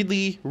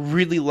really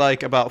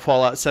like about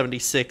Fallout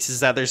 76 is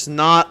that there's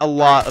not a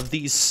lot of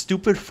these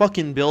stupid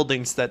fucking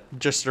buildings that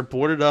just are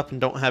boarded up and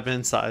don't have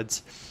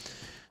insides.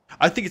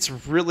 I think it's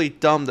really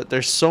dumb that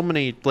there's so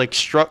many like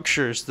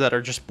structures that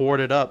are just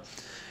boarded up,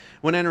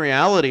 when in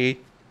reality,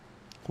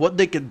 what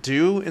they could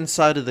do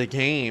inside of the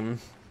game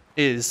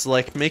is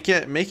like make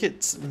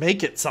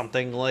it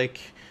something like,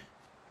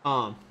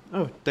 oh,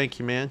 thank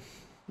you, man.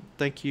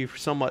 Thank you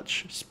so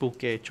much,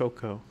 Spooky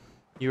Choco.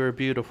 You are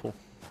beautiful.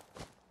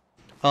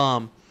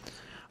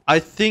 I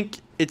think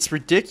it's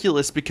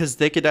ridiculous because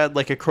they could add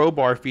like a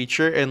crowbar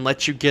feature and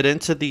let you get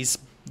into these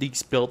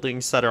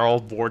buildings that are all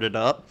boarded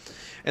up,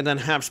 and then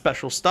have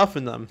special stuff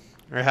in them,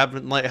 or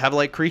have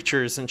like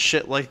creatures and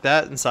shit like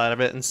that inside of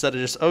it, instead of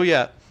just, oh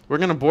yeah, we're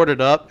gonna board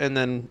it up and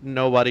then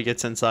nobody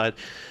gets inside.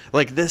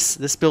 Like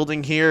this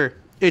building here,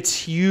 it's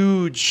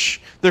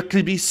huge. There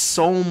could be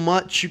so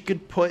much you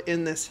could put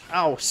in this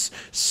house.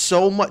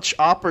 So much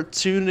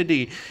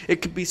opportunity.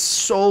 It could be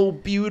so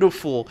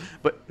beautiful.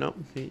 But no,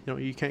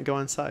 you can't go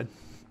inside.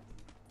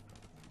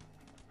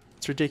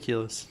 It's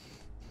ridiculous.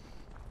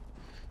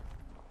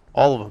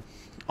 All of them.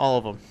 All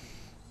of them.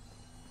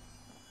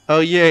 Oh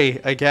yay,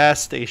 a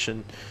gas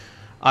station.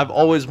 I've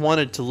always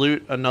wanted to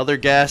loot another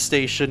gas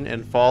station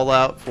in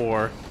Fallout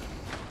 4.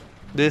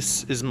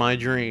 This is my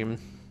dream.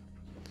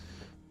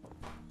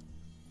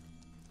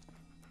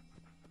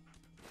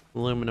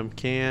 Aluminum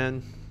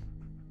can.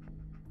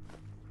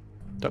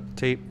 Duct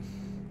tape.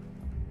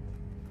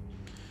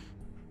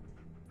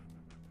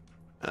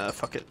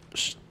 Fuck it.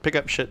 Pick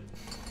up shit.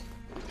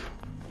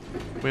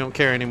 We don't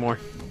care anymore.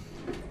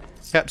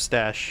 Cap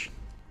stash.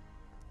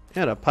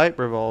 And a pipe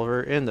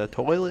revolver in the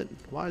toilet?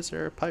 Why is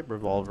there a pipe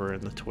revolver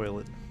in the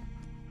toilet?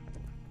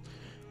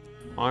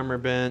 Armor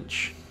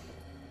bench.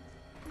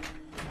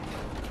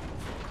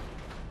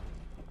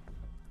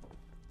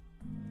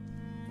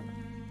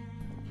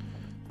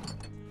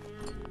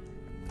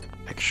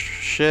 Extra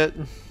shit.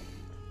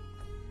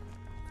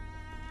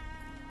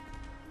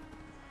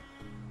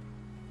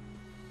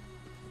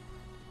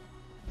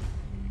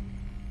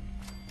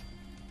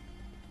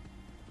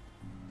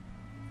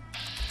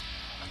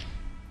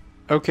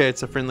 Okay,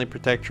 it's a friendly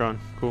Protectron.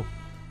 Cool.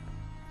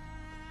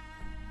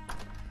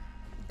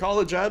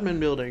 College admin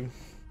building.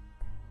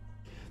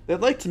 They'd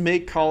like to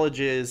make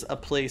colleges a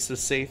place of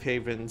safe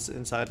havens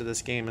inside of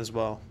this game as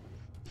well.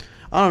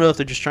 I don't know if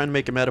they're just trying to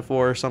make a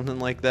metaphor or something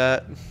like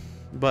that,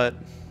 but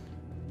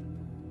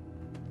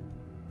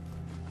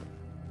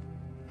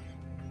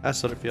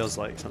that's what it feels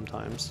like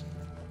sometimes.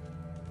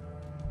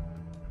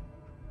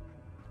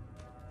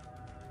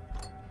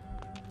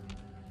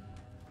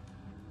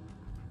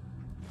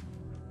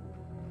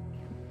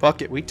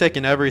 Fuck it, we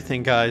taking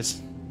everything,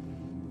 guys.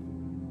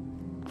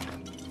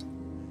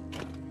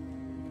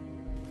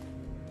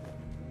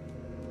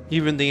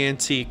 Even the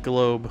antique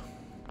globe.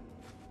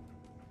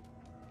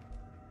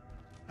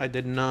 I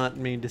did not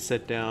mean to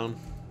sit down.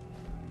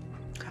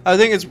 I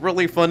think it's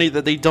really funny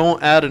that they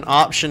don't add an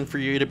option for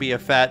you to be a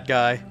fat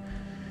guy.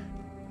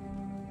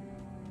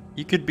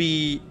 You could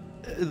be...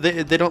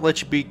 They don't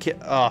let you be...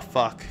 Oh,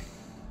 fuck.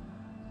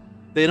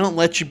 They don't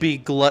let you be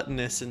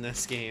gluttonous in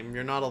this game.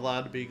 You're not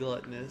allowed to be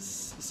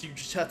gluttonous. So you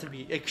just have to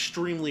be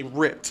extremely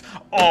ripped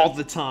all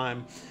the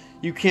time.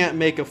 You can't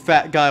make a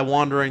fat guy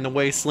wandering the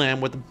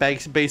wasteland with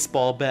a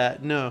baseball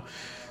bat. No.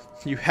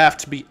 You have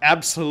to be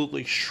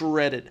absolutely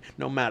shredded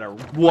no matter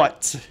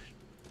what.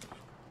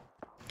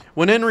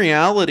 When in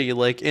reality,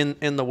 like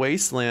in the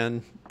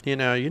wasteland,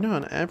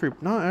 not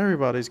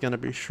everybody's gonna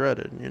be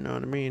shredded, you know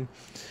what I mean?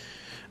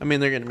 I mean,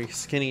 they're gonna be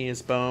skinny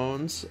as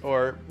bones,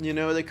 or you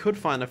know, they could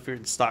find a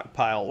food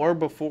stockpile, or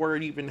before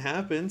it even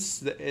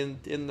happens,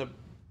 in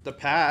the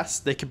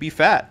past, they could be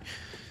fat.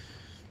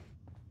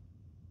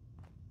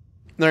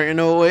 There ain't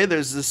no way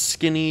there's this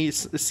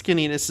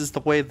skinniness is the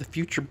way of the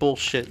future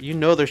bullshit. You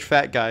know there's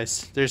fat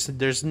guys.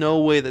 There's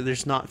no way that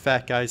there's not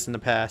fat guys in the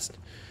past.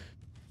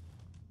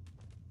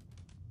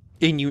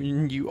 And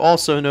you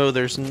also know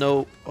there's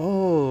no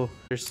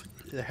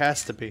there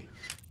has to be.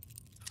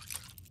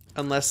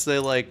 Unless they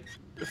like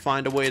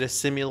find a way to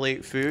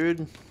simulate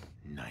food.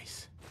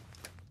 Nice.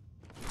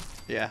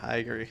 Yeah, I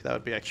agree. That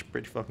would be actually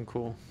pretty fucking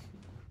cool.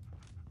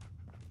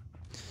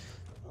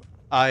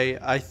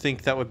 I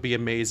think that would be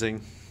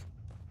amazing.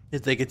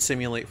 If they could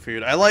simulate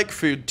food. I like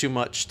food too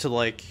much to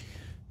like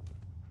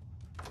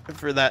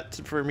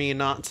for me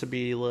not to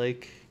be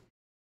like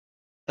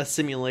a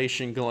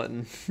simulation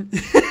glutton.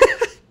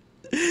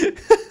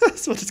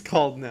 That's what it's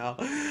called now.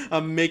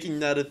 I'm making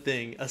that a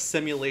thing, a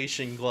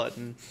simulation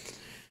glutton.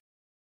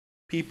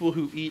 People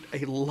who eat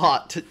a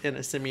lot in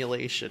a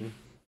simulation.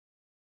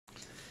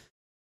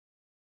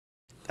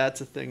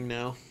 That's a thing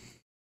now.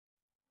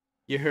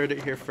 You heard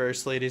it here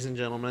first, ladies and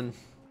gentlemen.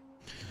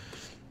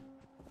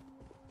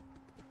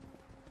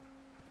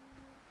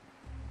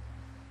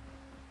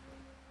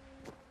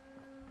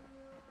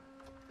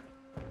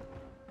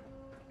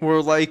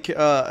 Or like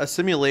a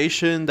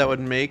simulation that would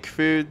make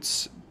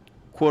foods,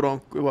 quote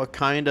unquote,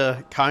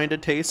 kinda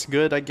taste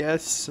good, I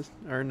guess,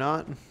 or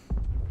not.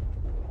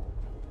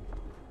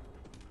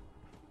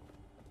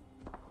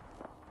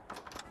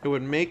 It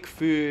would make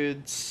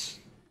foods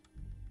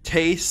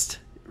taste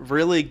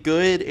really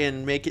good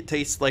and make it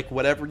taste like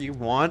whatever you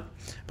want,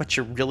 but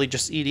you're really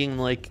just eating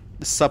like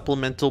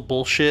supplemental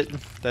bullshit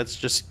that's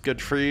just good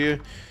for you.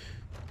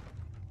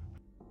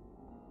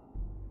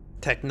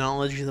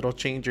 Technology that'll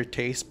change your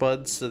taste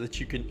buds so that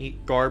you can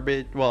eat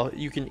garbage. Well,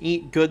 you can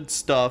eat good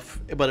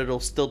stuff, but it'll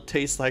still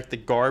taste like the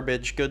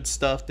garbage good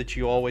stuff that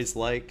you always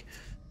like.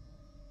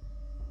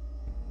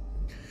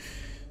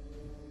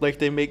 Like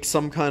they make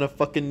some kind of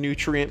fucking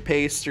nutrient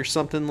paste or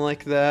something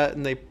like that,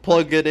 and they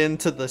plug it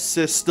into the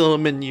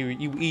system, and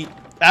you eat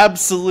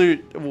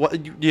absolute,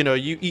 you know,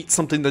 you eat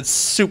something that's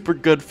super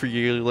good for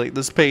you. Like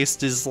this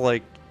paste is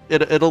like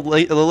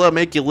it'll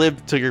make you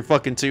live till you're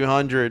fucking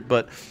 200,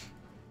 but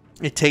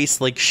it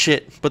tastes like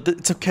shit. But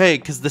it's okay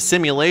because the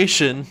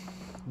simulation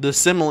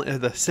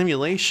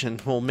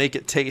will make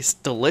it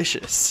taste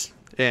delicious,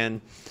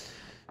 and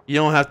you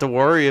don't have to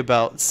worry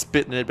about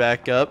spitting it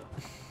back up.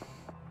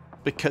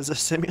 Because the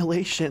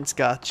simulation's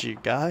got you,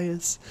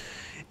 guys.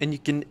 And you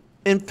can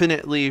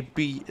infinitely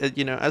be,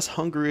 you know, as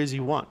hungry as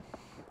you want.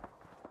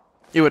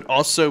 It would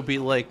also be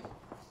like...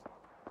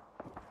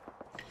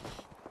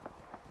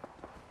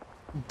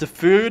 the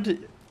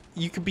food,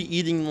 you could be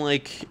eating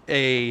like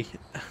a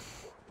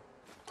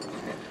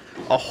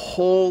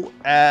whole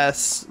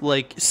ass,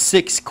 like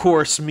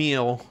 6-course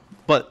meal.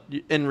 But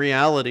in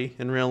reality,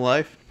 in real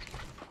life,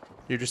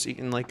 you're just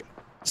eating like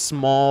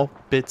small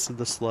bits of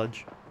the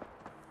sludge.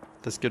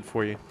 That's good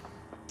for you.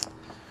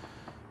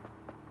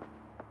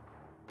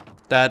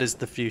 That is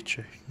the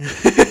future.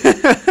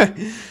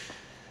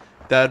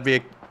 That'd be a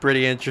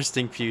pretty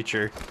interesting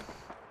future.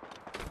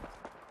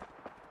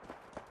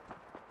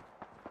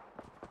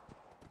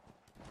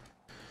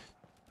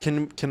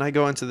 Can I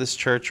go into this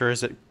church, or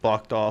is it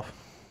blocked off?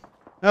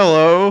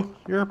 Hello,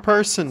 you're a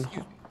person.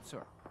 Excuse me,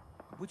 sir.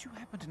 Would you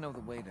happen to know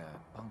the way to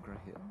Bunker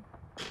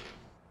Hill?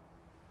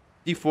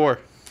 D4.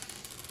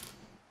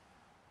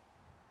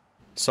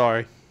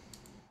 Sorry.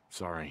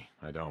 Sorry,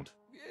 I don't.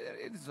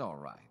 It's all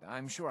right.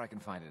 I'm sure I can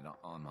find it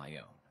on my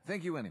own.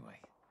 Thank you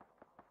anyway.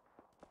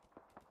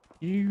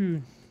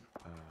 You...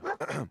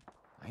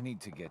 I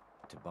need to get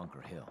to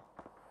Bunker Hill.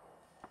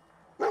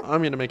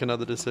 I'm gonna make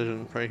another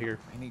decision right here.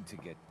 I need to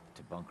get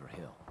to Bunker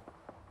Hill.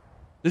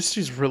 This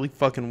is really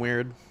fucking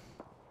weird.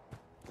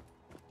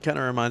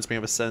 Kinda reminds me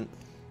of a scent.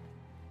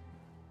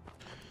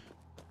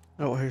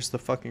 Oh, here's the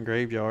fucking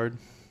graveyard.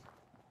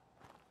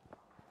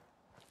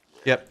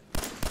 Yep.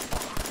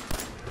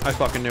 I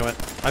fucking knew it.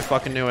 I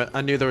fucking knew it.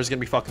 I knew there was gonna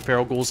be fucking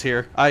feral ghouls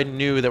here. I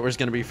knew there was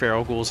gonna be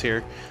feral ghouls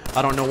here.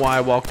 I don't know why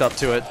I walked up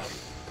to it.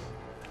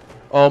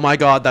 Oh my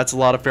god, that's a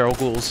lot of feral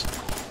ghouls.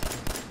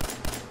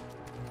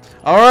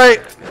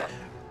 Alright!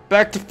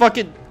 Back to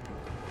fucking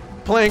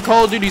playing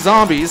Call of Duty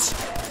Zombies.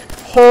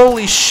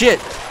 Holy shit!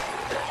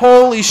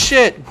 Holy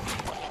shit!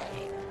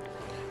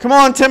 Come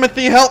on,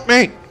 Timothy, help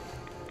me!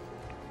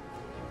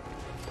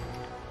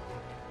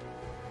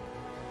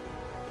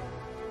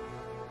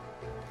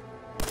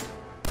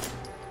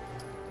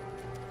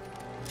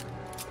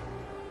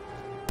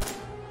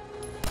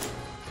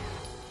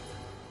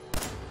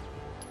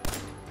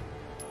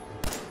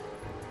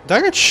 Did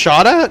I get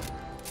shot at?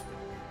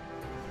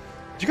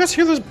 Did you guys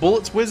hear those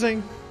bullets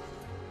whizzing?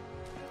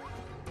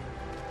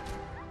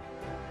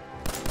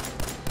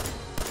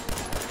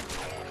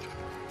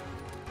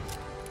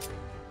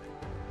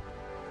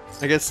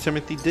 I guess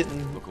Timothy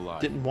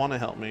didn't want to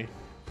help me.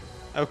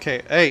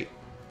 Okay, hey!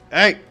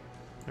 There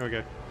we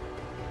go.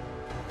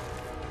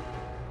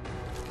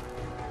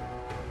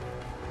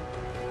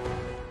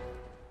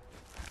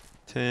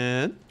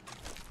 10.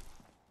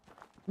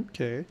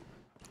 Okay.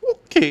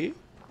 Okay.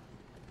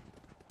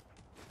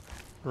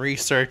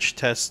 Research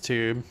test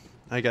tube.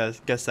 I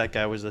guess that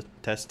guy was a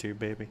test tube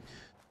baby.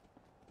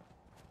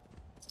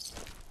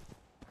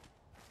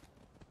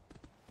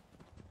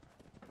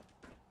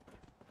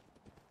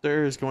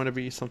 There is going to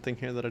be something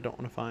here that I don't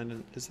want to find,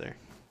 and is there?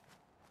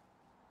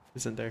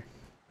 Isn't there?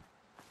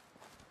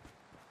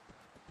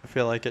 I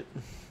feel like it.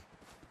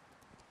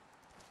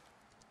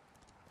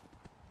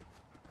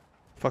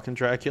 Fucking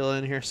Dracula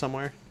in here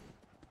somewhere.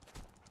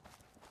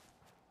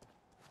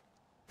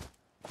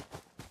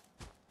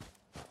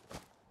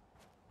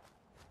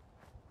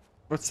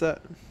 What's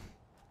that?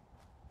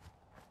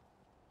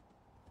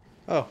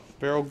 Oh,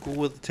 barrel ghoul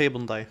with a table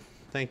knife.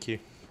 Thank you.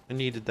 I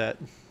needed that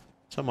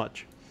so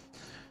much.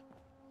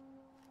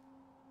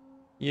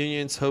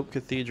 Union's Hope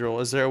Cathedral.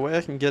 Is there a way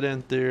I can get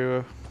in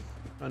through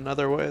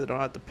another way that I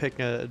don't have to pick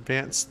an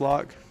advanced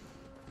lock?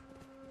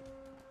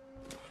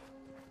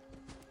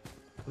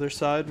 Other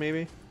side,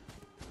 maybe?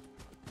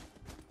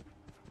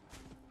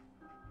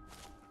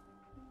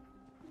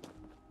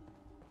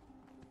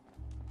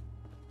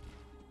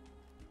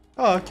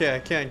 Oh, okay, I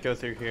can't go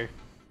through here.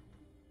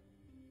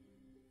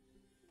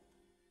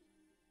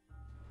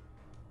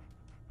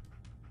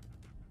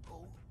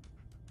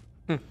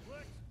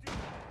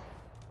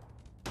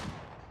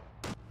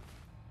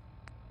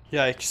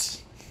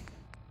 Yikes.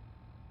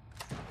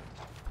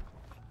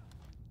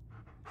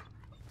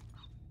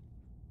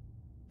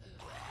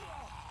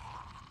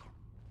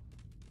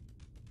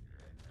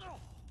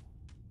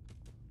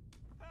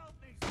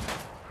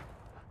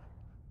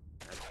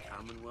 That's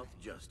Commonwealth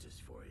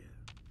justice for you.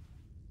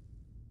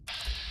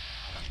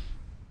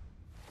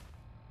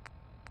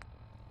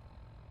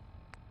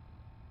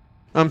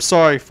 I'm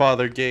sorry,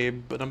 Father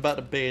Gabe, but I'm about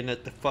to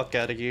bayonet the fuck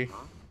out of you.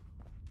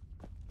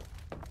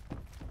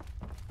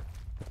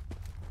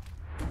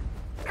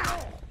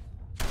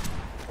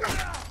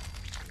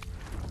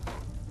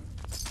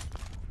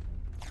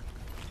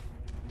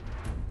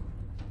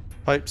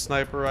 Pipe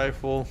sniper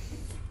rifle.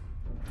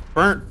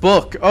 Burnt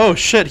book. Oh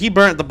shit, he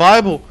burnt the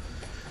Bible.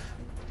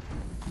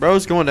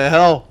 Bro's going to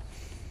hell.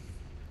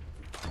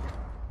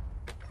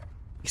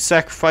 He's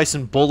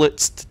sacrificing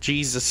bullets to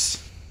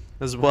Jesus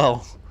as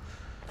well.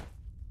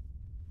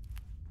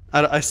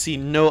 I see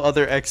no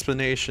other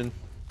explanation.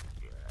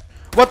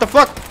 What the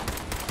fuck?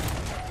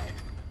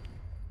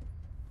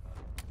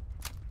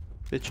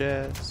 Bitch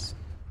ass.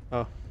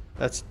 Oh,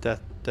 that's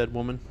dead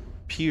woman.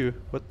 Pew.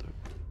 What the?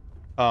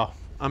 Oh,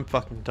 I'm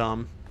fucking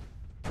dumb.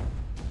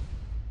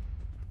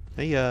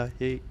 Hey,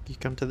 you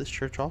come to this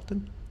church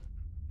often?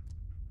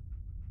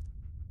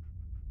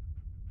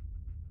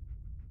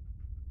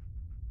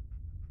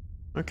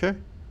 Okay.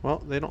 Well,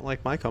 they don't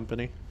like my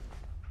company.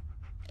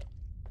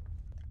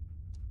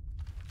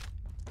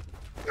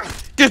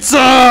 Get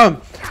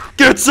some!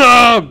 Get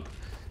some!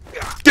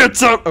 Get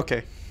some!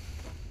 Okay.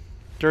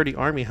 Dirty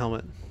army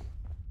helmet.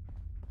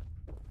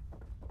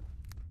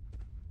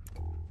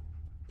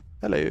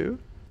 Hello.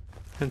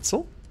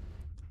 Pencil.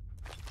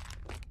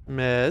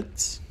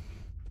 Meds.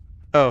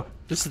 Oh,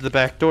 this is the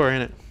back door,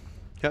 ain't it?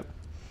 Yep.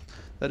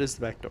 That is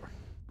the back door.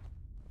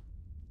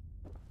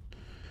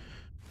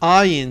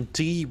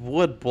 I&D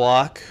wood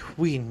block.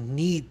 We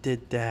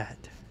needed that.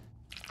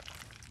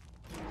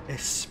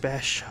 It's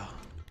special.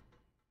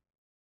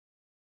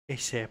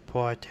 It's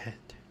important.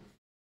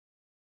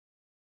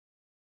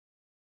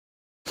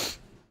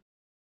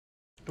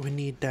 We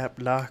need that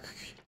block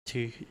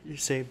to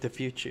save the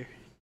future.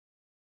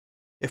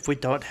 If we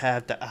don't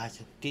have the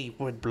I&D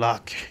wood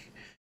block,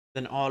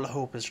 then all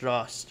hope is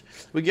lost.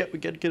 We gotta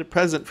get a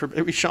present for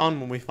baby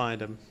Sean when we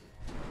find him.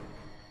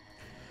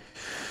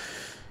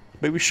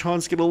 Baby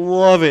Sean's gonna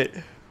love it.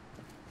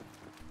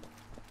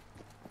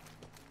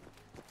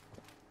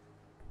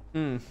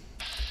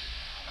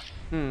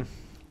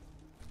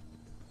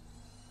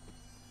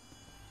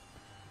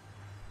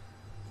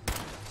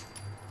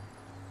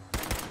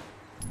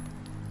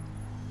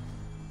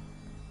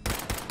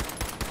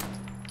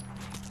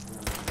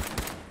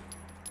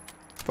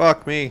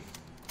 Fuck me.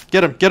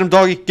 Get him,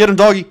 doggy, get him,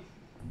 doggy.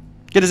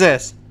 Get his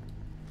ass.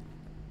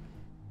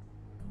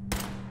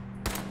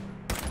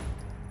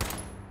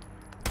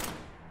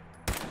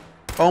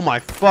 Oh my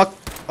fuck.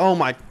 Oh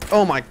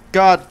my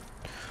god.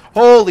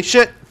 Holy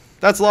shit.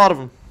 That's a lot of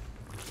them.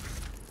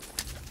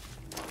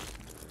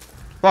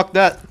 Fuck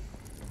that.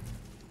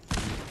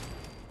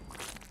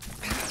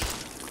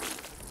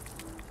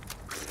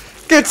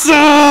 Get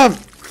some!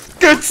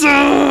 Get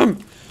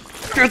some!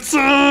 Get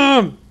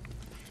some!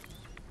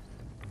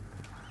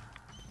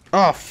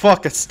 Oh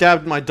fuck, I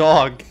stabbed my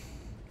dog.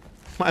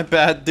 My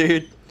bad,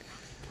 dude.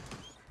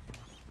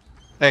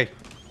 Hey,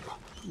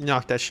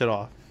 knock that shit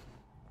off.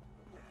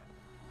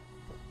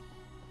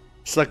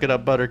 Suck it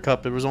up,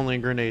 Buttercup. It was only a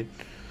grenade.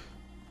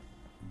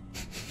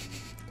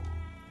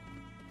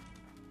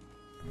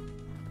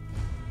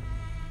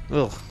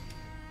 Ugh.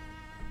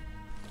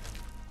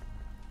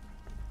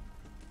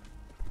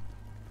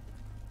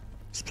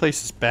 This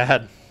place is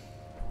bad.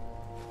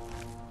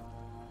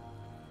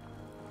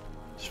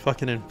 It's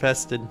fucking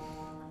infested.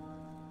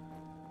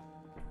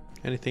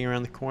 Anything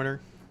around the corner?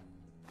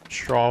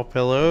 Straw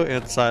pillow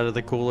inside of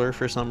the cooler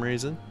for some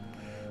reason.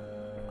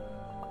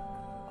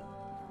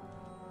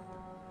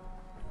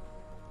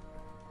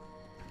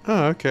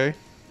 Oh, okay.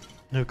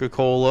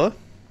 Nuka-Cola.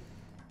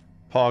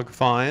 Pog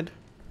find.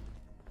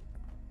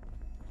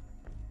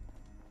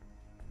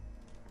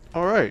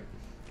 Alright.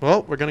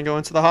 Well, we're gonna go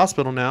into the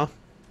hospital now.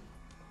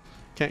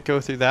 Can't go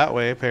through that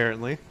way,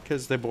 apparently,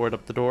 because they boarded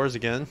up the doors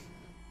again.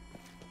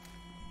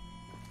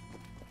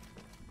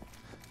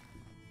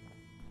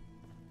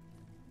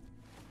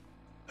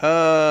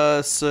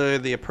 So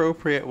the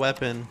appropriate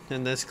weapon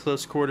in this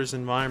close quarters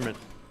environment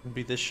would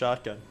be this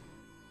shotgun.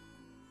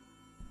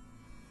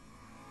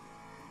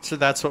 So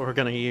that's what we're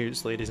gonna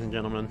use, ladies and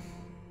gentlemen.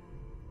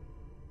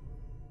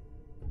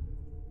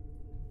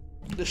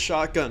 The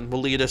shotgun will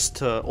lead us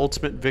to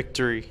ultimate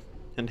victory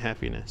and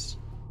happiness.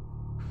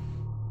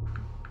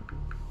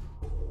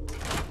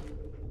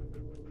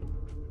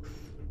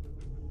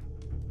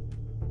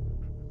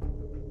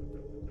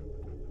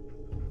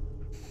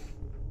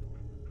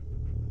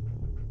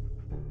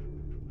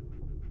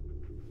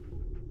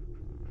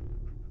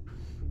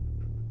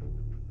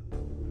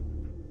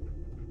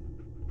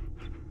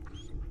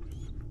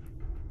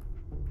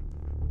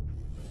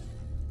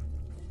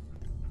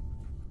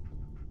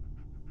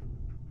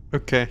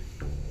 Okay.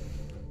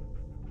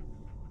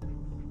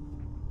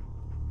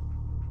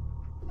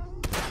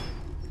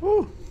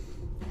 Woo.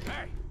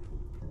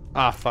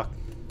 Ah, fuck.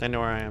 They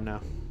know where I am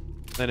now.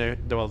 They know.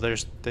 Well,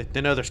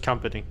 they know there's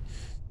company.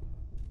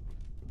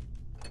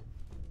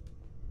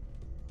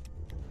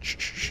 Shh,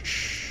 shh,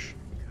 shh.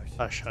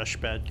 Hush, hush,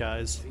 bad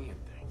guys.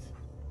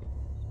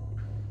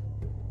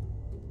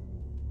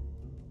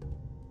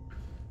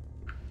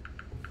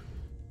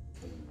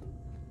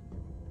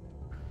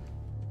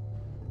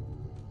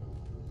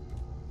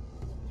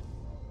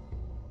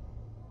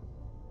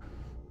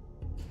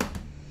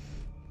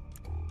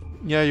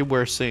 Yeah, you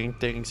were seeing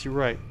things. You're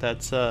right.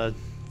 That's a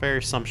fair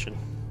assumption.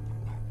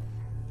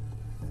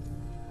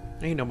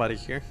 Ain't nobody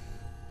here.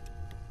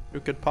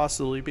 Who could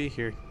possibly be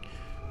here?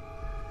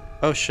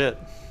 Oh shit.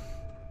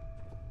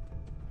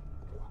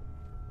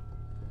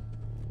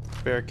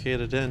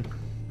 Barricaded in.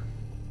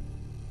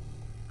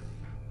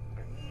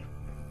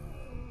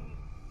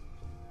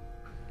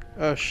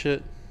 Oh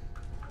shit.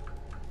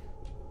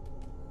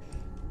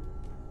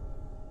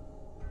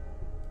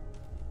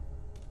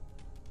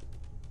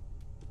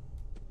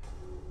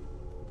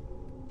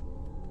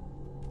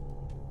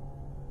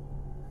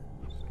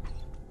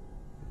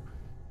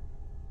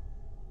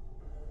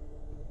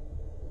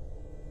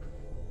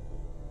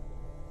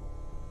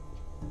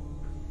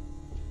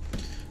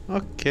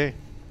 Okay.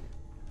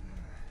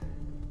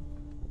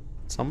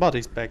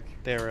 Somebody's back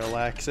there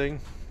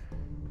relaxing.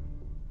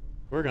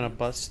 We're gonna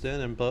bust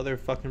in and blow their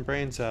fucking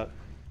brains out.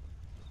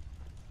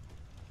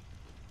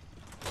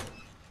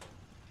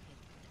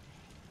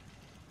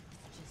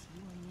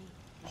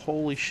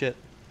 Holy shit.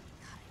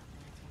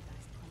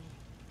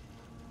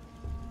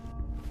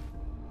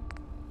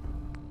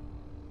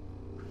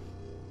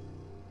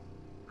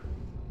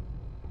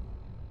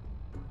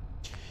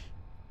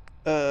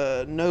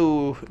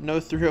 No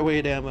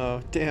 308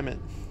 ammo. Damn it.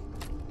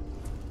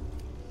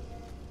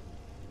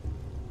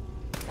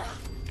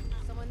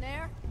 Someone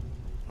there?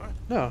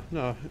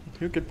 No.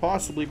 Who could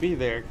possibly be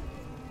there?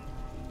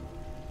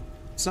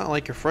 It's not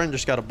like your friend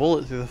just got a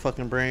bullet through the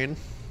fucking brain.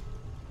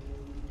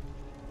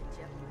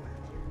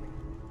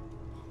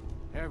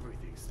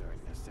 Everything's starting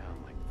to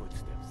sound like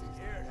footsteps.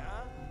 Scared,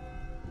 huh?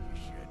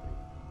 You should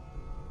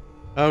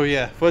be. Oh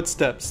yeah,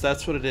 footsteps.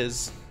 That's what it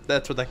is.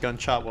 That's what that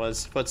gunshot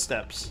was.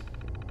 Footsteps.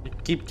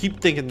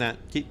 Keep thinking that.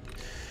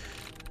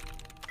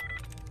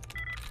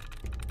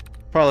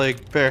 Probably a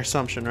fair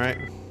assumption, right?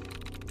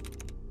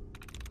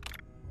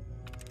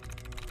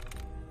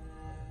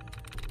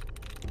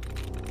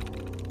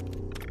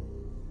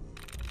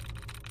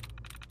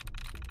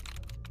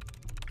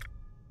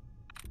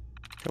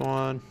 Come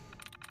on.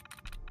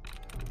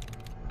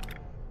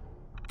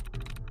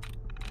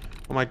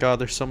 Oh my god,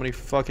 there's so many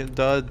fucking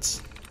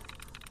duds.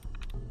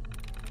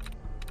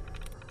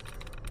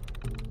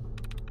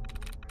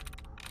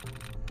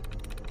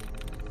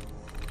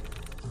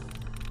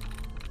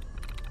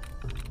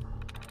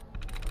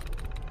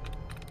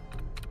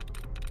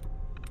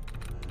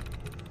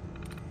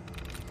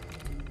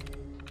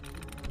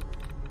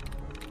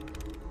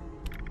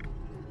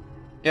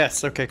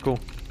 Yes, okay, cool.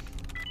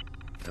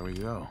 There we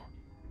go.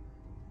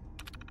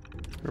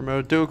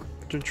 Remote dual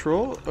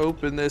control.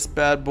 Open this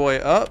bad boy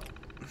up.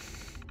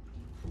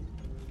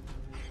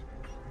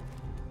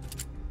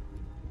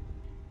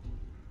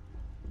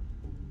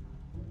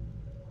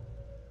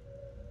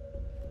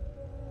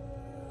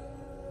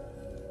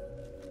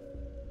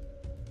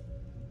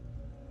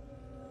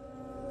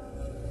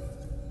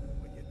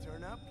 When you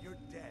turn up, you're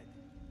dead.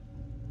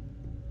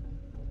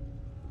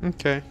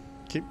 Okay,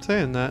 keep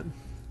saying that.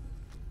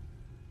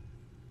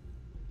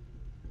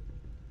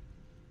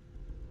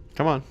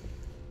 Come on.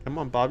 Come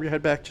on, bob your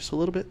head back just a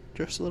little bit.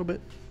 Just a little bit.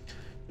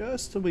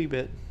 Just a wee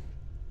bit.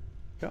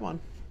 Come on.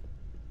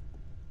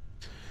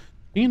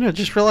 You know,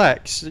 just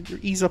relax.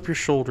 Ease up your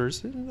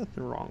shoulders. There's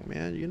nothing wrong,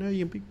 man. You know,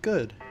 you'll be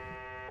good.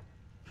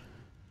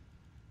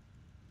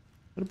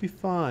 It'll be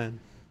fine.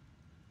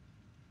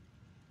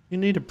 You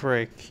need a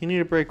break. You need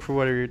a break for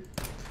whatever you're...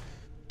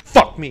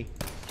 Fuck me!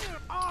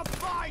 I'll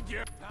find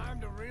you.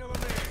 Time to reel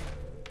him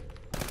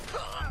in.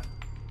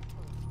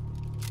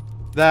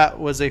 That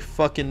was a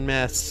fucking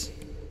mess.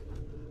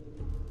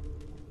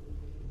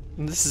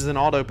 And this is an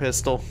auto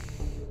pistol.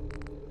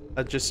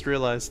 I just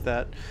realized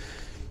that.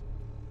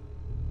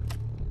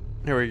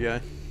 There we go.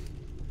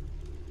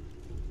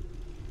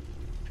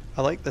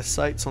 I like the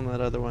sights on that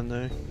other one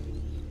though.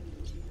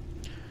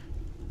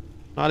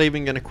 Not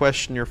even gonna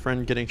question your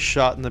friend getting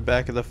shot in the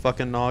back of the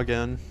fucking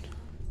noggin.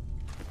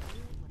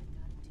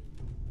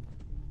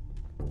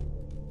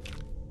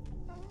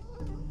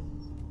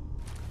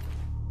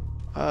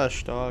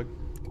 Hush, dog.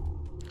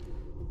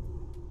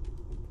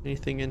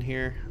 Anything in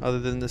here other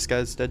than this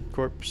guy's dead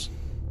corpse?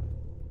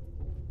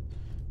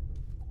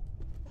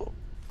 Oh,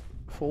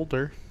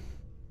 folder.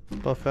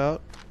 Buff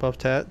out. Buff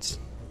tats.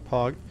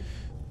 Pog.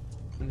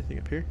 Anything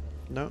up here?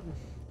 No.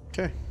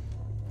 Okay.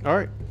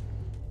 Alright.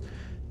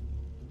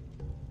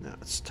 Now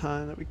it's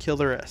time that we kill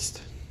the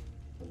rest.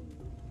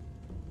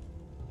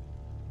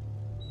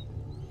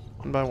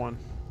 One by one.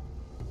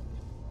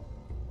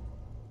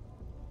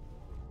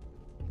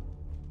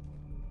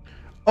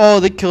 Oh,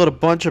 they killed a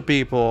bunch of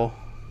people.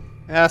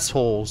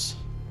 Assholes.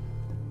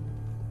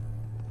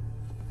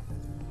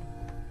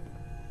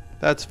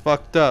 That's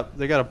fucked up.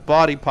 They got a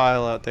body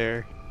pile out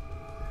there.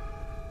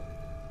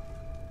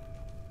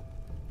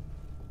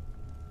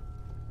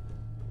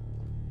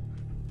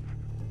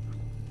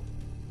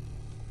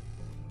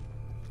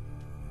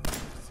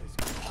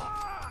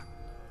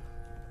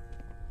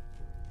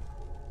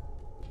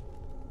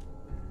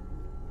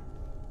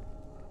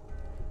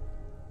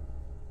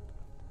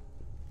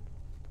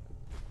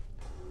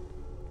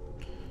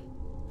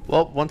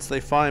 Well, once they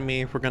find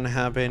me, we're gonna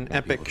have an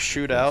epic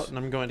shootout, and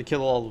I'm going to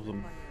kill all of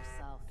them.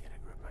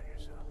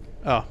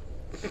 Oh.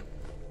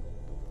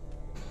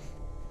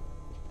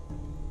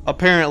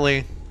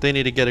 Apparently, they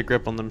need to get a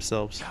grip on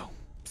themselves.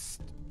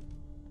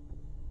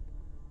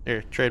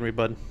 Here, trade me,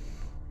 bud.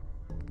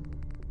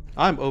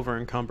 I'm over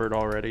encumbered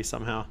already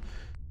somehow.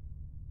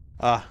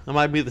 It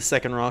might be the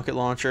second rocket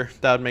launcher.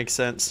 That would make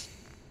sense.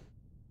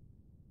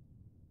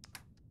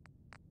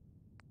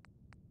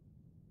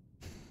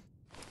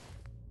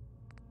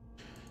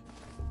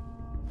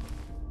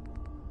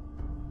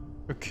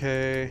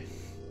 Okay.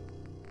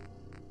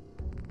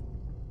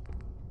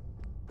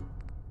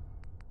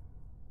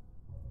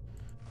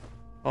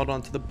 Hold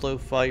on to the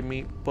blowfly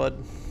meat,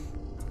 bud.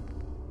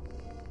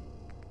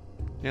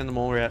 And the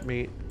mole rat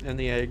meat. And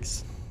the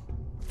eggs.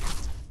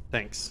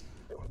 Thanks.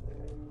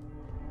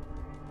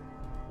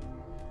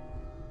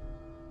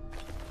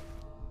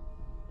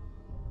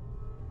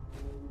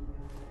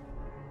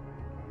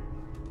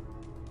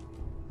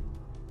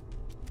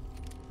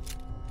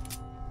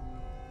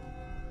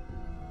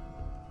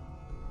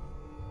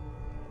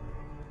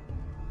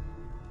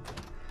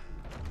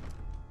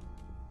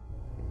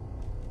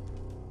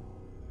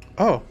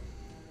 Oh.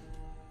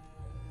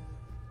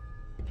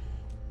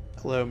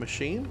 Hello,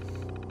 machine.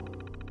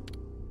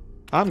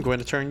 I'm going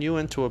to turn you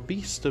into a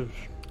beast of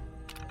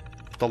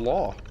the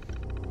law.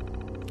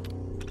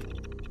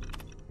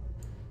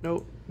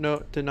 No,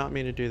 no, did not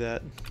mean to do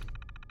that.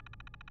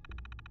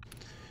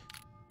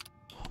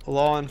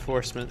 Law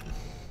enforcement.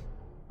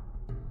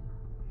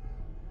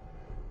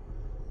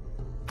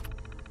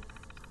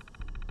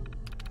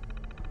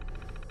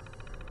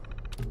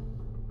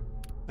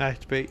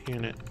 Activate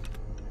unit.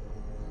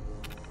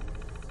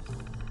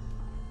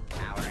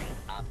 Powering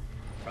up.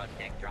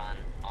 Protectron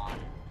on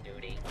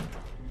duty.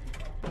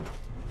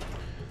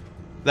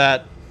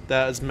 That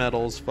is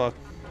metal as fuck.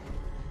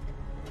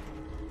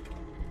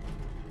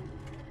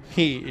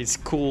 He is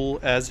cool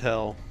as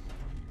hell.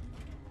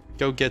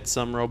 Go get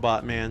some,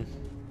 robot man.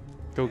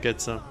 Go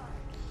get some.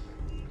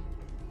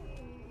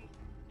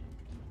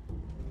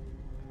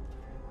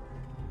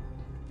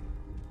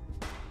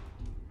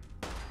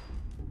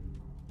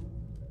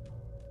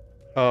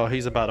 Oh,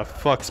 he's about to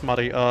fuck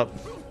somebody up.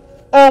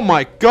 Oh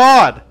my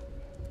god!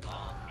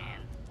 Law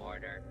and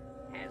order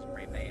has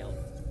prevailed.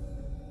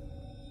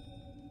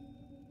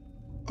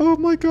 Oh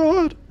my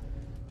god!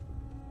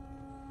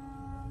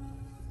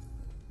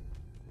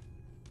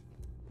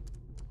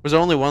 Was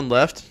there only one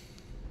left?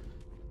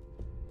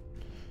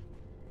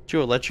 Did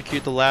you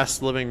electrocute the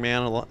last living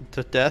man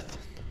to death?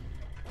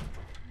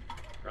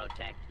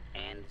 Protect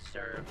and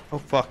serve. Oh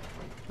fuck.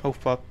 Oh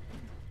fuck.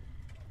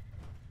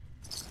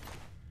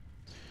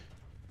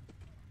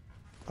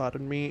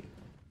 Pardon me.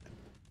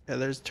 Yeah,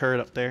 there's a turret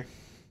up there.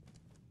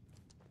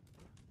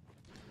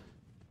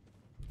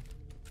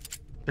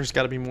 There's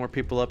got to be more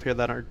people up here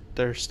that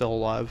are still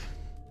alive.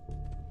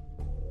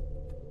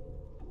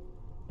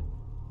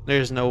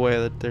 There's no way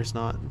that there's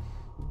not.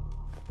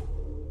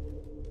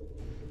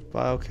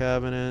 File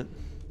cabinet.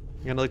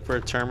 I'm gonna look for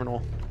a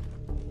terminal.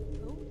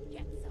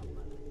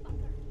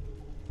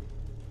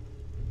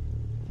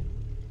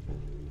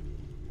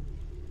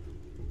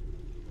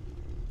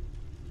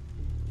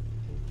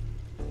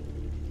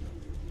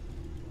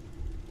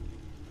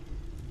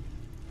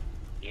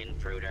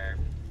 Intruder.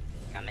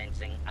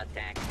 Commencing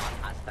attack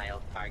on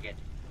hostile target.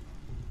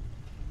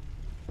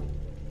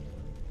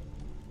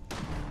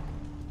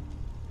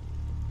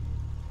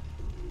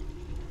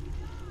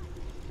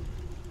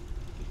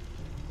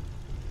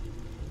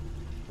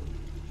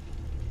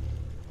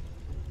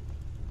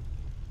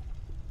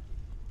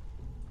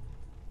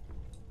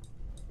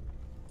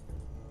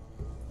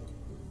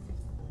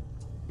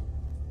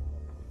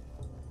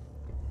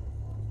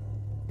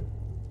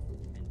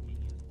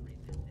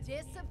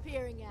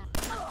 Disappearing out.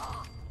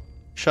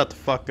 Shut the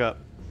fuck up.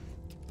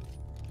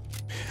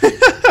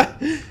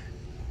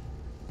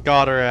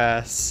 Got her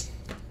ass.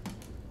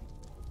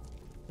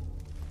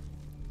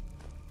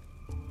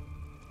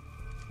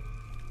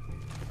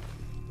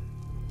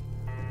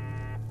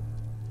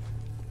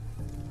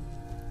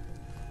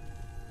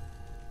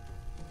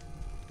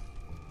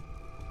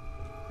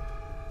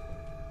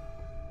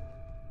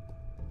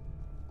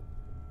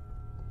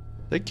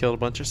 They killed a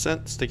bunch of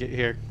synths to get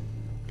here.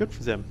 Good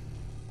for them.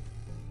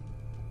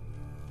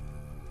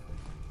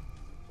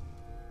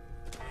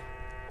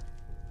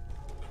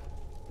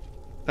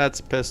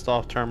 That's a pissed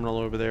off terminal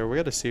over there. We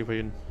gotta see if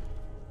we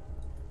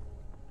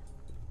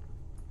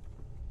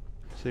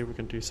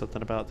can do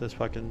something about this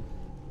fucking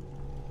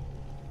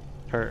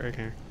turret right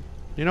here.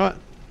 You know what?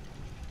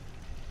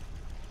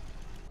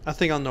 I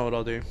think I'll know what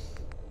I'll do.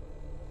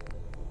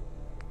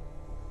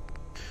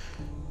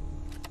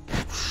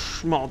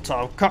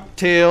 Molotov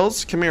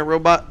cocktails. Come here,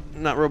 robot.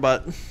 Not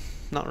robot.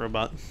 Not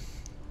robot.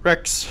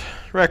 Rex.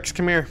 Rex,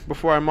 come here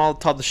before I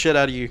Molotov the shit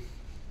out of you.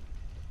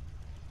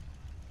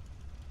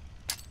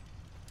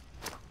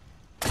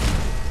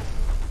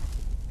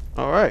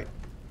 Alright.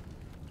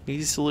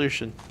 Easy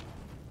solution.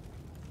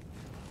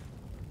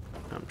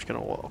 I'm just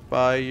gonna walk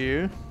by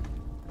you.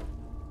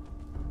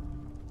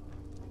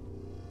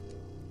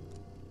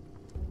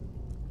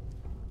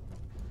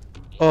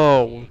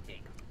 Oh.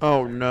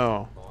 Oh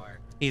no.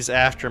 He's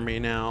after me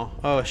now.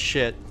 Oh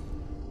shit.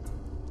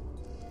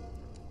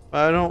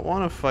 I don't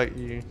want to fight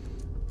you.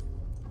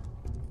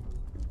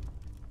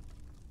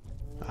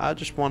 I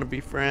just want to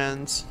be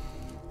friends.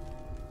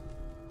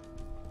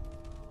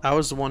 I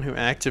was the one who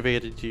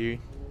activated you.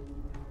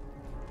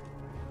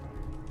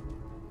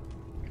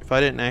 If I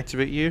didn't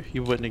activate you,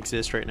 you wouldn't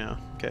exist right now.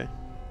 Okay.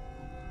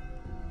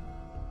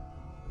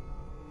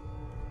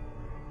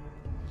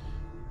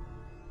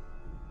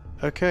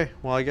 Okay,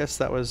 well I guess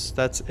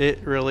that's it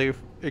really,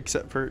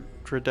 except for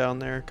down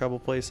there a couple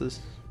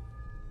places.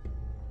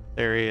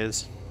 There he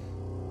is.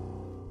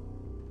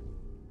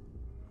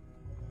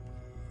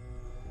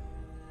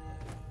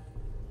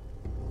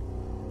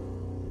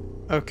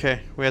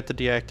 Okay, we have to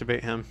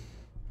deactivate him.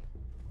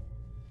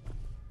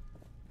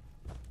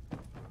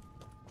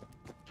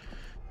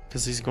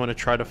 Because he's going to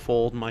try to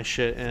fold my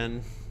shit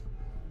in.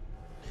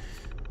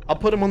 I'll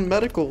put him on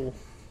medical.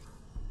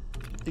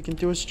 He can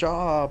do his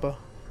job.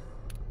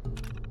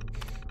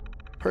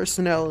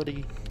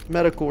 Personality.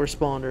 Medical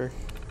responder.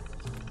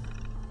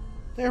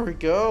 There we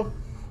go.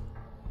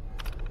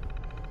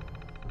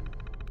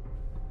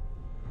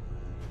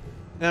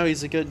 Now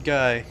he's a good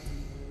guy.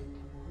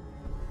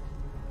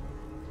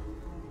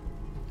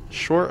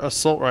 Short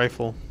assault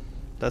rifle.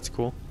 That's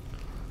cool.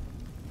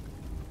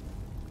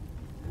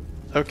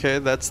 Okay,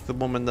 that's the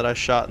woman that I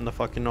shot in the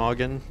fucking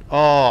noggin.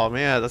 Oh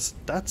man,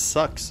 that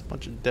sucks.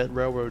 Bunch of dead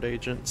railroad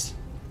agents.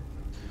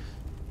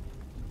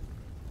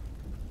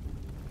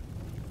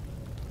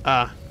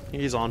 Ah,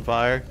 he's on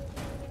fire.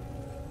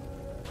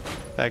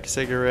 Pack of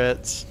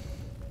cigarettes.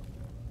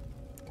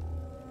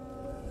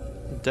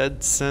 Dead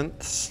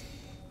synths.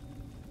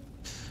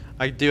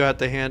 I do have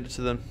to hand it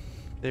to them.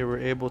 They were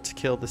able to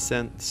kill the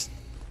synths.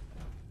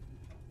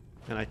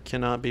 And I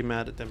cannot be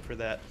mad at them for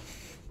that.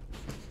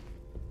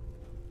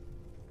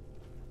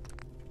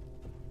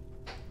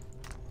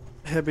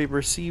 Heavy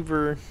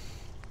receiver.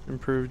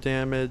 Improved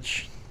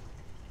damage.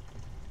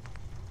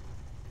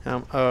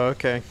 Oh,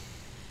 okay.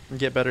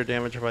 Get better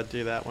damage if I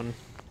do that one.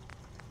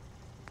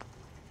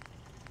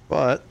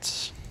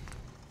 But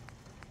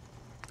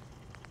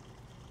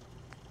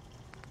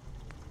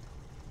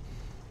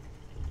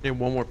need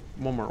one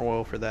more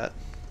oil for that.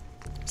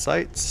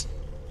 Sights.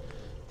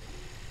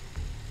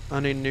 I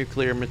need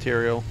nuclear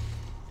material.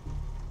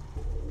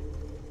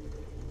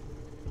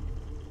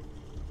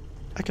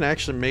 I can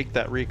actually make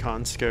that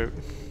recon scope.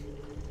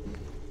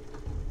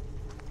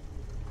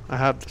 I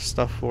have the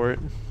stuff for it.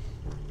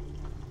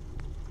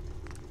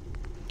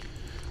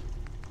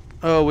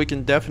 Oh, we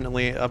can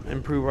definitely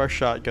improve our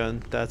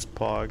shotgun. That's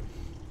Pog.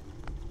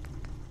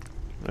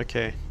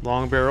 Okay,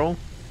 long barrel.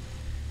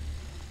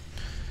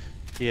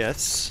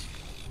 Yes.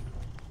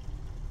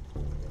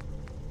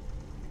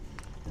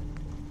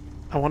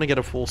 I want to get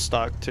a full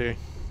stock too.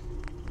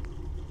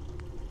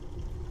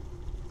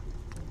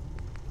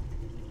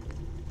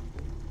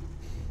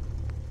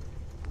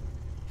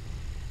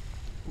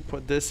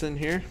 Put this in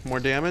here. More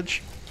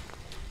damage.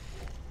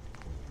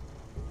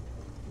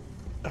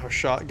 Our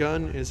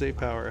shotgun is a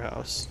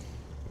powerhouse.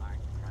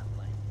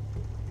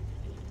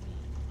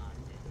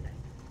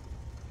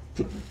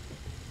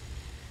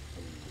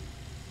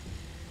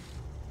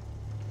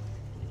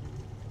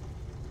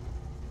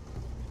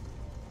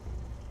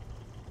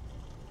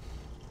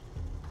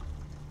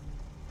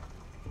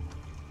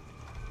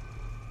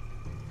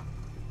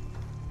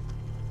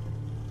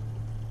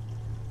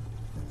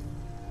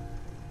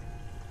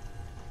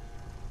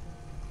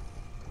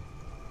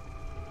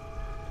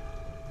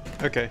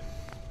 Okay.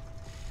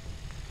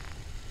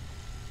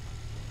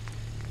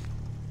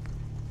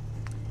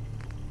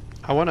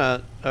 I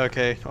wanna...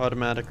 Okay,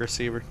 automatic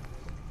receiver.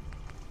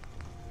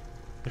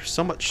 There's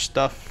so much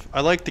stuff.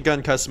 I like the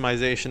gun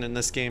customization in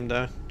this game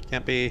though.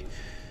 Can't be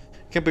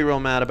real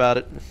mad about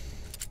it.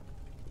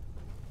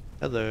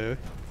 Hello.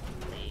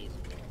 Please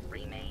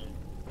remain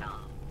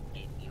calm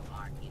if you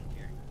are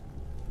injured.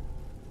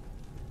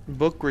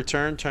 Book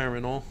return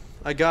terminal.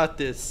 I got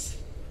this.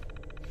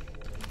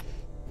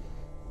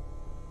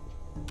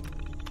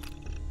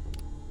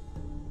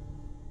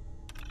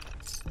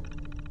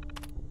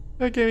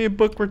 That gave me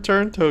book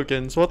return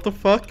tokens. What the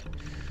fuck?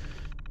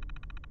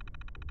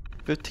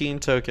 15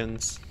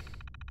 tokens.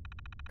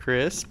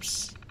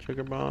 Crisps.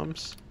 Sugar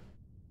bombs.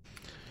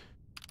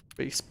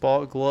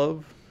 Baseball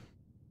glove.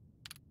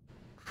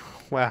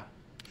 Wow.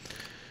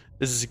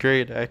 This is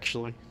great,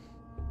 actually.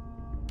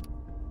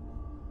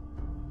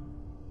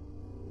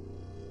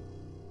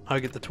 I'll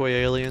get the toy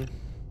alien.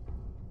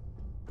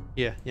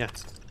 Yeah.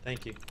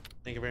 Thank you.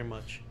 Thank you very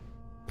much.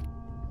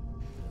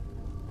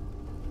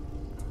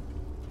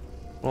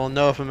 Well,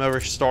 no, if I'm ever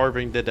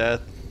starving to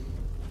death,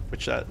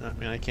 which I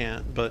mean I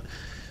can't, but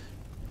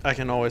I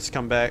can always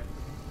come back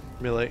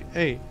and be like,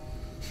 hey,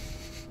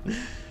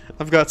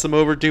 I've got some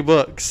overdue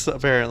books,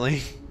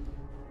 apparently.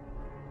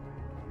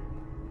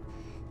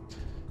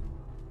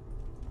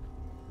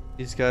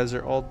 These guys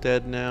are all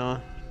dead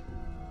now.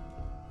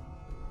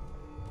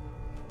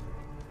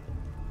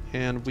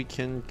 And we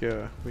can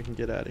go. We can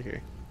get out of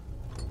here.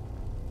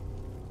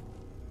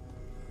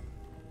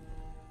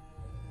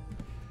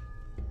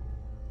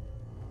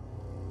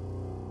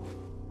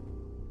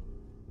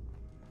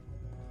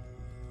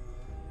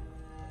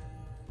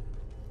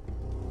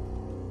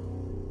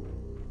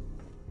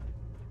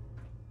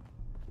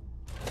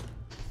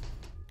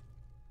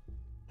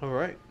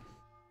 Alright.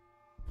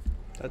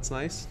 That's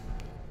nice.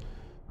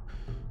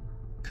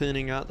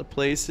 Cleaning out the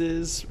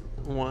places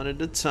one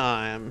at a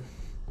time.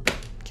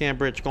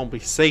 Cambridge gonna be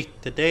safe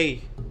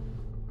today.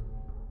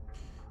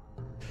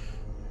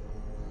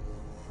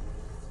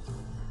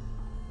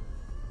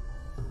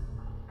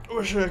 I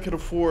wish I could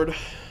afford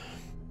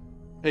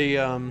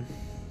a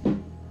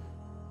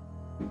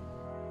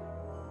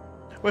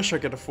wish I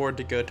could afford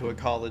to go to a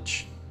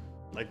college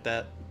like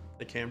that,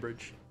 at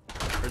Cambridge,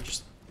 or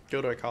just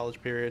go to a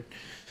college period.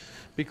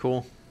 Be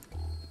cool.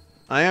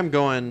 I am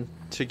going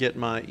to get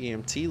my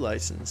EMT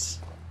license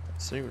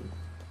soon.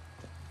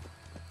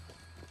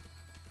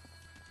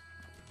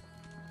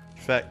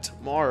 In fact,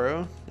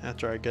 tomorrow,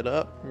 after I get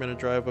up, I'm gonna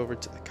drive over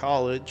to the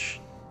college.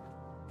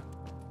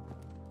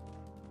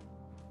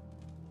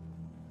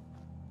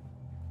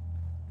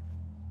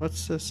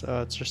 What's this?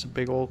 Oh, it's just a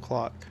big old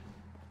clock.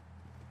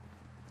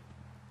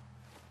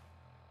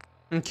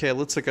 Okay,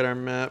 let's look at our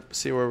map,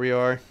 see where we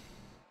are.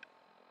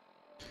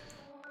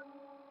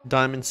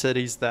 Diamond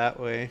City's that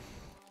way.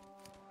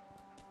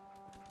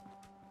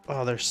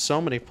 Oh, there's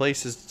so many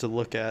places to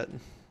look at.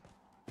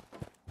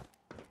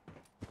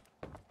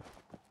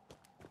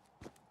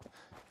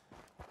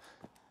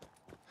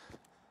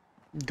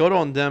 Good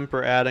on them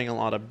for adding a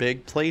lot of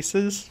big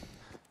places,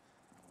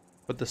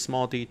 but the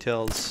small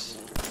details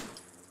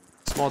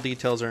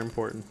are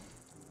important.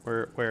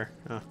 Where?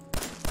 Oh.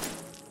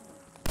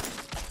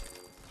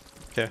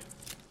 Okay.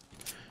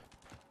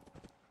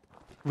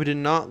 We did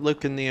not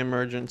look in the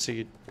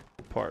emergency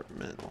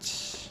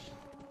department.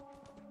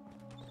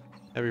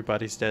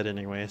 Everybody's dead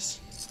anyways.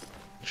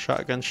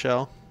 Shotgun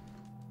shell.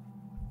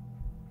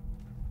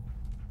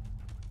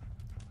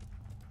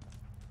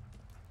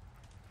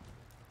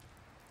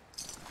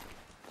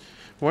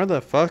 Where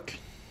the fuck?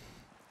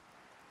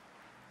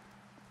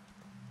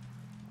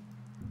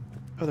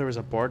 Oh, there was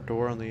a barred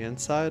door on the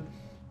inside?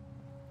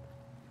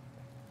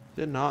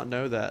 Did not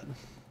know that.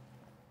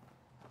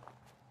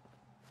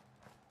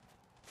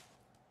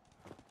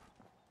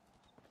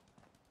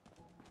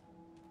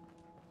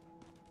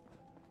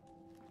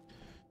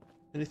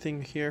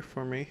 Anything here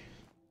for me?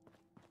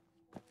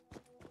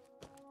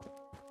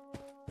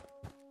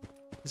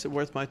 Is it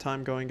worth my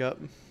time going up?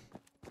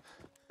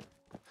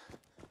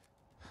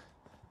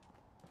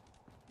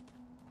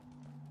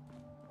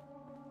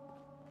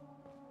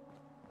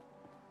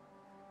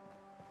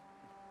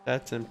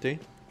 That's empty.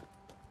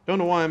 Don't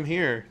know why I'm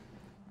here,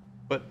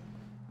 but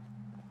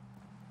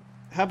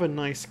have a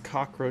nice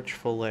cockroach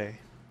fillet.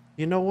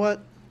 You know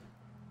what?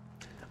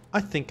 I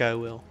think I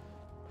will.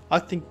 I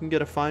think I'm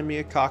gonna find me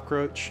a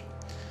cockroach.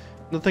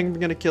 Nothing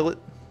gonna kill it.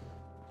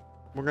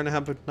 We're gonna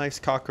have a nice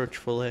cockroach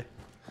fillet.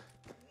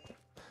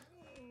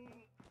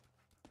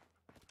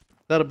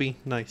 That'll be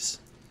nice.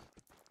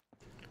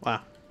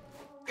 Wow.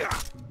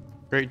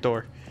 Great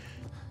door.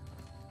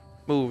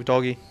 Move,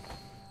 doggy.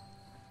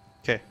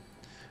 Okay.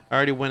 I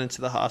already went into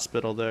the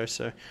hospital there,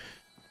 so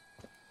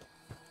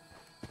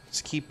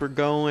let's keep her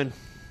going.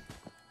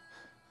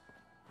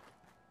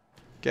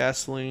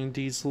 Gasoline,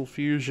 diesel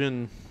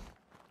fusion.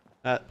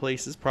 That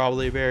place is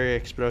probably very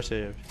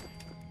explosive.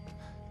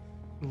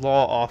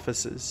 Law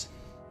offices.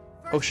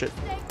 Oh shit.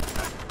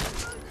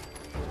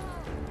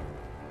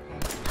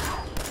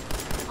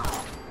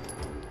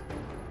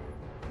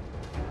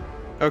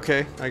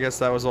 Okay, I guess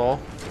that was all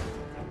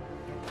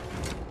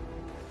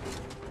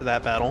for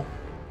that battle.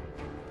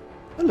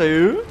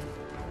 Hello.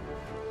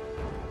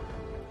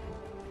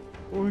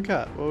 What we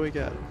got? What we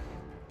got?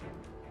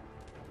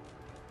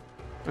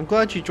 I'm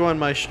glad you joined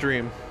my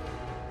stream.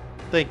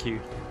 Thank you.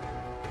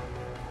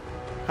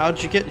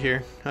 How'd you get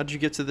here? How'd you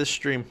get to this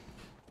stream?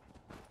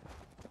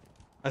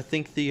 I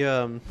think the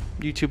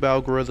YouTube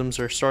algorithms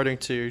are starting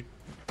to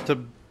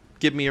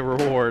give me a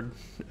reward,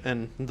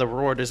 and the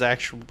reward is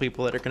actual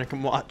people that are gonna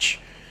come watch.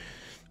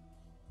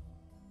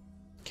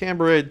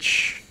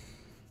 Cambridge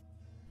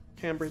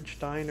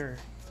Diner.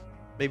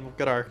 Maybe we'll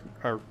get our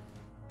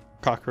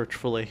cockroach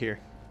fillet here.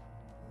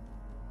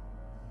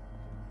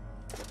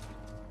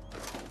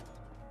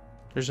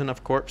 There's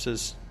enough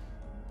corpses.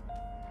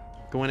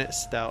 Go in it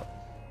stout.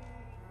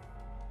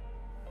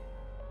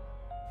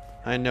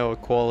 I know a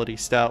quality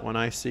stout when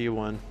I see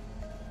one.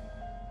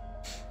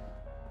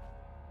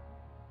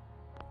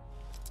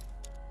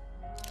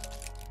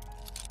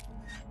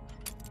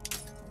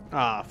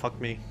 Ah, fuck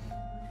me.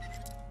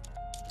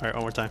 Alright,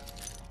 one more time.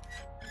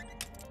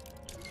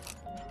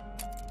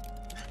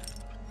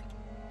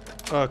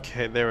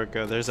 Okay, there we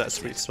go. There's that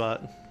sweet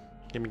spot.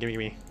 Gimme, gimme,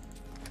 gimme.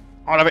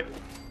 All of it!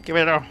 Give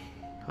it all.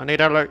 I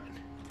need alert.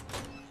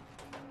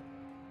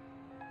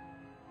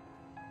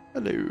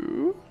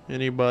 Hello?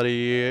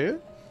 Anybody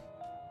here?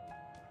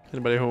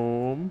 Anybody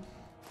home?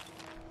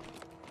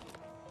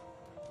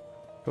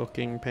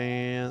 Cooking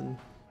pan.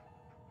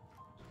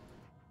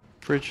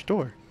 Fridge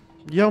door.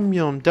 Yum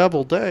yum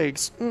deviled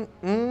eggs.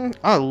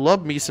 I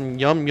love me some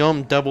yum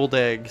yum deviled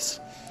eggs.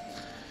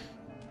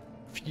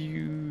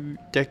 Few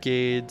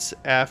decades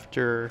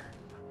after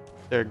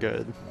they're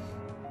good.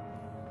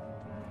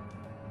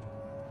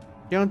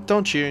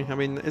 Don't you? I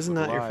mean, isn't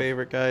that your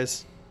favorite,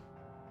 guys?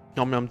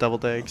 Yum yum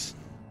deviled eggs.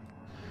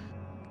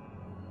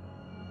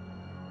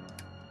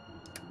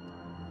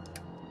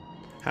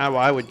 How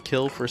I would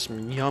kill for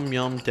some yum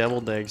yum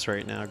deviled eggs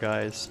right now,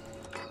 guys.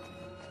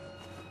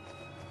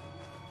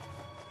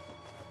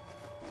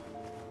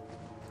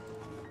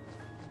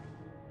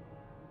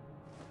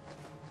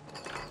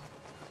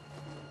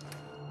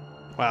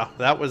 Wow,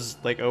 that was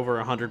like over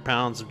 100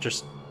 pounds of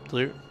just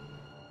loot.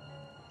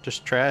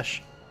 Just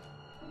trash.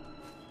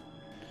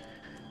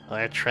 Well,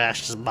 that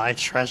trash is my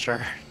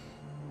treasure.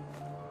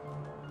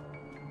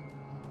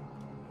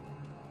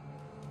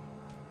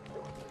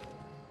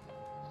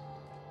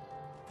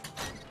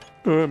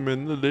 I'm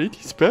in the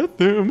ladies'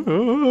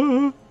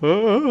 bathroom.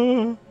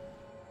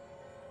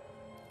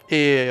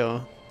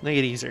 Ew,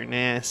 ladies are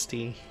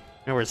nasty.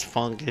 There was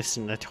fungus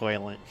in the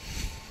toilet.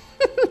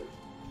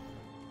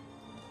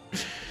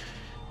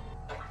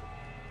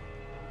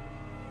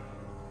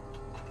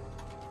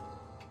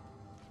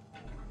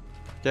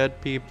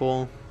 Dead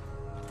people.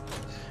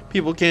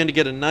 People came to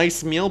get a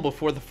nice meal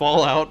before the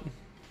fallout.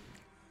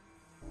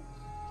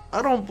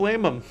 I don't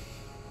blame them.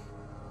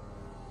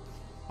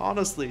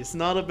 Honestly, it's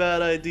not a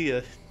bad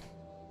idea.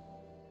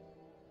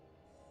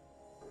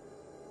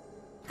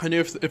 I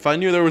knew if I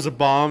knew there was a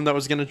bomb that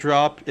was gonna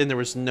drop and there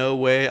was no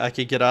way I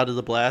could get out of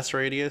the blast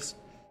radius,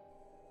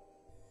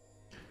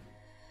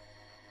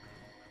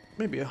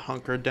 maybe a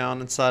hunker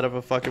down inside of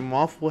a fucking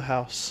Waffle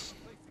House.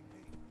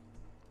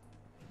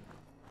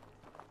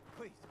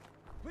 Please,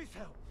 please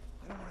help.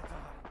 I don't want to die.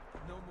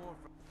 No more.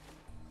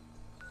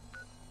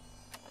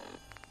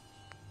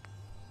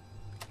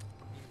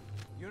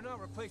 You're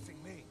not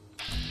replacing me.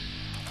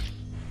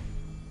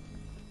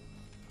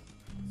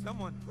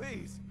 Someone,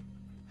 please,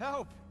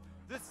 help!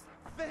 This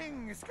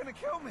thing is gonna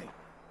kill me.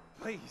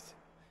 Please,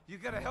 you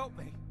gotta help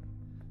me.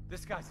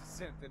 This guy's a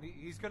synth, and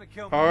he's gonna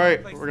kill me. All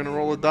right, we're gonna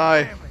roll a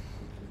die.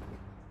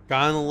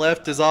 Guy on the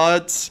left is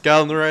odds. Guy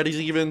on the right is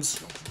evens.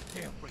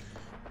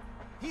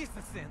 He's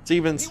the synth. It's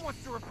evens. He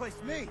wants to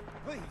replace me.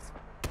 Please,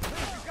 please,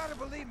 you gotta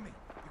believe me.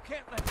 You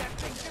can't let that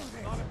thing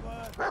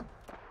do this.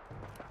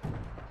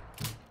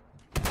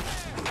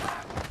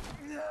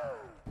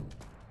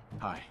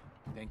 Hi.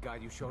 Thank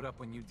God you showed up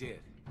when you did.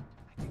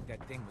 I think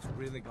that thing was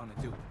really gonna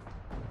do it.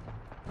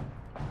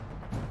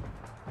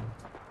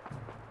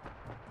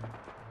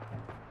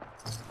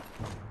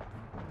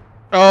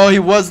 Oh, he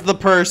was the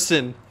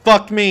person.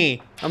 Fuck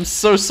me. I'm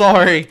so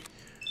sorry.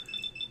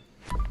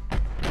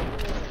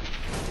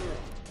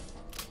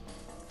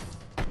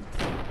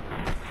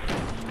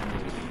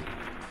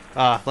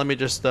 Let me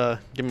just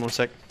give me 1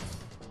 sec.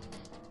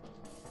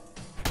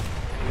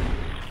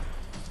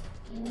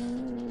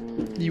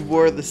 You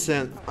were the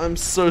synth. I'm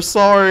so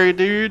sorry,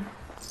 dude.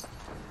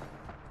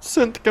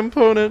 Synth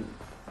component.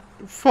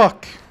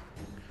 Fuck.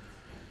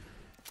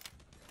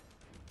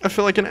 I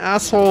feel like an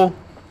asshole.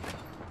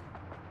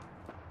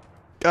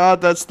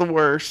 God, that's the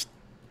worst.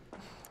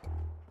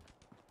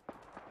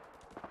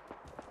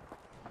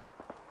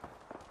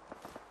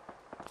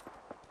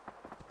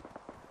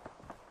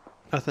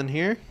 Nothing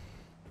here?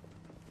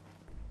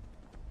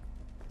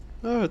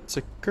 Oh, it's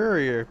a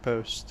courier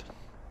post.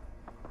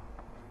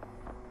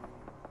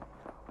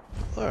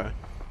 Alright.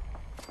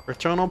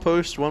 Return on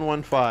post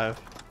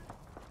 115.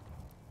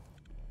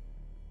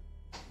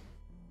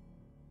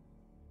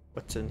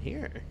 What's in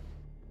here?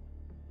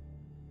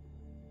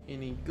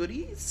 Any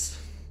goodies?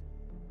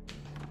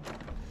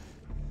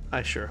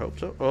 I sure hope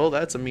so. Oh,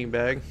 that's a meat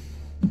bag.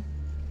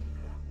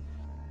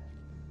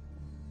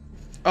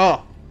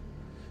 Oh!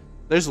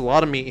 There's a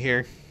lot of meat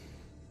here.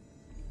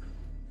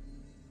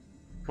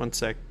 One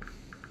sec.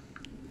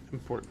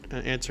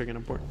 Answering an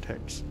important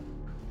text.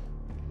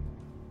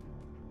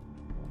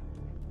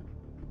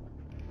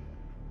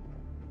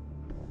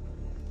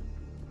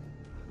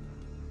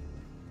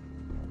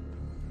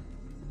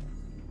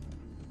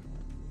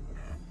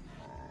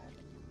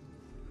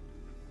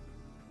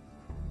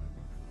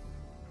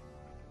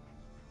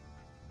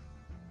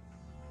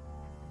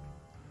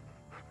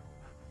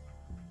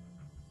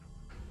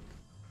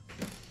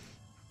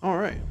 All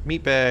right,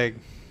 meat bag,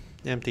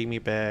 empty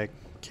meat bag,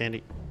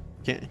 candy.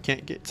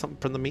 Can't get something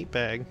from the meat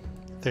bag.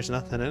 There's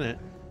nothing in it.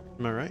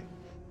 Am I right?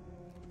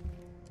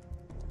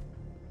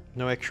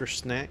 No extra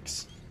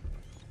snacks.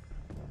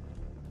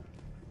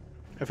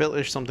 I feel like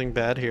there's something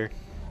bad here.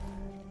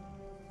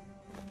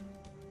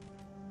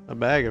 A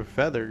bag of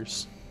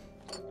feathers.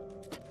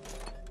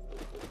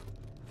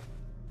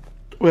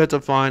 We have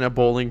to find a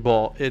bowling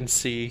ball and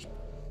see.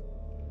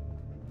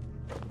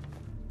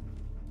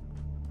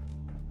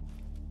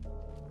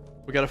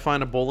 We gotta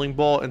find a bowling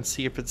ball and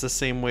see if it's the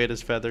same weight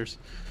as feathers.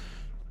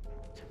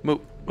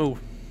 Move, move.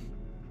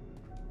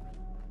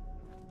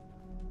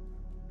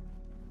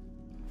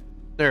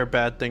 There are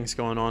bad things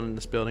going on in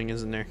this building,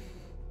 isn't there?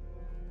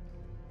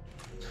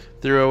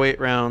 308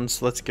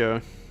 rounds, let's go.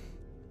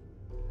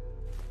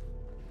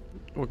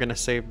 We're gonna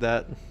save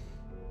that.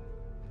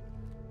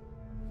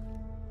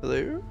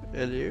 Hello?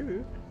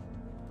 Hello?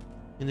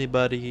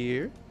 Anybody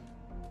here?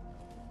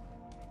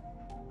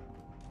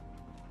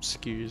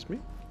 Excuse me?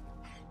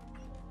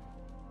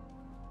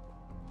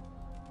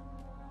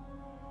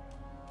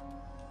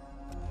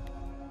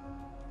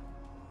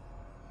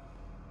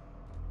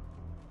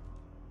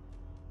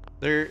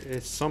 There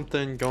is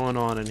something going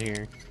on in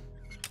here.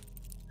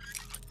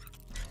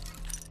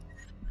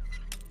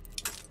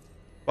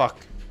 Fuck.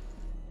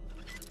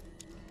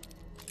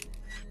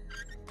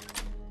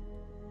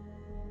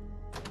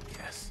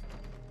 Yes.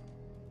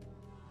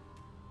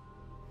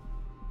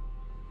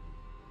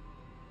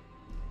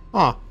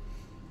 Huh.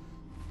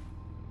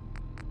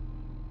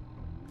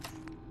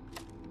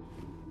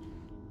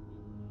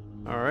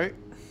 All right.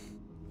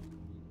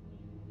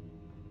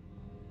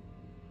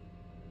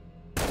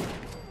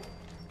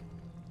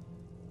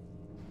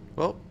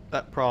 Well,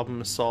 that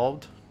problem is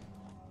solved.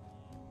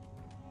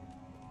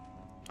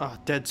 Ah,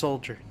 dead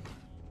soldier.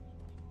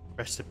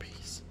 Rest in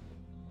peace.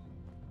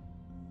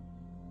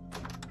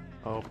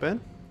 Open.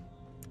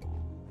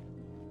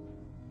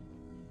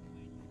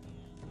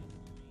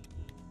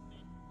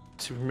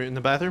 Super in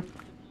the bathroom?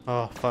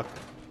 Oh, fuck.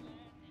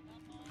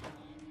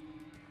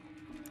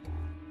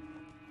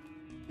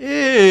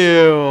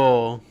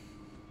 Ew.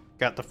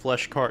 Got the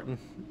flesh carton.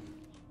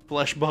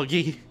 Flesh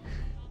buggy.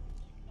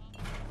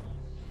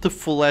 The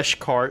flesh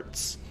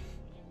carts.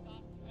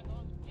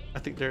 I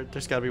think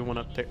there's gotta be one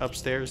up there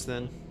upstairs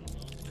then.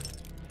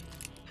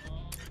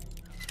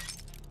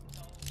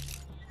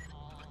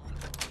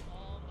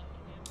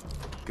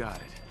 Got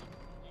it.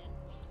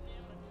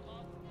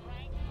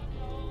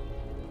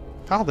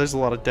 Oh, there's a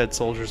lot of dead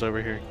soldiers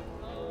over here.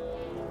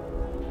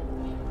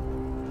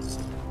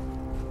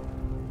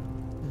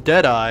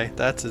 Deadeye,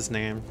 that's his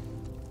name.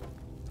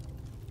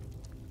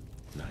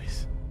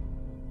 Nice.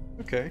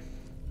 Okay.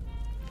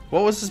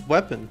 What was his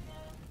weapon?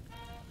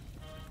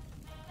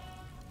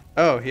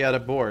 Oh, he had a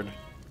board.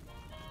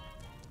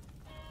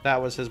 That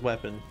was his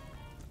weapon.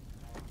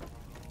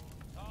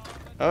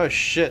 Oh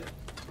shit.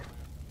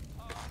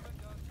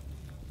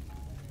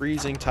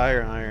 Freezing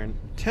tire iron.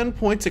 10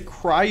 points of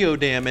cryo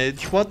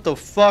damage. What the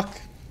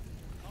fuck?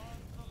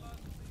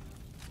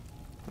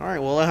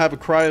 Alright, well I have a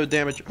cryo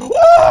damage.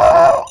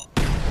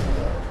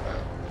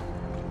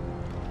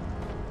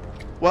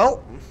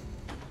 Well,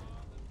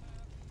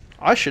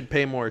 I should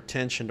pay more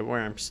attention to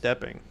where I'm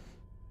stepping.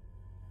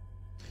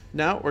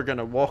 Now we're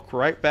gonna walk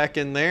right back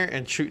in there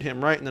and shoot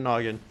him right in the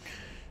noggin.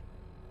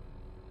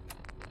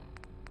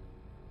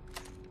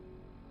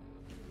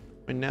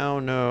 We now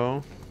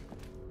know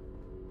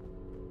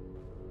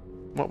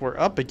what we're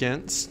up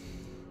against.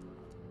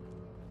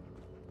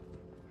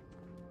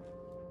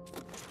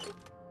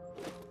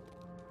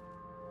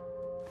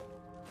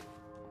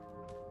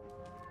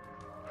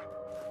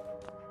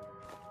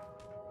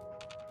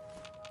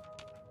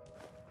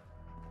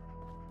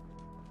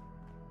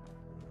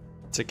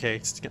 It's okay,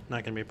 it's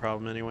not gonna be a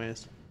problem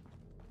anyways.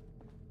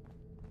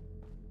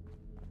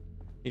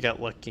 You got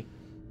lucky.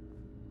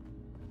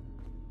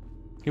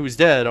 He was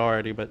dead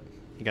already, but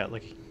you got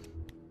lucky.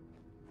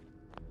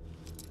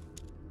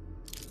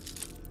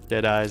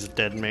 Deadeye's a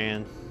dead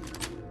man.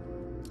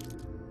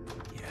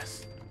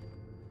 Yes.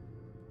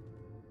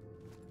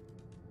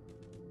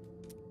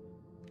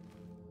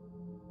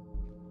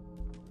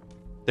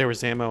 There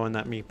was ammo in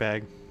that meat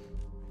bag.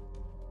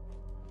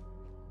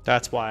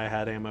 That's why I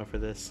had ammo for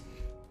this.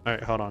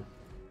 Alright, hold on.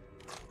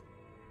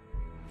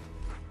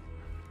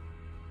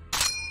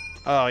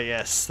 Oh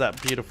yes,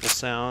 that beautiful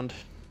sound.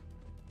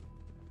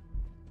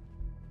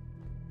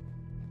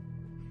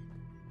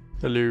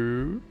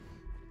 Hello?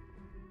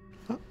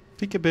 Oh,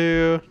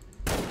 peekaboo.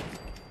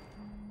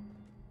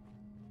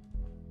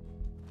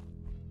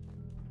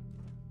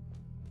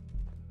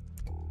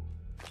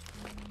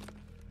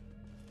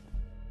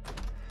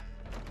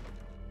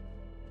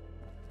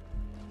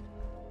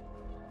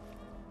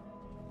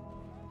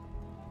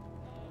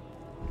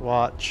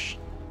 Watch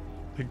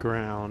the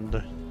ground.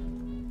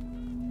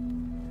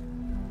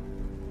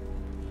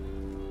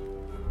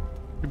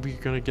 We're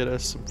gonna get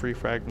us some free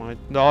fragmite.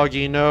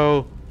 Doggy,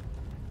 no!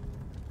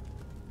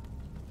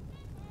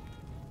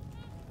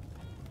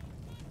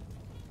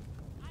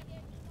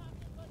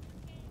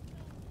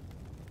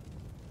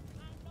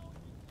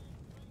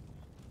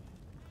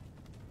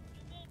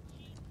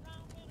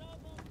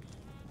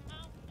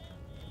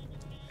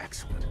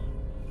 Excellent.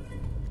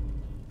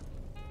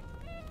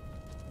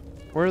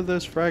 Where did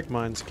those frag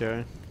mines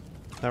go?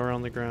 That were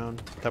on the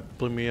ground. That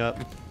blew me up.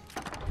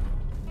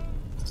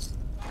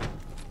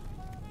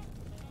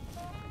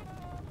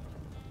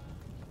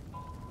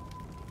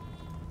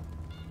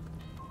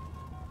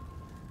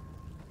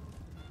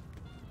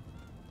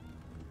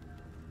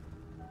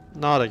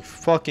 Not a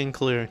fucking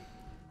clue.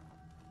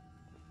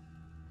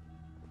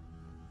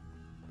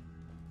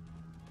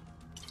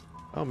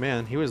 Oh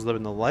man, he was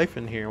living the life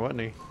in here,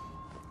 wasn't he?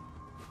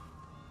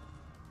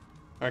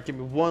 Alright, give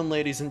me one,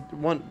 ladies and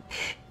one.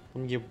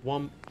 Let me give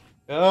one.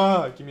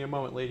 Give me a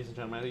moment, ladies and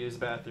gentlemen. I have to use the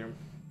bathroom.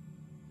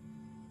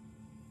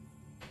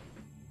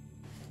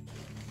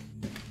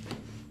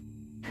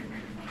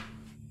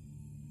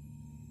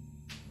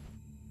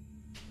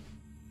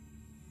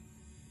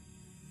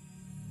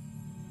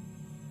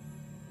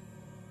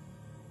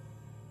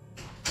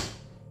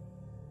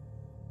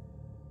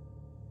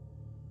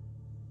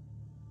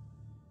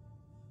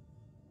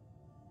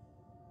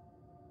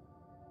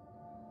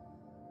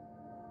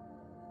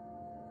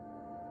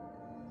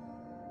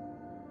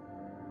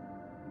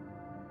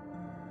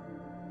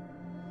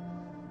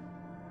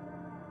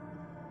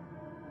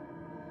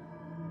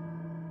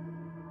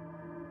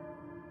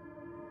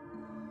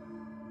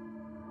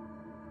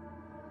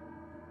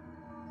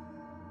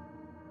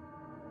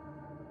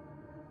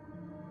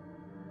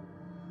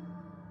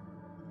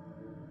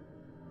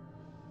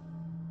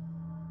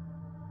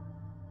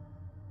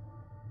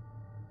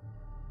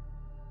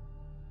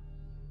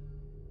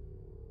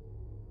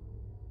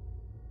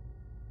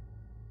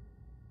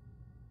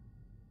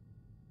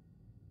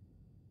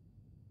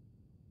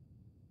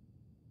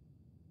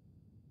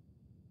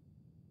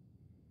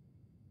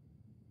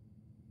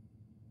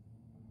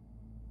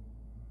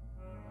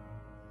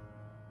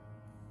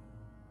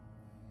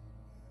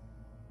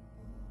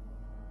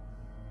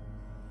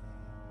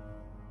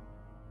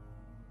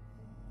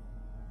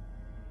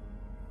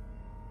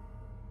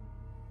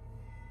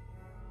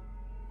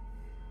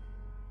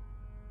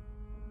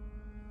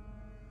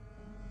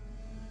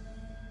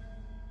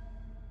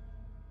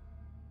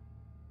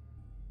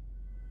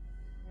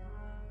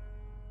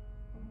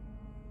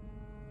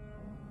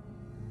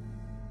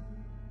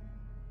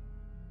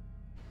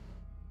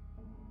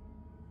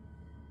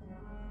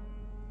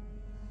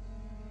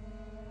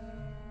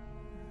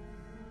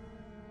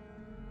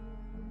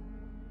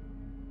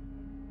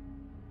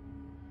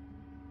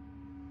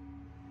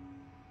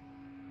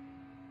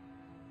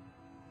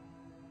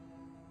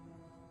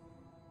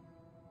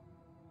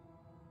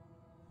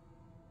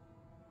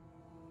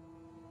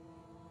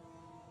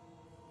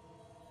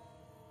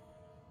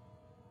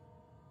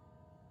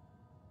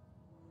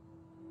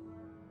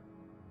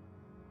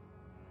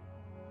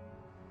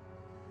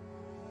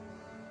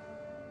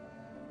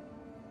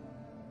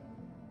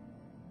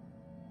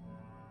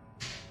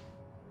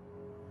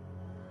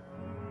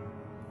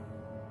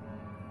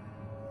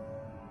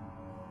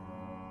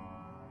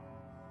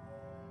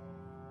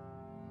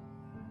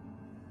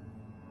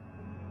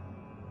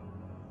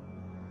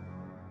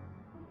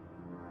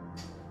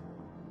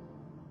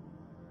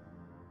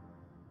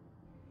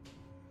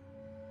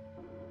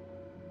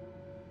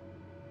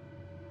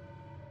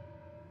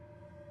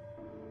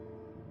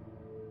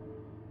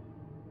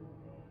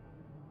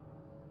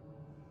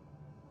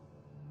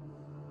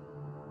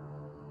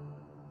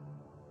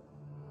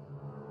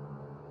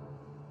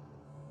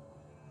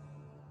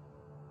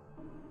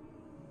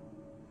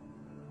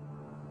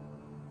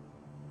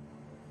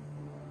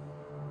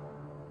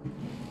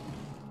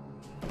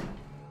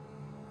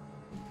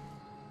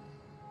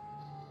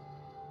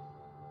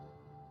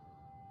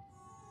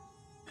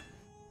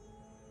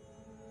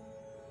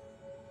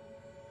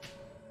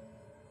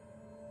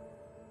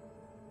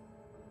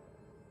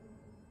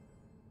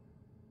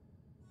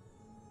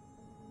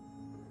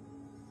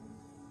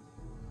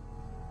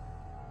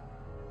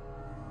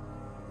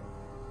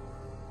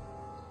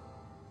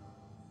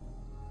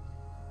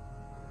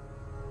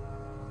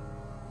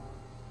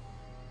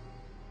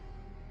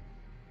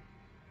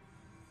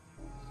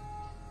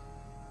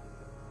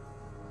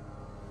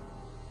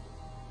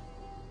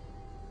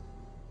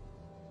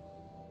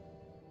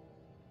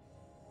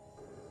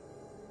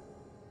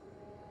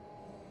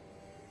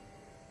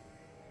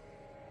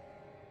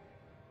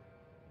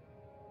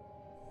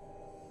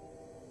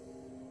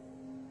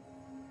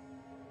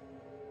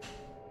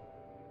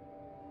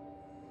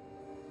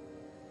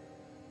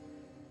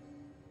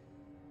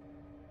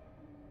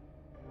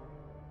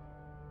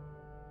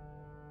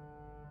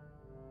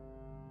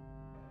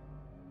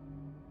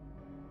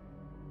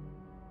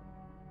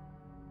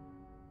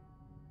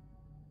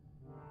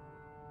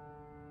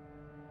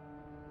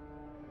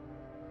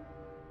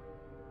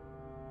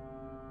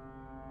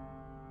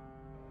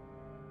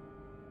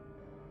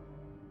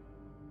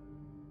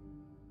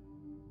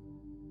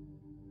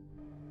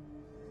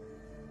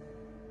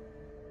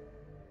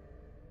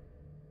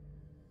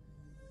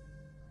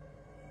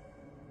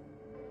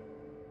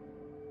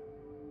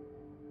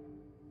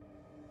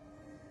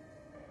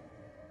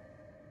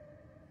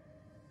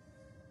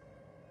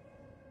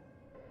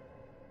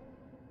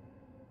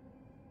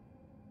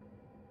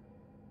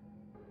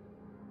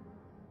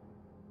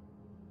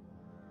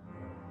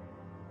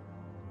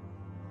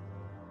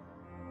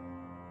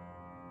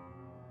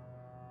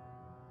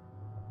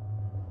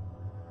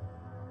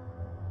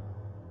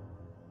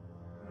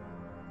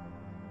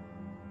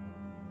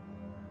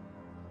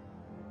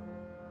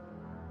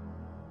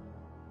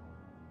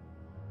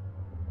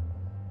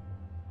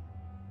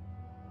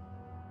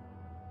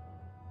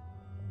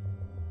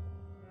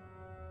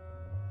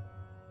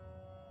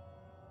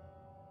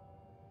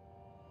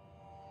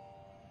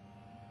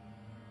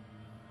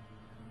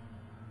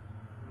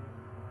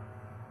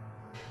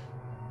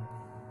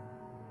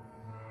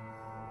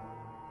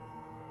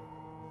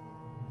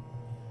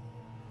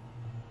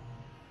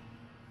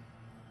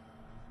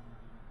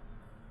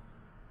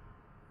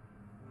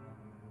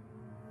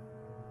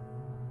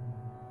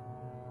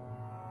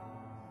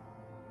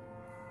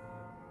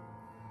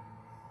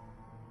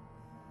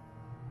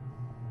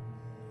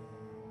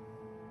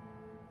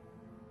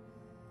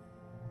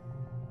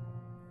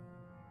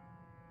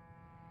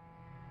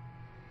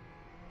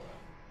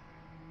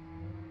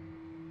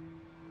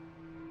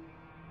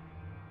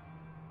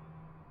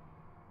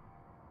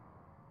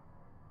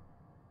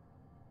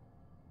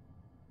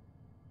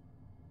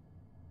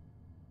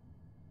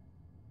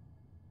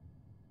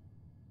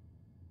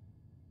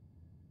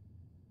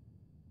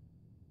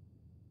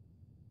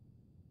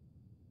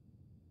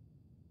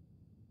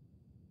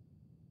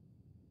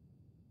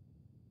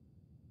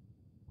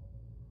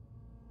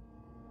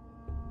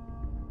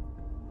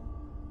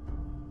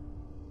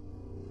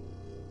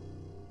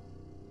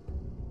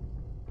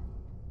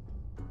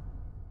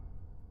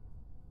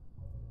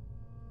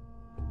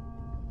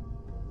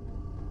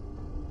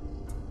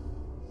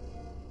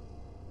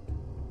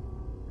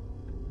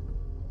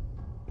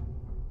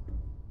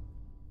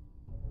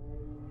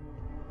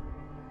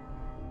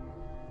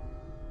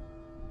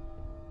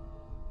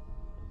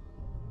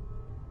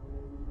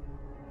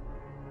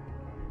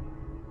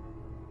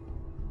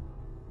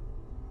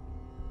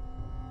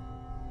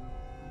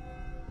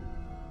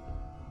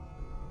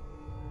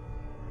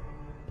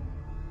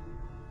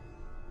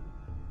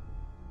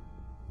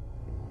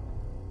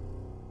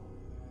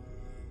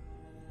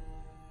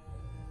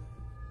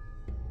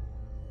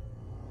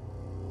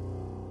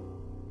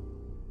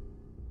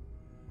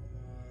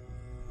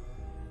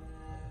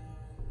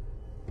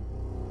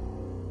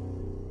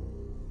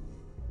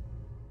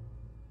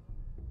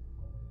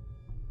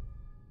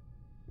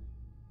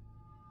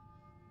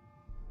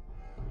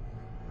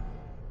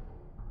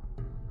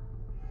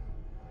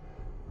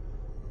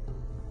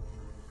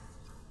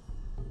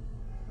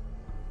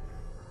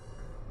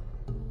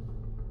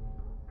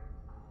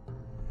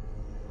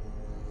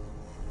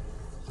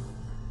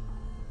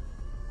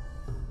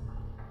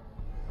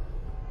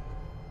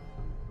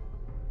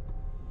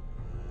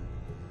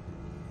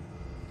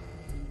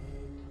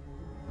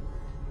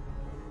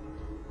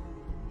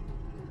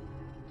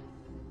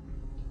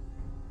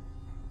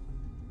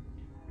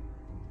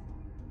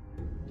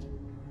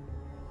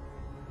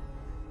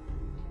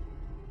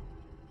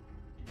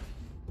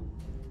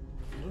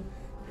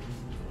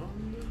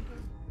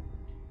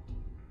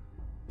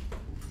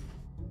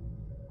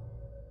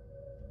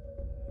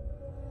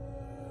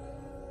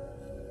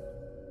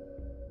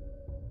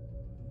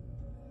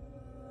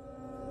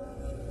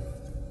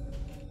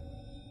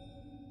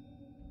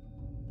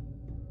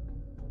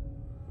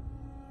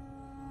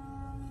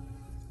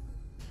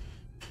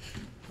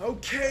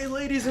 Okay,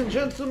 ladies and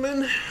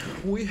gentlemen,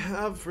 we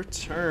have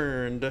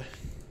returned.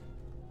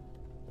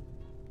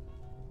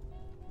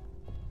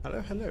 Hello,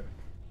 hello.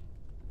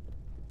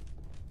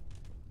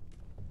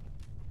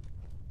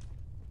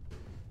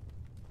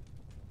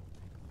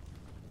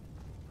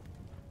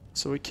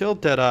 So we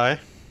killed Deadeye.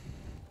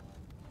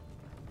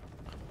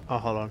 Oh,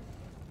 hold on.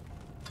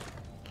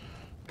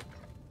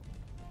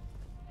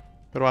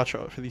 Gotta watch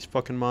out for these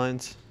fucking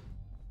mines.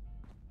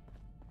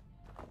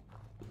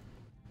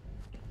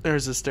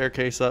 There's the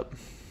staircase up.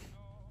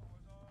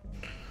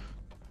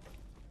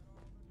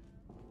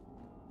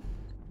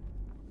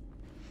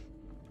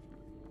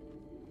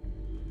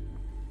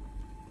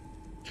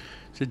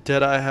 Did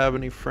Deadeye have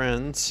any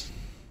friends?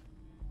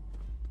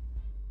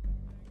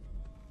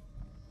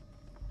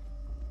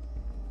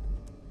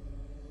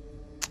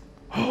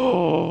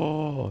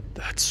 Oh,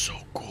 that's so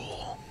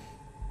cool.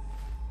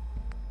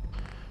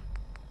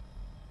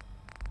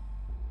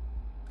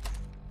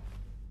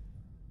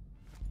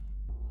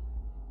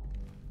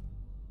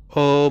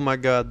 Oh my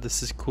god,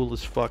 this is cool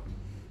as fuck.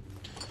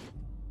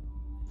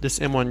 This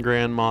M1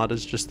 Garand mod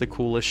is just the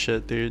coolest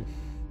shit, dude.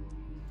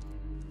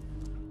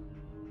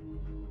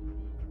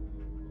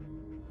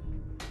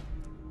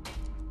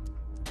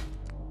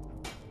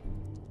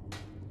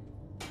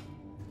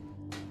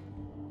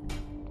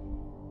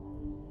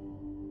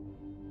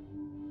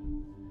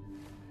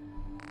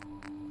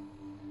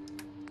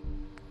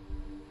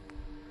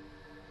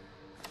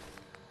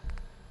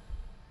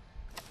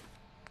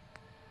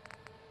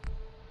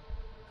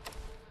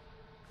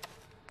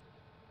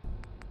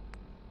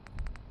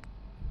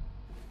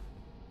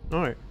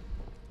 Alright.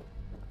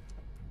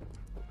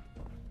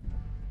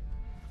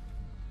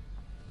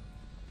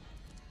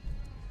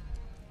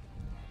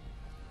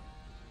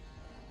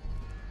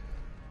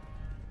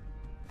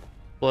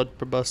 Blood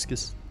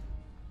proboscis.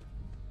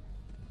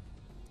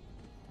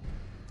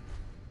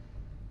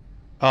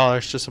 Oh,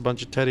 there's just a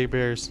bunch of teddy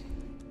bears.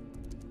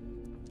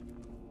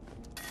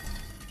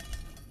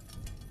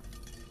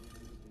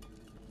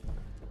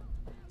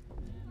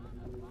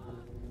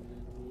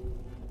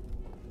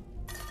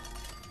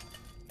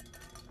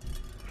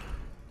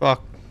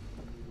 Fuck.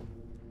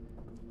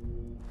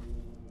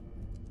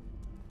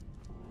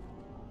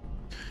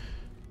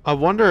 I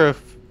wonder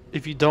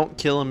if you don't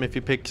kill him if he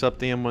picks up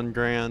the M1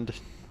 Garand.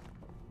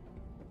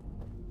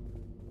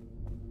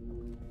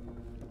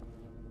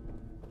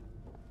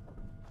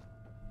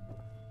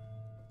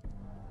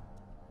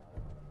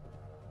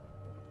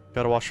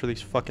 Gotta watch for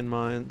these fucking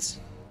mines.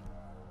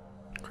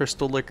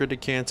 Crystal liquor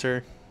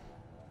decanter.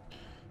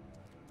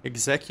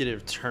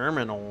 Executive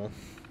terminal.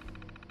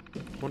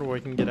 Wonder what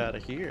we can get out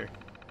of here.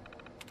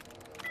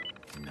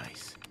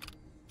 Nice.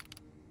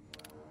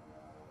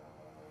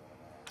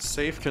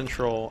 Safe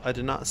control. I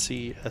did not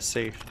see a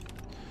safe.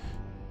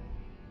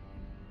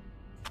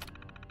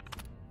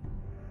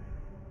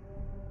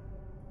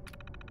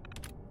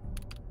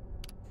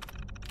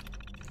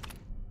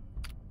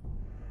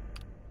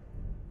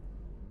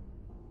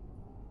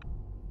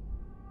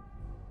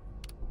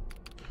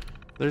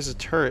 There's a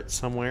turret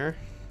somewhere.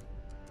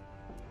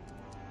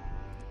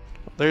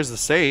 There's the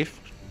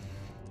safe.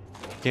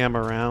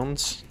 Gamma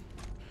rounds.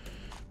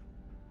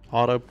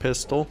 Auto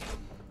pistol.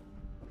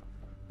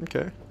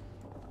 Okay.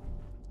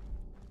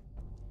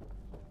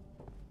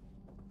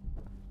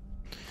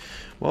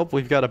 Well,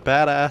 we've got a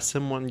badass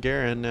M1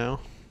 Garand now.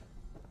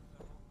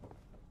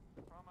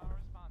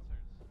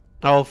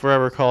 I'll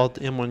forever call it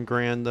the M1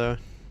 Garand though.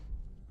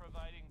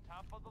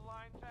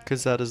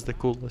 Because that is the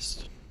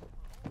coolest.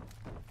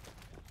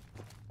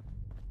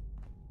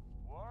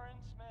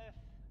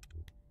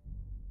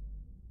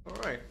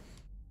 Alright.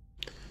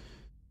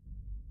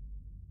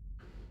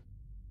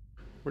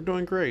 We're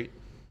doing great.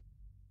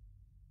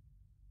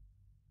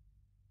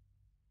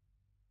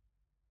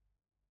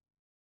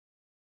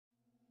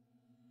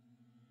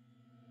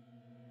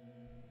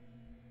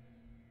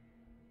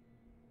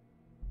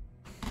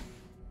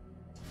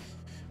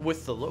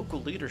 With the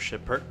local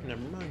leadership perk, never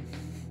mind.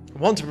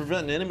 Want to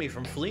prevent an enemy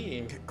from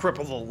fleeing,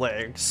 cripple the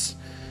legs.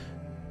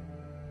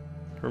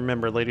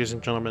 Remember, ladies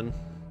and gentlemen,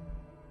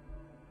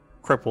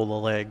 cripple the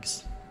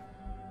legs.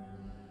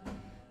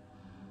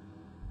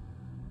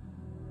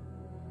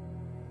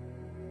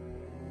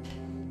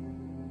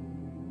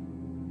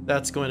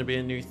 That's going to be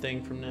a new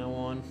thing from now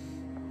on.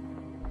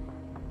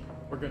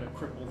 We're going to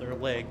cripple their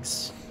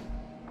legs.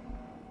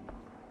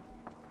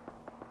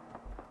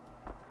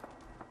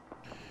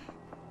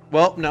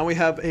 Well, now we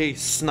have a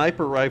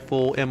sniper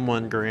rifle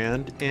M1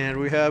 Garand, and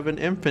we have an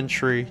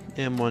infantry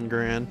M1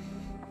 Garand.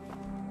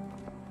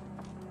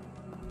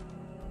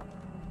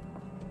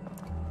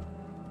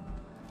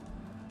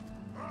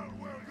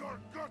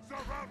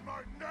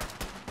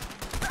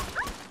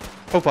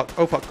 Oh fuck,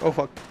 oh fuck, oh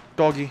fuck.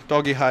 Doggy,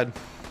 doggy hide.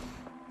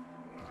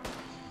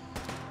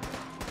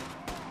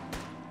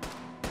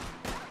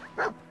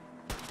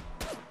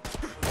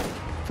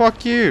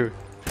 Fuck you.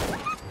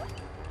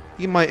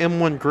 Eat my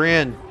M1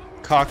 Garand,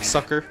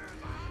 cocksucker.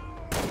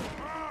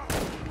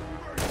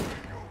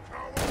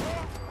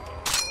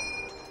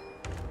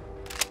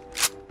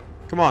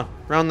 Come on,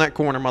 round that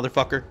corner,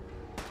 motherfucker.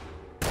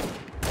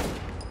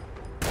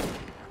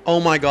 Oh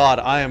my god,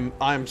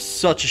 I'm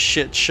such a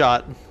shit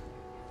shot.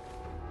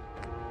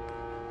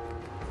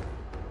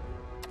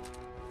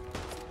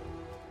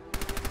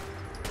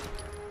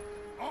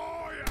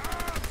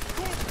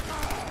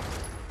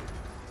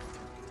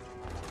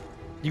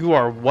 You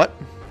are what?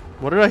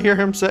 What did I hear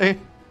him say?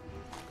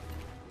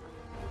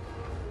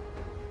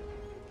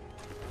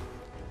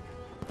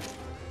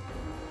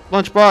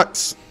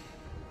 Lunchbox.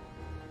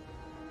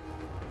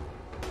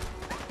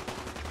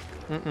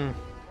 Mm-mm.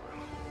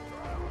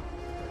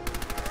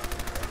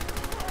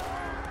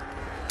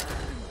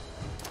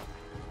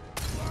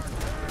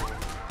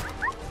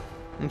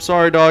 I'm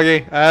sorry,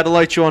 doggy. I had to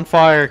light you on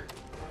fire.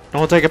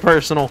 Don't take it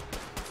personal.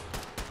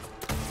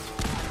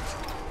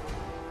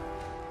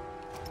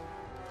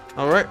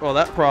 Alright, well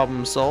that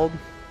problem's solved.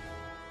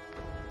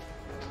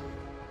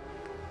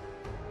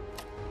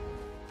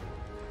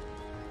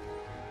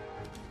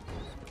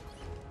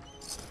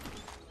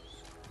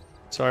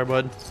 Sorry,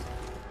 bud.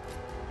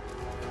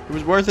 It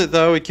was worth it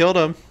though, we killed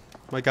him.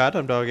 My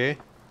goddamn doggy.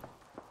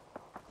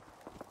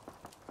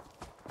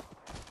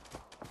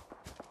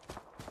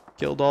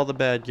 Killed all the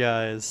bad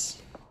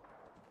guys.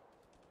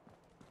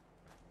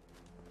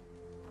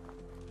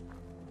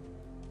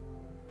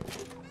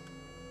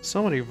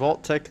 So many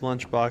Vault Tech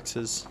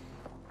lunchboxes.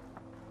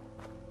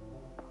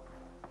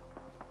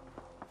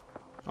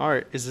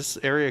 Alright, is this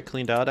area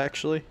cleaned out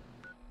actually?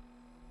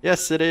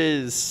 Yes, it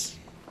is.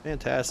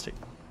 Fantastic.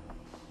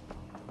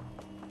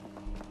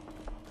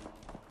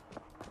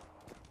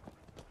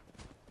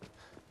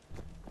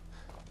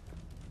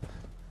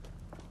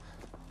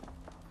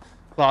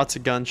 Lots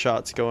of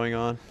gunshots going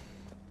on.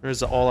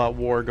 There's an all-out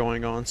war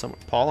going on. Some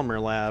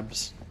polymer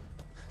labs.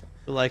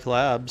 We like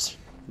labs.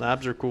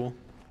 Labs are cool.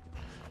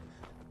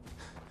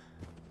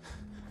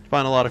 You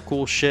find a lot of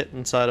cool shit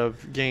inside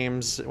of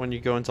games when you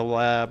go into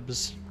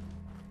labs.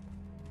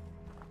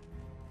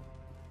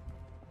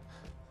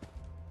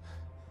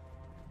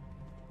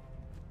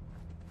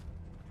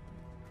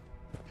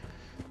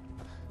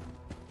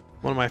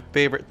 One of my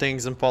favorite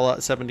things in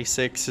Fallout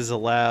 76 is a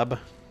lab.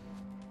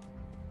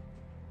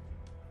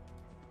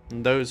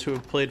 And those who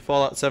have played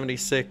Fallout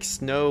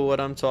 76 know what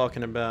I'm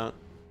talking about.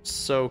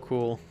 So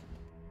cool.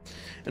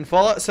 In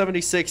Fallout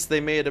 76,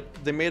 they made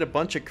a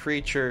bunch of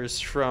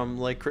creatures from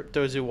like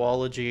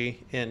cryptozoology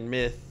and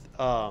myth.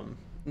 And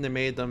they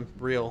made them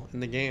real in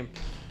the game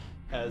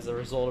as a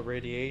result of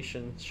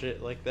radiation,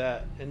 shit like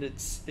that. And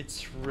it's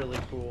really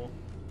cool.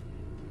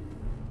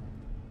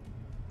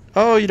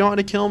 Oh, you don't want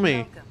to kill me.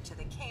 Welcome to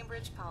the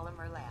Cambridge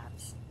Polymer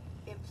Labs.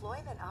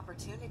 Employment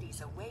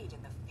opportunities await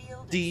in the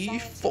field of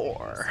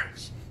D4.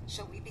 research.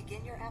 Shall we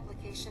begin your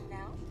application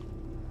now?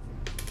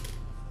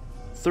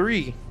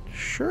 3.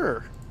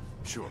 Sure.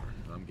 Sure,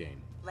 I'm game.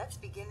 Let's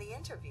begin the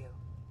interview.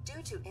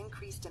 Due to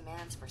increased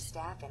demands for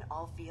staff in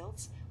all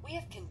fields, we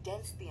have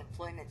condensed the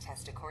employment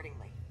test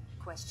accordingly.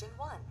 Question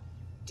 1.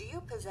 Do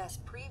you possess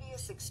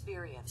previous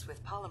experience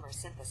with polymer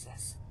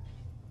synthesis?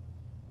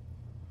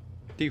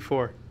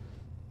 D4.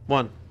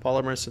 1.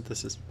 Polymer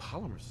synthesis.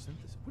 Polymer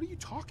synthesis? What are you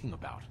talking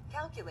about?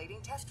 Calculating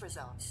test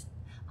results.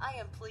 I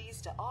am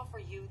pleased to offer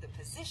you the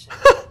position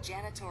of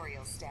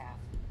janitorial staff.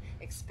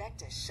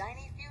 Expect a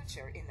shiny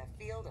future in the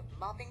field of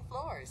mopping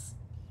floors.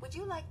 Would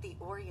you like the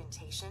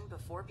orientation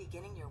before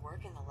beginning your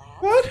work in the lab?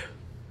 What?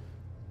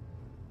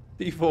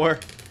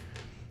 D4.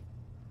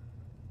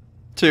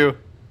 2.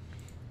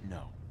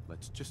 No,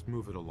 let's just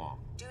move it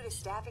along. Due to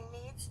staffing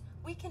needs,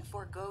 we can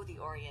forego the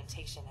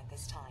orientation at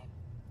this time.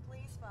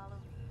 Please follow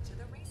me to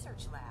the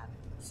research lab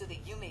so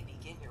that you may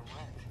begin your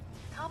work.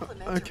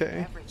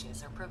 Complimentary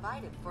beverages are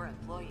provided for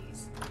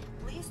employees.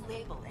 Please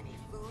label any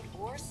food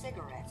or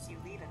cigarettes you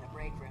leave in the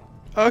break room.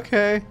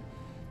 Okay.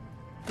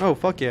 Oh,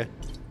 fuck yeah.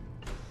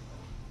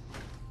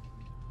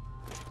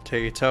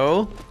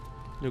 Potato.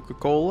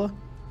 Nuka-Cola.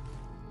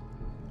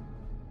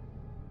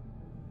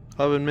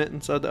 Oven mitt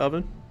inside the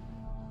oven.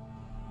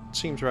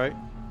 Seems right.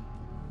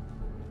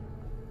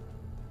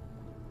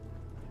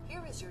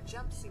 Here is your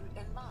jumpsuit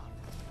and mop.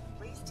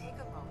 Please take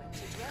a moment to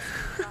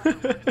dress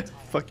in the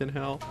fucking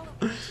hell.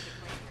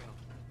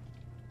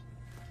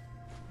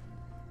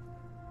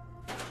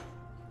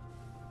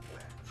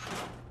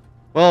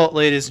 Well,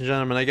 ladies and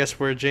gentlemen, I guess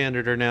we're a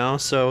janitor now,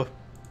 so...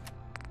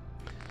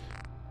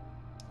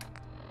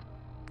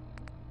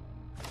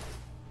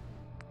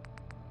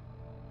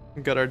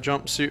 we got our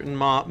jumpsuit and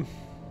mop.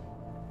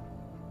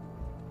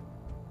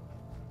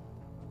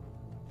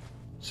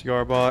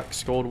 Cigar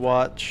box, gold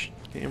watch,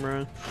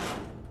 camera.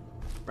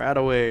 Right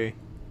away.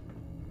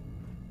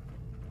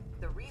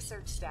 The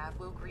research staff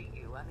will greet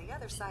you on the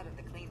other side of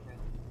the clean room.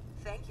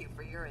 Thank you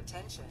for your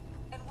attention,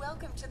 and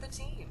welcome to the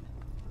team.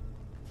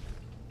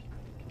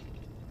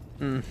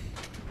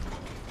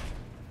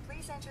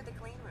 Please enter the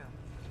clean room.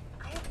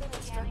 I have been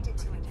instructed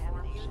to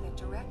inform you that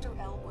Director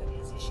Elwood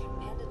has issued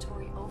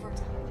mandatory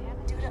overtime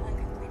due to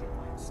uncompleted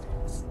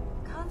milestones.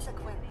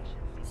 Consequently,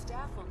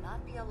 staff will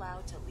not be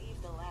allowed to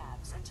leave the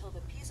labs until the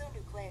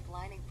piezonucleic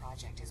lining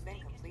project has been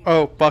completed.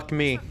 Oh, fuck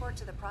me. Please report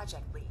to the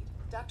project lead,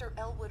 Dr.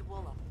 Elwood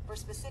Woolham, for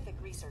specific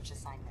research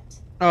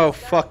assignment. Oh,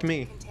 fuck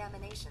me.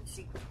 Contamination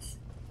sequence.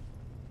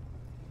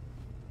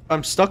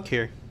 I'm stuck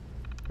here.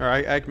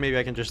 Or maybe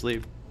I can just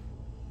leave.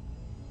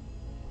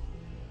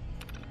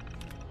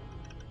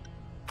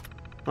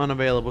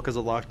 Unavailable because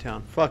of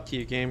lockdown. Fuck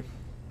you, game.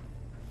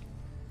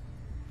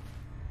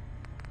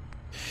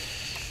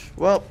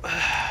 Well,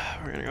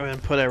 we're gonna go ahead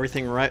and put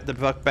everything the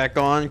fuck back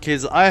on,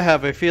 because I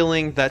have a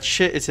feeling that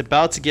shit is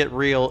about to get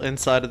real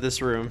inside of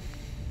this room.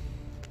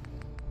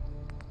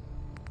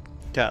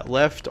 Got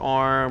left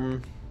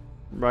arm,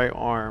 right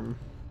arm.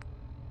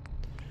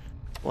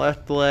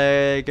 Left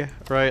leg,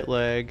 right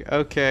leg.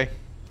 Okay.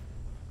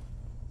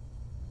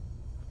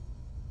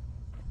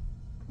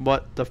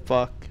 What the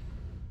fuck?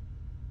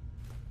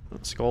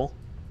 Skull?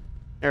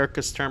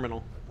 Erica's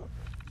terminal.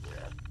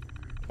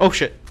 Oh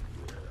shit.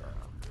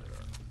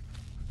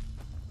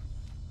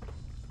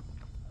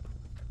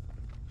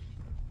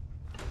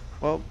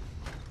 Well,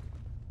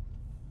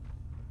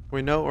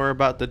 we know what we're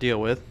about to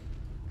deal with.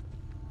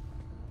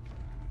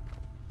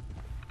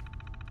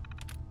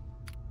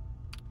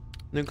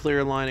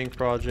 Nuclear lining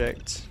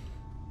project.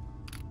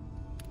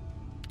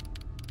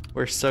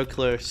 We're so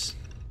close.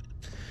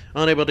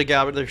 Unable to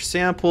gather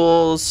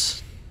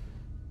samples.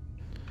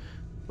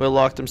 Will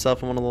locked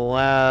himself in one of the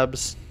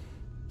labs.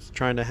 He's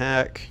trying to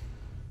hack.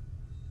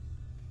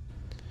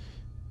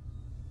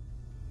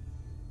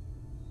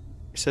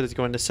 He said he's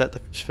going to set the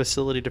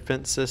facility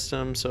defense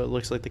system, so it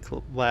looks like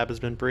the lab has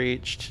been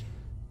breached.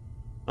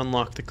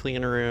 Unlock the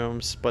clean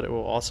rooms, but it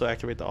will also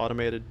activate the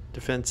automated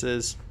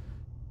defenses.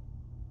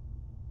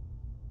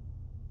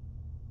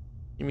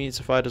 He means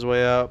to fight his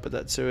way out, but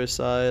that's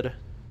suicide.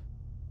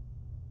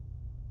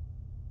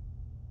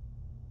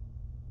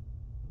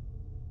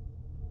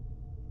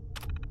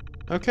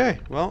 Okay,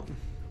 well.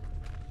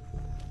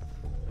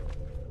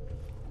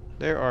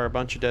 There are a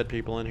bunch of dead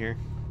people in here.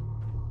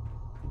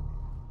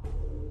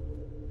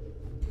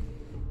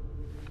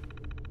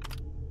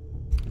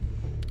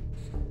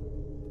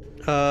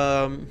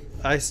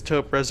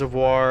 Isotope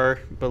reservoir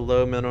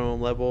below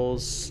minimum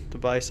levels.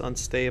 Device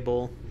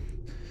unstable.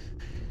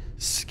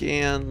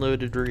 Scan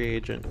loaded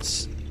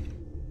reagents.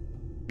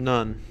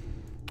 None.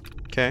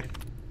 Okay.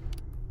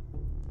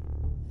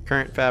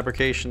 Current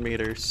fabrication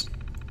meters.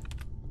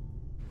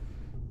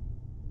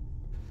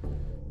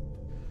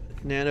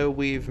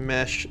 Nanoweave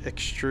mesh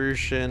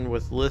extrusion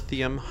with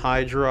lithium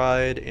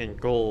hydride and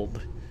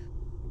gold.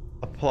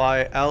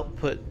 Apply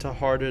output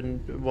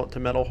to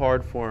metal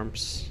hard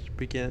forms.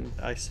 Begin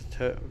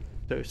isotope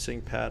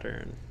dosing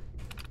pattern.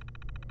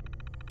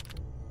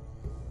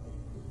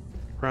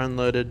 Run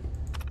loaded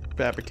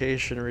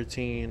fabrication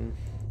routine.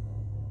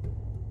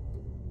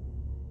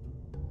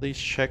 Please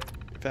check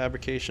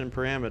fabrication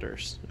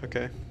parameters.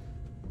 Okay.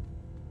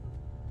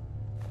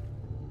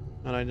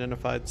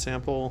 Unidentified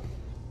sample.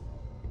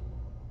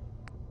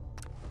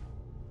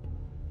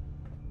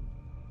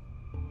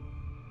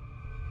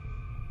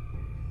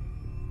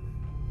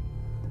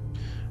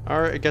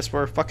 Alright, I guess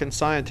we're fucking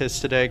scientists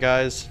today,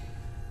 guys.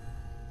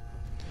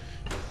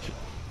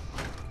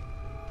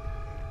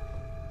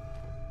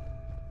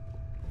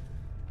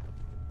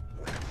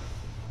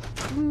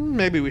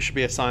 Maybe we should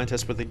be a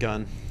scientist with a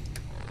gun.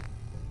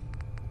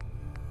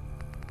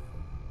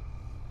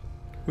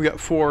 We got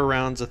 4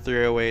 rounds of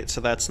 308,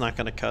 so that's not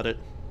gonna cut it.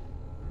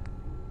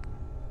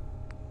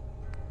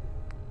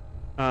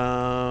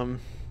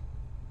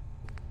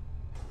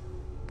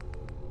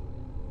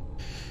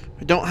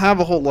 We don't have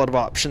a whole lot of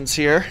options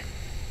here.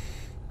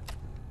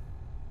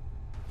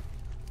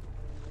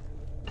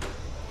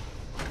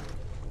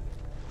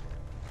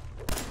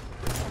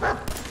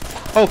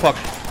 Oh fuck.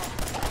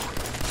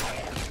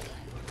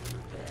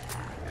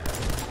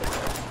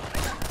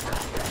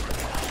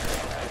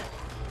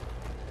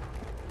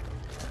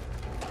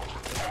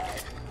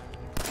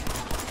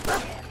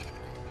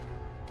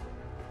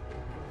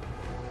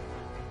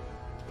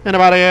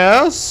 Anybody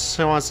else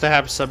who wants to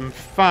have some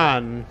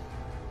fun?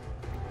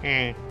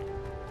 Eh.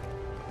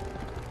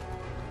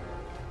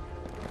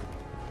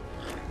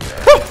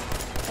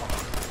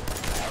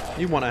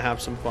 You want to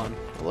have some fun.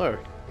 Hello.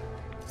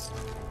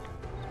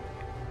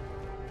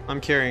 I'm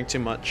carrying too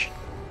much.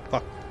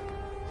 Fuck.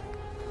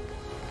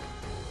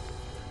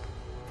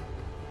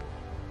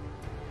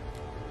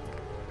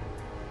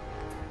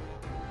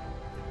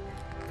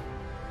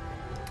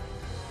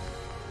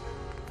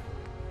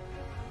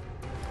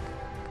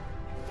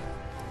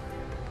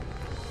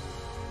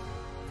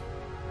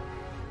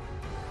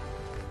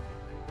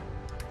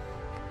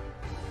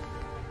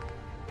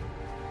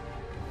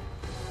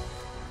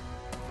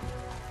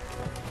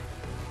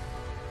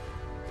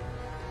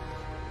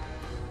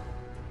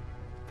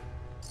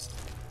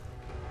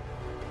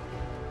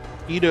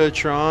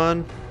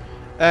 Edotron,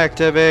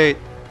 activate.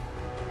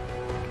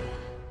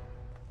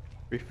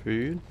 Free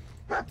food.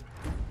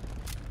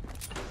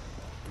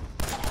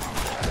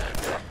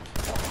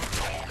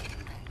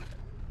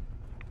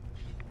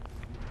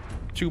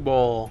 Two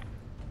ball.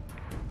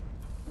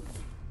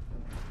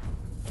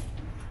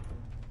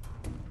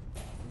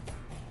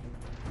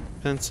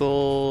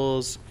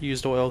 Pencils,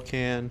 used oil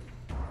can.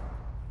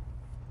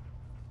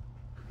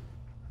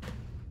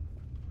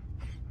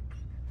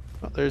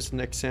 Oh, there's the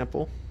next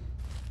sample.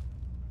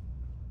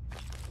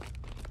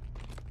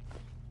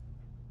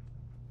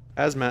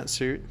 hazmat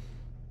suit.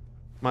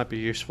 Might be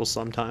useful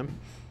sometime.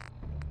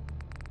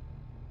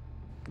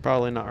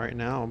 Probably not right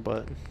now,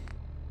 but...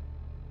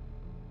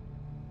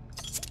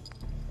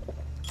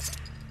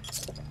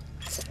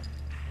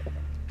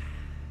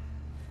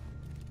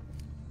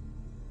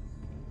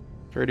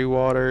 dirty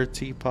water,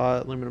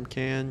 teapot, aluminum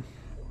can.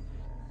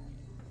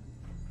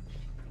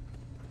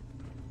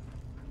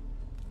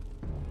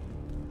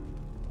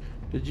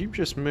 Did you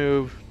just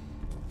move?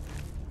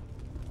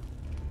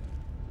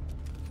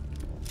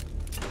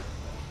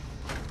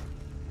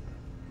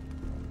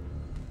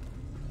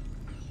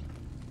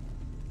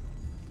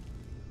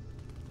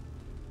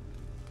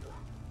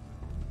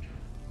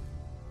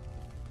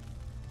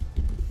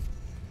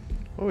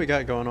 What we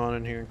got going on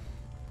in here?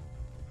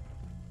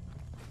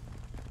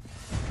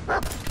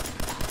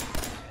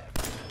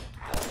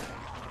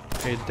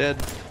 A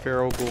dead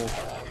feral ghoul.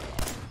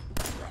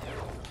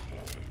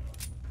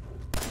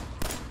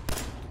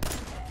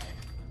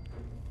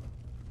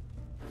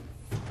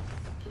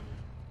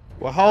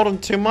 We're holding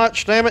too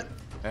much, damn it!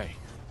 Hey.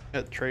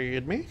 It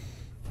traded me.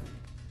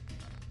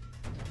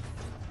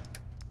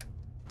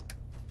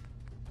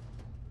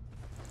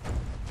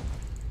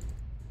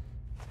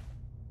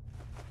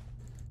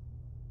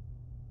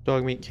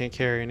 Dog meat can't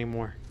carry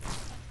anymore.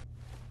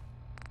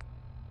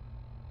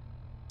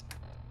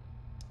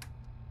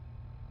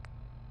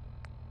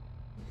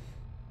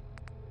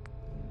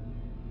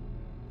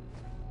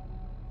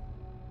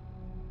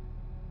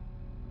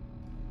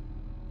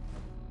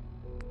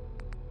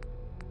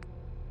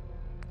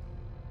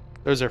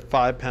 Those are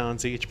 5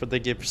 pounds each, but they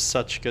give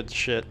such good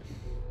shit.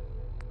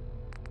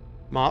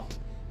 Mop.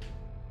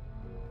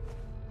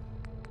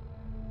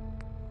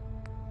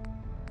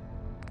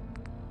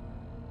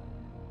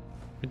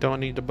 We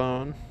don't need the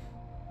bone.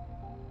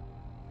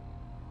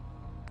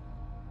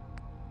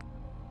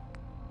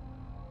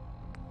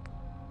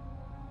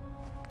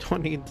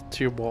 Don't need the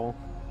tube wall.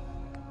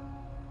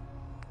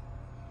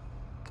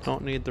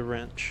 Don't need the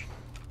wrench.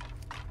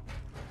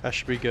 That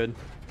should be good.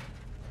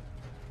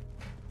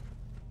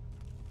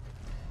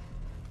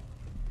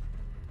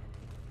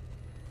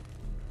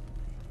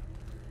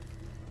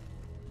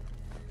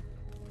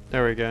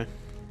 There we go.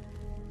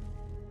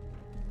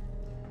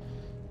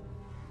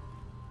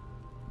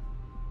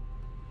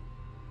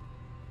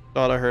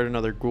 Thought I heard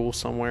another ghoul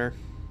somewhere.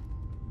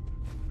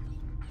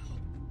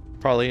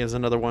 Probably is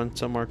another one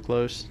somewhere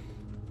close.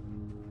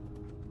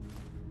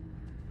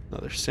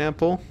 Another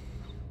sample.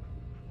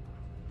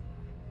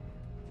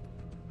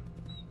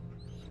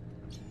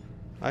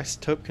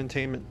 Isotope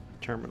containment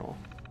terminal.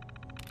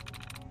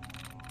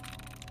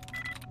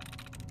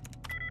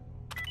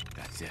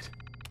 That's it.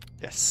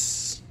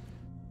 Yes.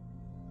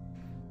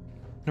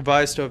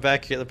 Advised to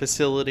evacuate the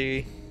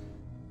facility.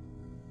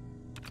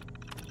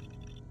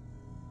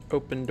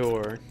 Open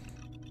door.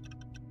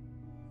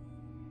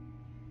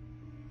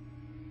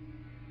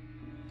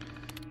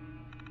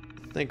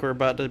 I think we're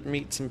about to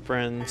meet some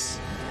friends.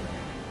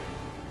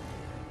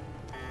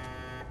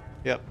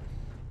 Yep.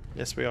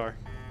 Yes, we are.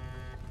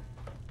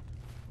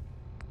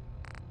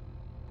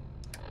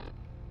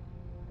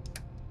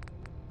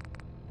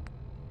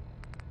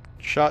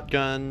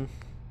 Shotgun.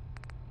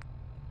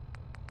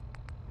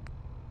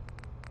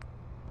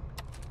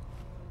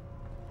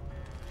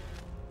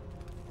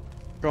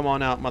 Come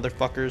on out,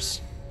 motherfuckers.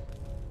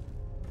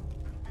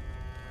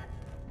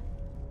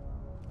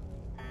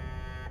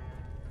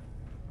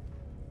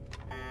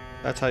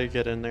 That's how you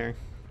get in there.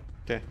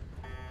 Okay.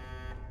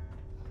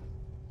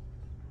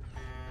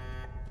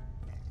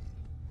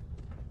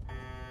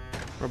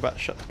 We're about to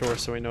shut the door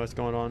so we know what's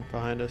going on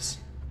behind us.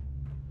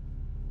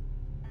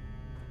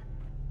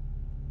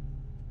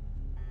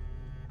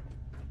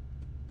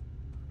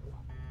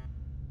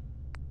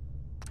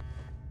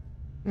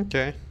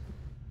 Okay.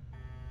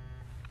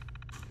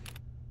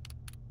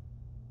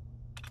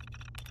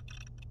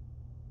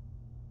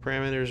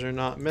 Parameters are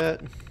not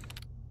met.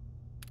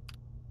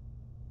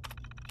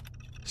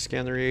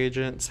 Scan the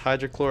reagents.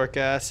 Hydrochloric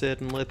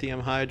acid and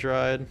lithium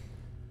hydride.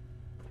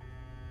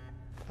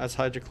 That's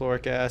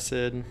hydrochloric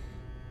acid.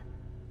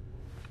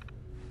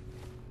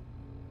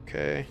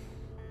 Okay.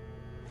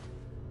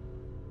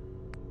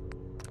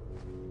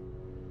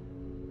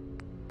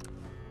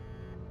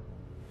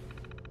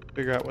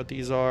 Figure out what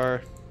these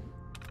are.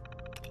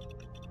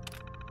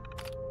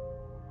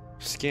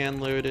 Scan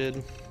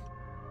loaded.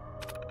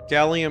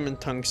 Gallium and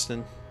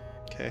tungsten.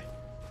 Okay.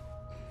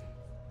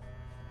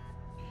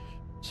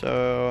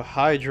 So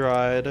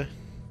hydride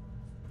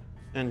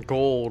and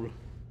gold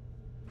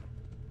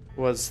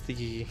was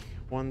the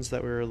ones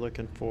that we were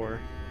looking for.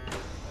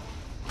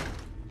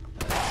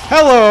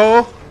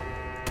 Hello!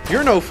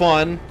 You're no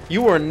fun.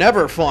 You were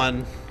never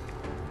fun.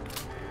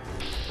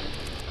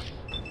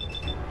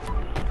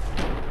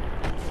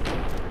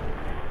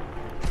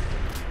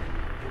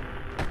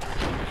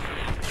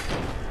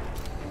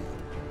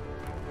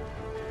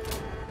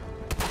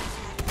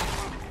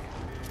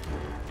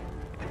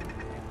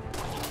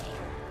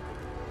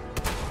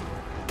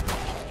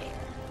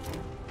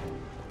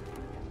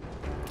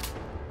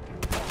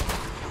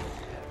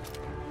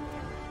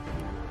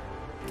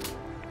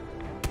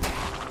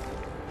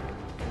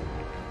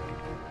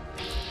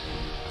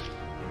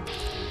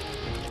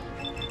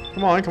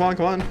 Come on, come on,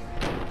 come on.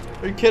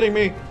 Are you kidding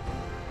me?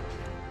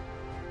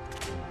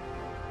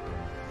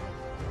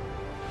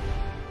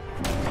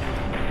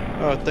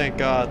 Oh, thank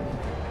God.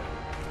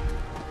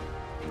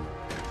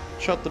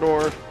 Shut the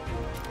door.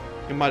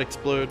 It might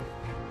explode.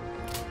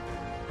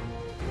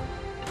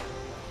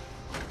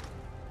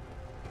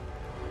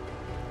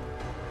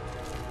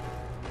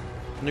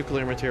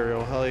 Nuclear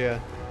material, hell yeah.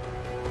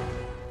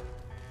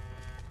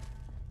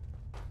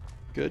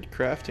 Good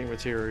crafting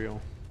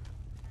material.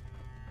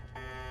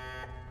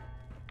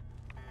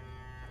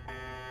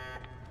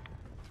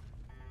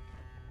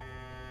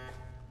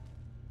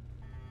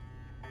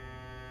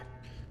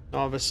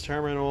 Novice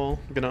terminal.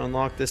 I'm gonna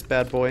unlock this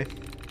bad boy.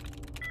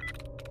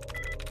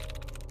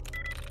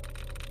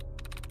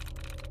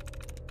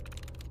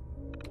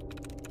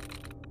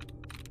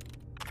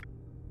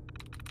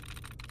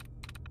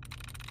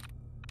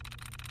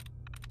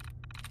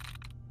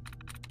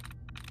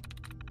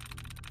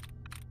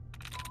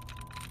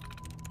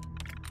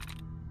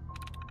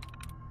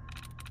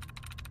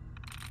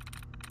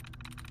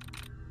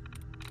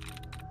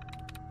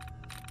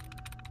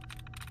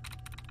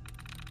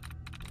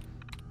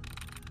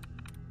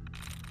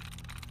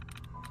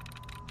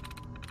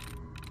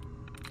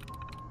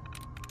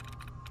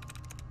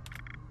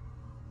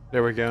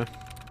 There we go.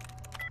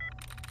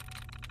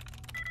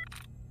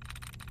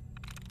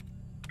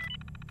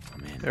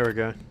 There we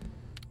go.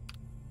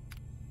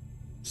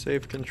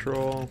 Save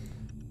control.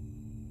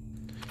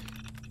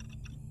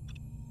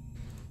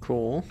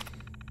 Cool.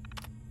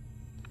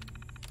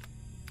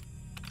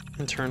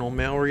 Internal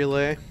mail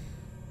relay.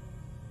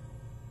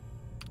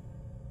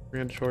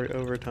 Mandatory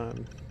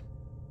overtime.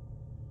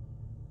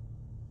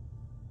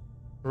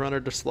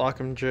 Runner to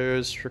Slocum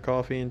Joe's for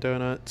coffee and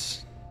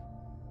donuts.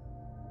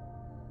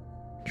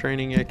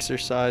 Training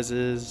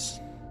exercises.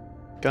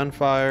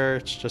 Gunfire,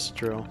 it's just a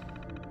drill.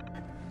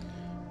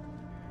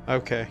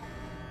 Okay.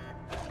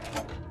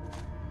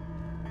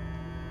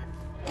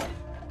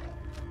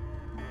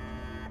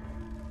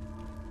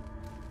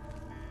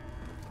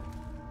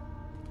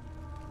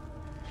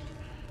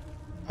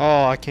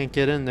 Oh, I can't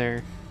get in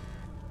there.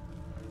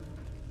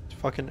 It's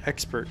fucking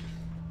expert.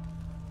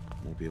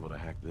 Won't be able to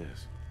hack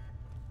this.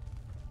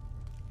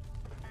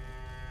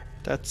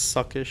 That's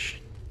suckish.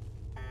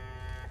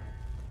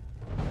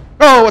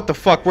 Oh, what the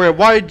fuck? Where?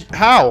 Why?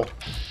 How?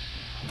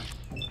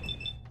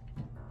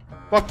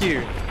 Fuck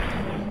you.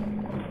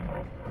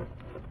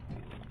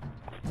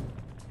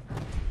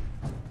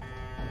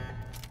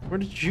 Where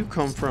did you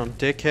come from,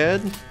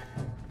 dickhead?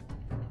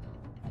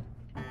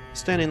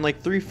 Standing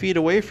like 3 feet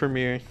away from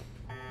you.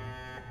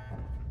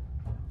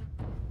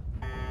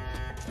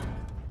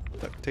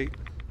 Duct tape.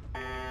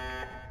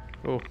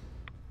 Oh,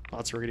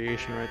 lots of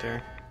radiation right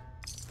there.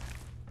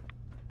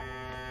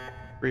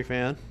 Free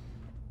fan.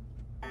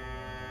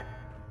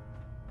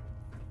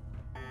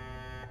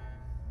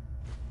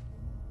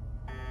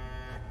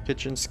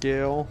 Kitchen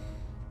scale.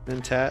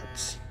 And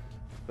tats.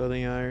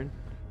 Clothing iron.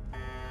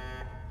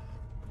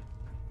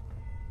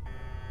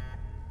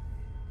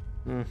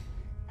 Hmm.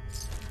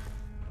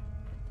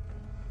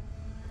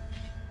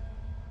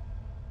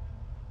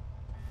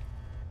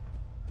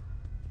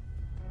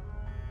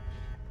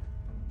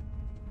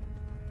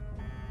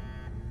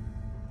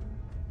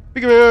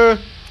 Peekaboo!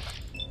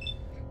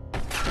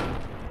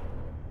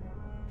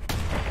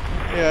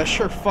 Yeah, I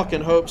sure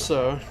fucking hope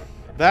so.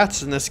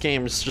 That's in this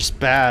game is just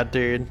bad,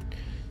 dude.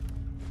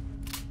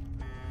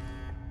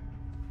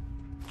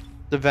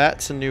 The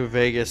VATS in New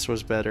Vegas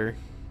was better.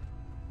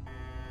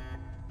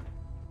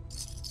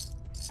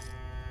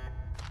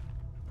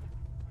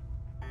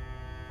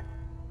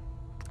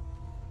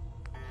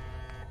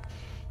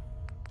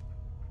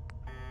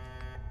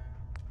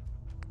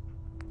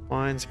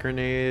 Mines,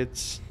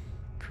 grenades,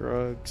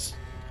 drugs.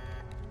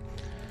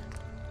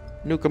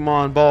 Nuke 'em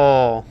on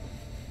ball.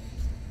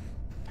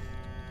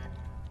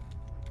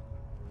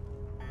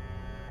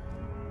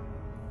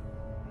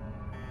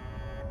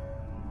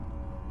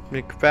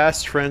 Make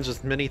fast friends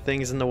with many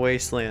things in the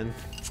wasteland.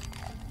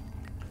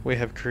 We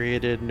have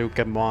created Nuke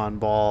 'em on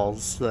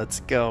balls.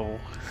 Let's go.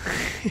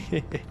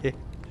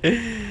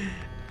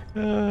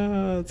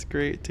 That's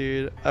great,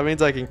 dude. That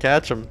means I can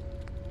catch them.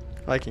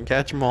 I can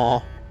catch them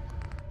all.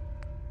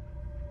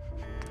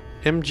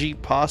 MG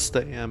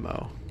pasta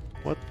ammo.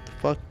 What the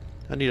fuck?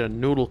 I need a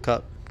noodle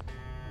cup.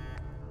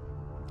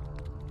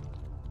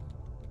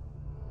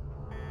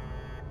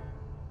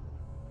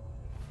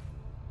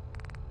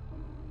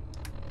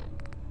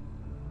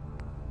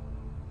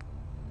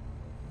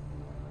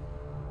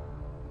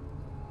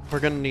 We're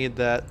gonna need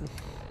that.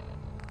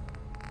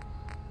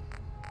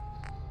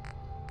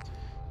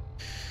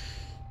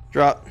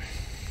 Drop.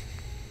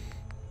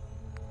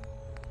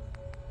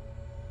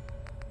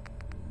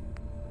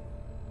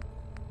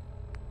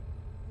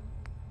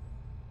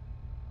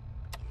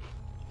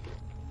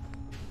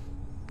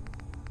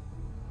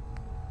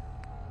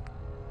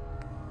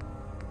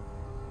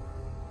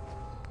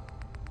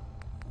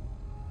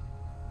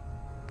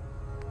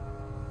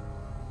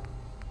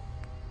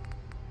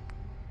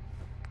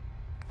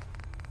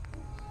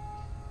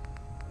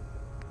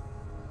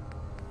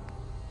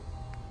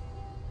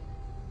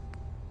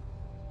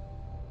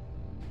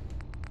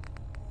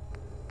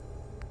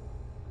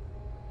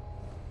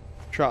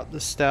 Drop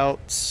the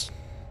stouts.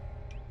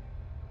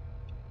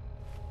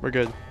 We're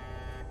good.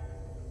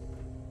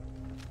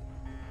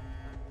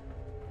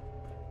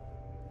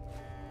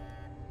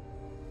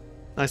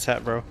 Nice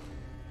hat, bro.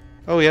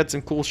 Oh, he had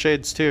some cool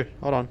shades too.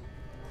 Hold on.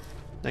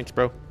 Thanks,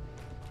 bro.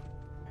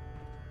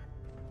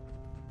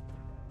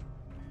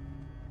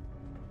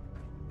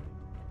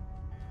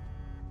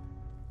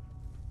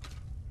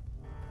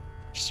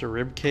 Just a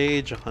rib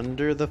cage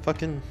under the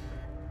fucking...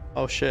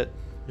 Oh shit.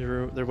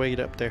 They're way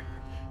up there.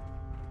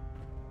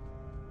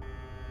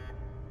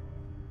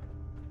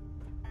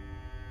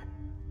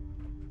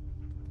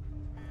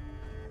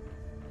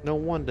 No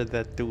wonder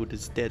that dude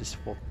is dead as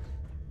fuck.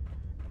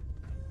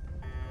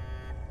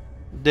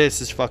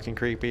 This is fucking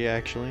creepy,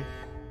 actually.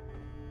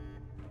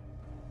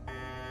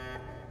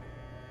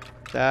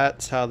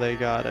 That's how they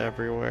got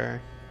everywhere.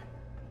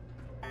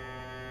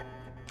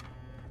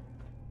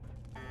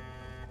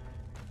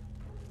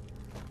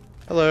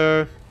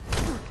 Hello.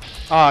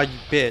 Aw, you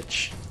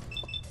bitch.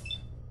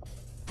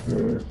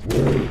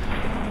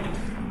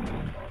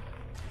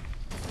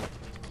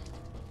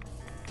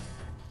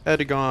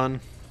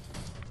 Edagon.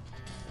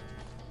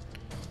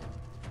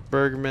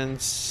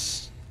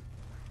 Bergman's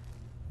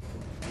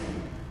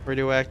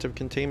radioactive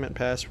containment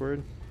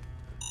password.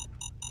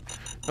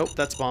 Nope,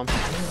 that's bomb.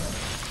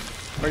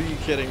 Are you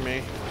kidding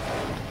me?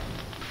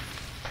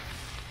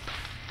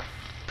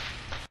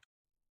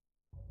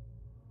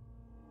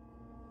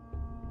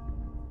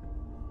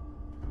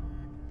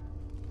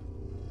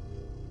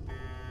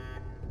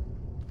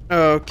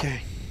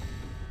 Okay.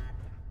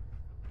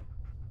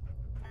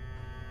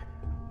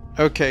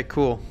 Okay,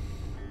 cool.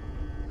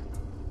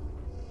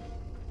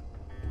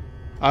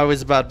 I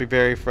was about to be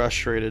very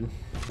frustrated.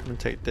 I'm gonna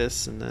take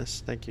this and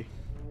this. Thank you.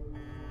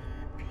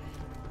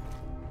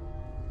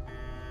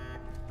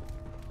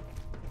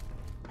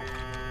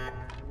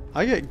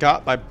 I get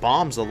got by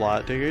bombs a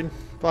lot, dude.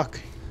 Fuck.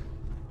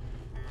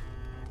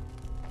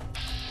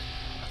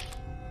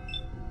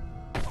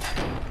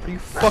 Are you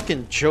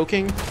fucking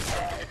joking?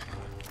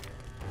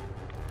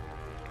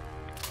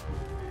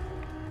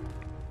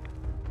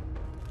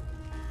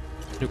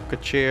 Nuka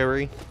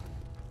cherry.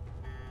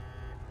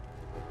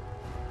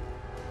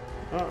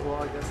 Oh,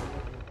 well, I guess I'm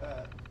looking at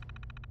that.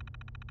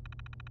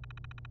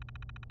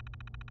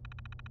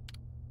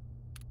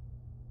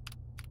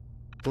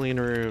 Clean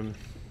room.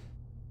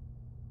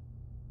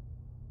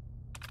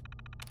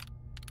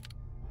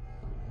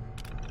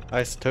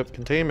 Isotope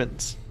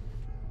containments.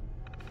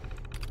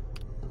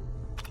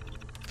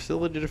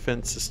 Facility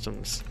defense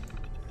systems.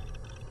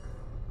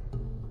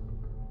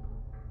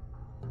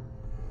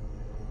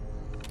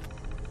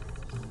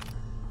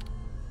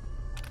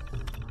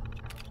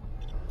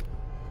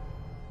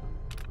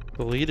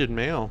 Deleted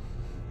mail.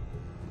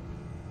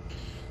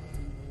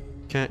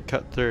 Can't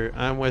cut through.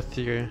 I'm with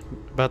you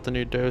about the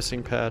new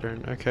dosing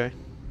pattern. Okay.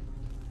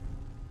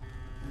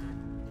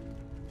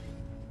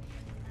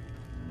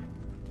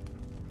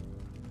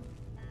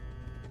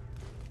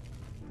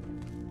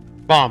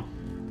 Bomb.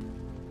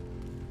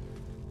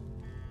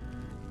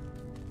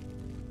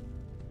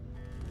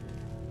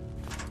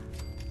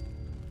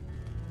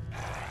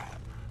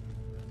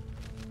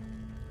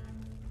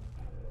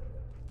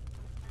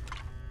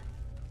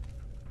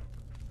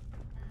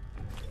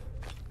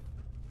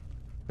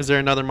 Is there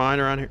another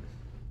mine around here?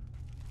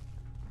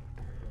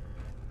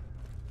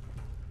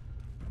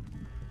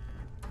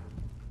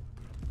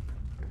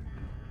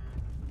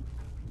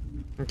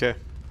 Okay.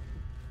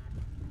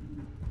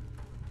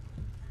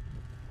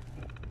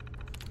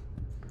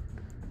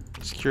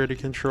 Security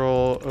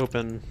control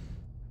open.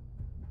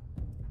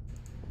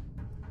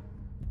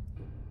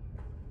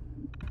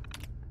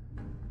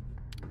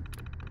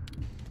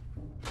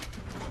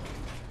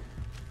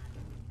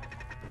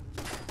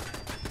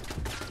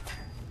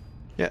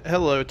 Yeah,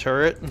 hello,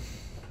 turret.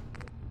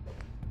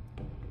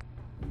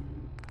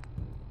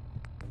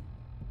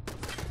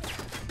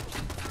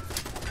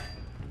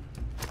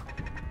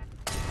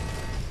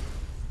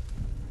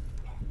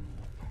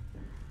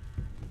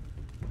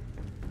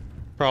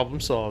 Problem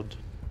solved.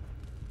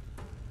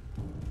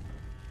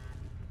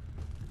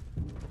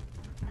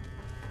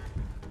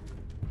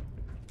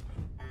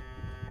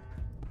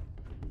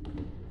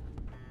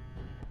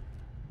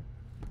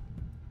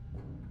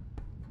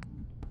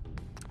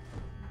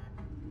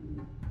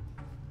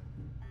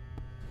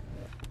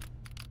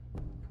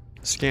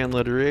 Scan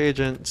load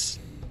reagents.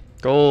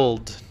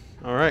 Gold.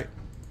 Alright.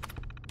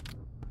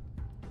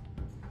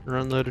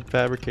 Unloaded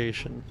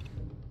fabrication.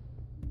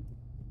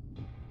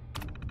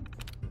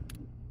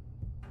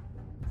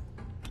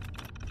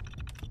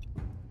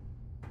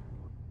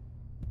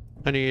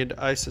 I need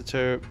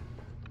isotope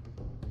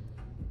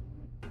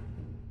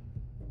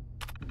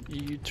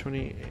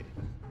U-28.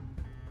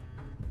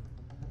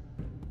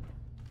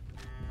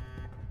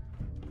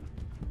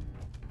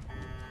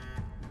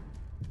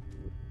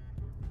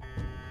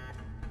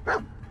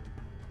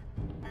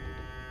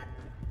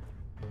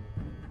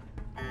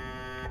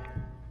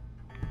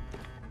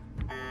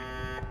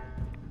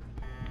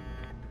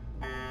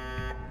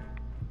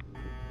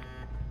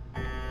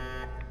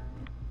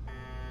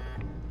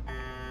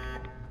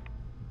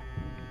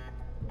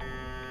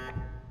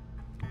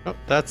 Oh,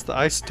 that's the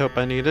isotope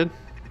I needed.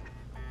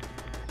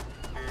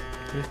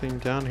 Anything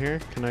down here?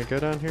 Can I go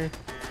down here?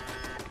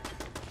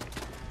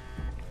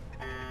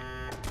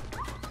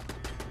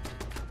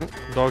 Oh,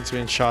 dog's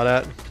being shot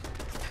at.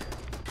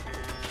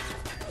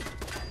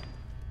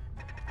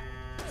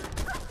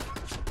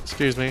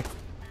 Excuse me,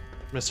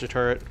 Mr.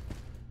 Turret.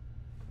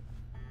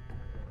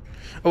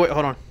 Oh wait,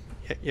 hold on.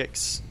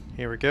 Yikes.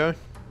 Here we go.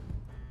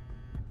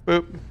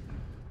 Boop.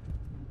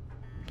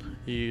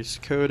 Use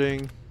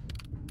coding.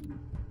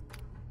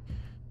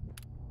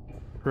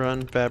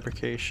 Run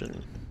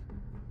fabrication.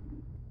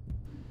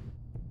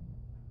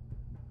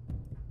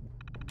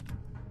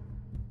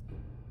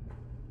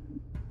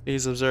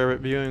 Please observe at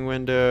viewing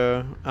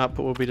window.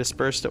 Output will be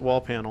dispersed at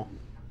wall panel.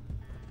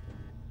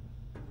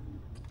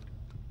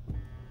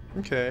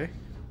 Okay.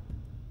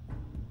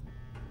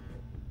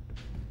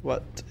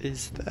 What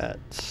is that?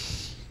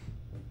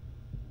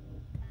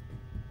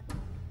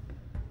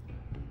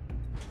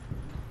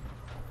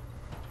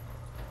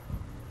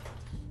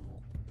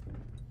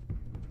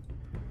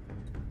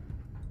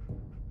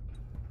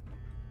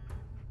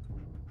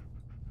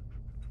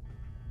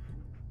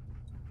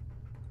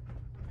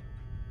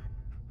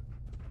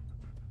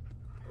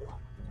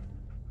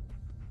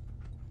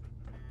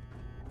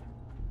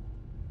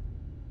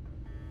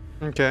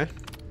 Okay.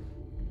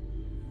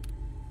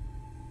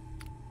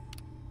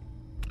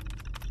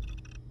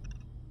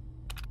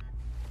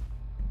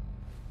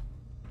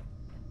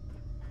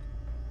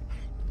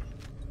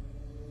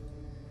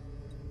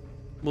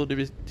 Will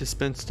be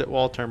dispensed at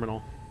wall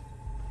terminal.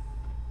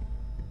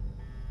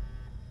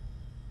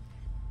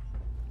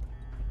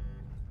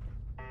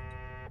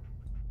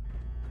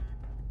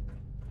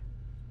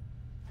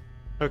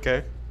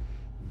 Okay.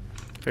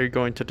 Are you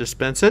going to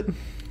dispense it?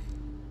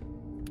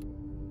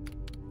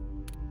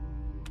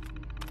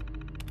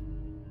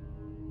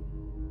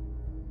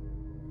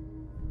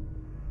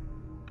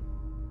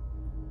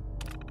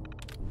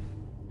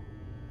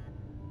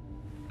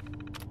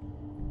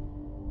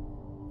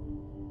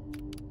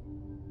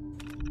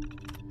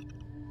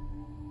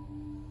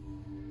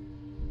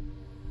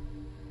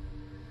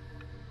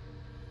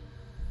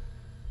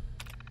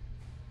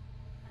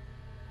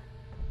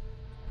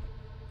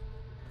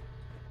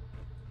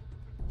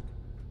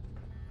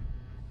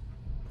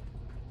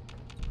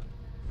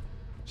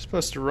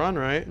 Supposed to run,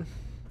 right?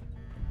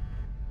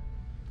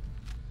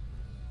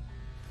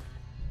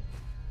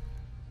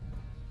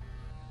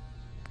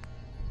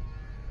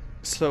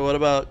 So what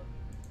about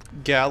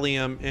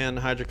gallium and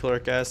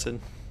hydrochloric acid?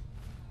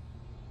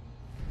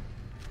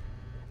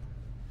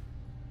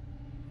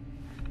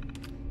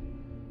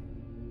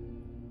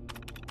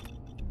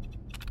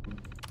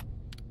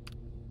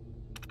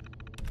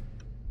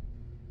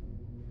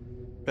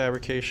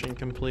 Fabrication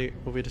complete.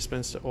 Will be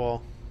dispensed at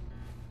wall.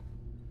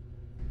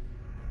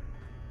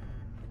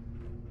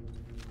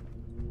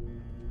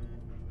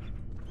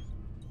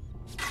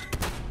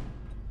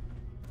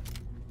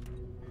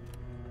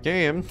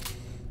 Game.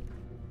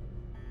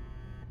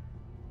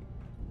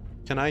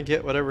 Can I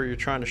get whatever you're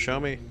trying to show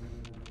me?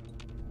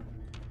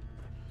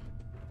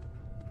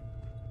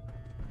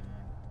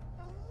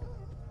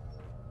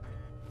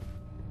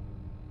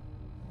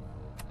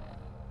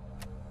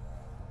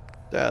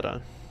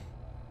 Data.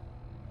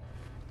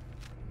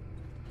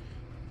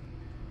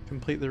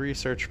 Complete the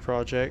research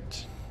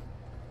project.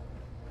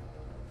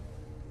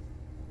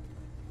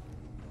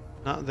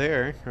 Not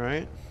there,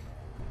 right?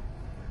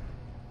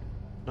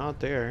 Not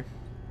there.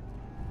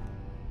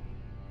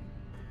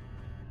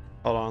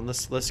 Hold on,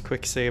 let's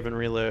quick save and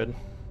reload.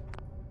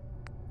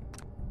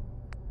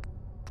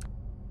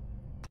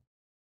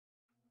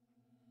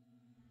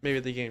 Maybe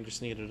the game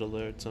just needed to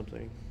load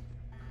something.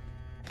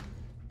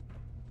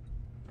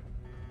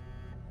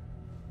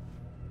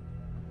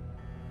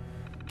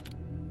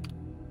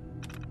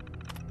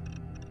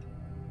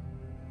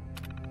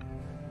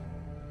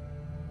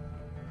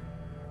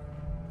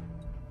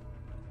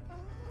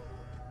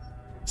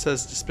 It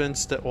says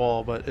dispensed at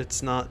wall, but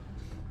it's not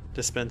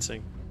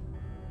dispensing.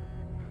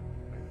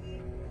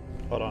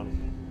 Hold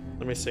on.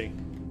 Let me see.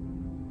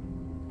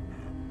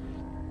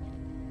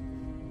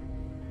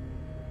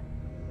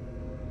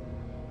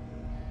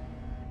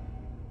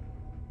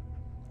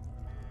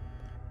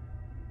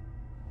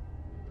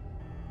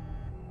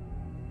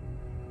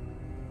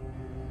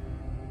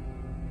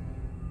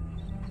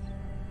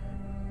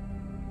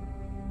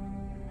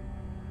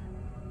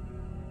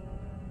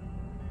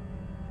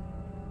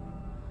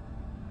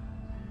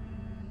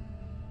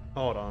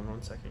 Hold on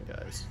 1 second,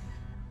 guys.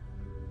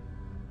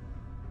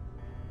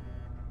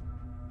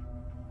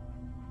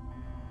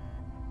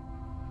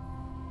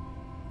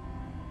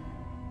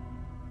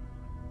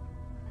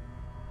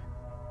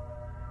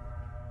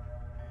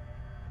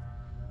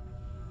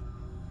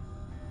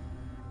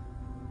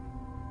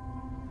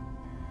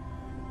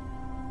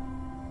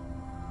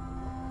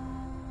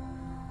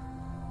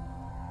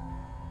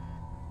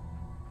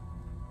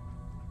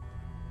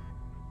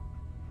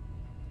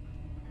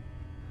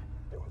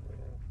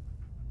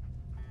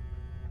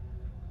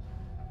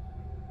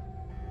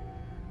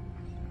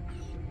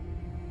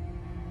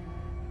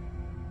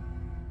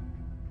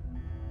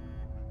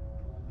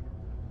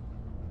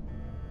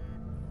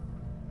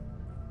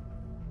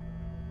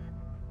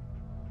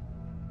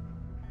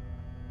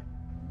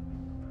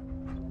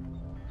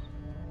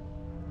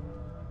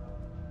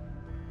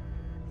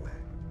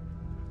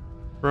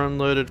 Run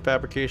loaded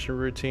fabrication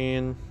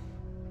routine.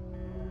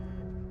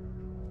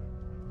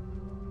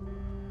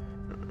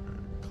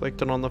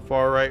 Clicked it on the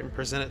far right and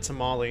present it to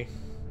Molly.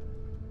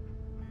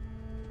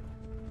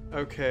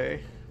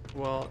 Okay,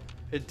 well,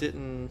 it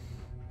didn't...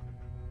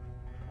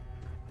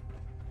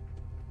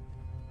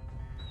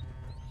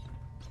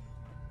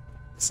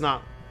 It's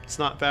not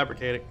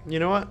fabricating. You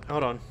know what?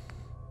 Hold on.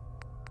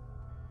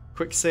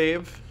 Quick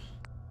save.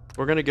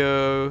 We're gonna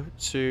go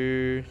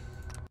to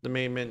the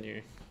main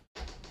menu.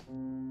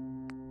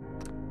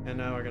 And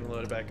now we're gonna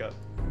load it back up.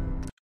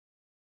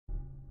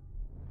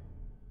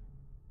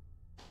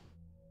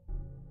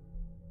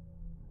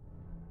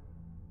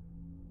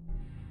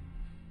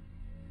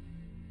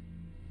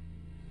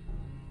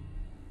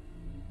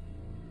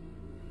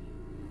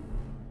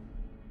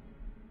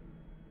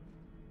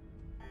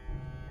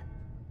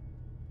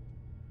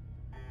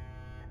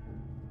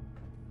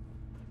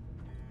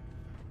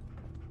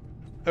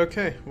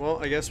 Okay,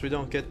 well, I guess we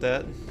don't get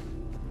that.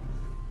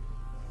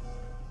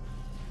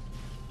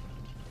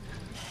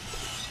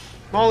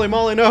 Molly,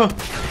 Molly, no!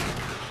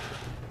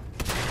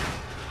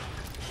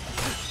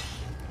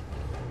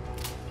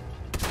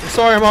 I'm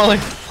sorry, Molly.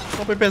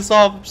 Don't be pissed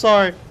off. I'm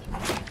sorry.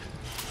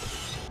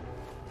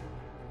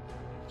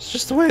 It's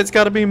just the way it's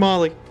gotta be,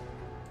 Molly.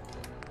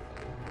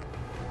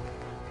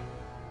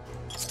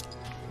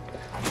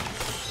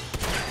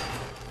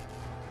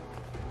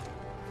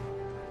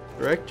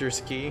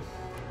 Director's key.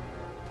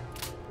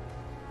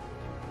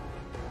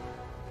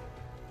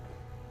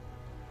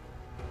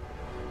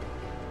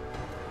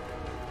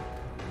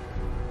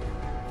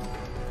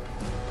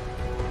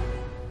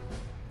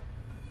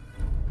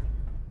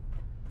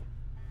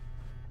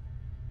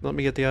 Let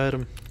me get the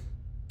item.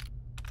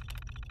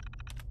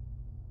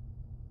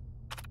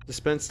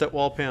 Dispensed at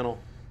wall panel.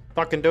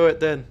 Fucking do it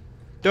then.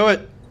 Do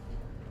it!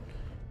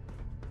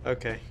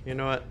 Okay, you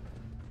know what?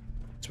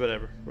 It's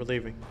whatever. We're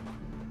leaving.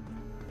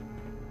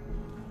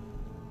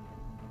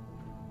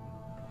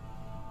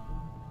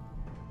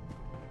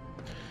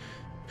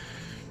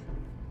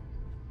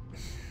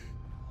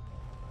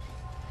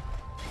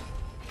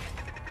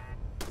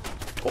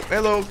 Oh,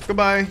 hello.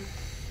 Goodbye.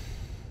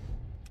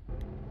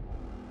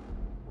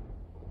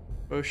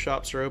 Most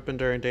shops are open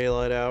during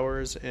daylight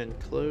hours and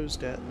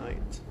closed at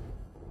night.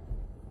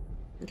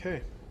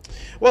 Okay.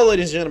 Well,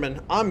 ladies and gentlemen,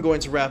 I'm going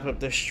to wrap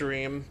up this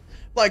stream.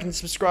 Like and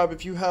subscribe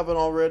if you haven't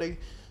already.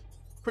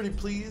 Pretty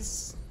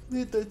please.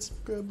 Hit that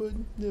subscribe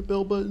button, that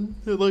bell button,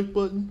 that like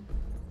button.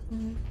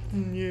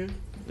 Yeah,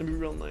 that'd be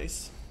real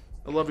nice.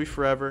 I love you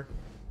forever.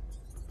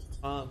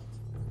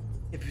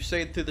 If you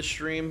say it through the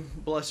stream,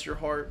 bless your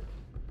heart.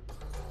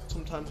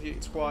 Sometimes it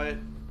gets quiet.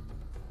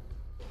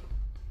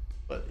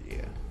 But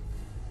yeah.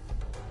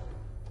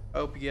 I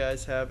hope you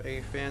guys have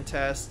a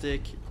fantastic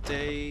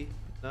day,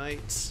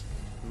 night,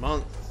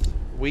 month,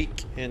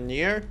 week, and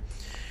year.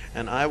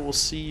 And I will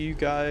see you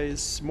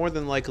guys more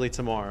than likely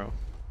tomorrow.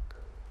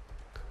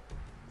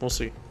 We'll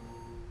see.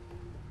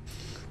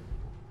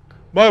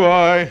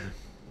 Bye-bye.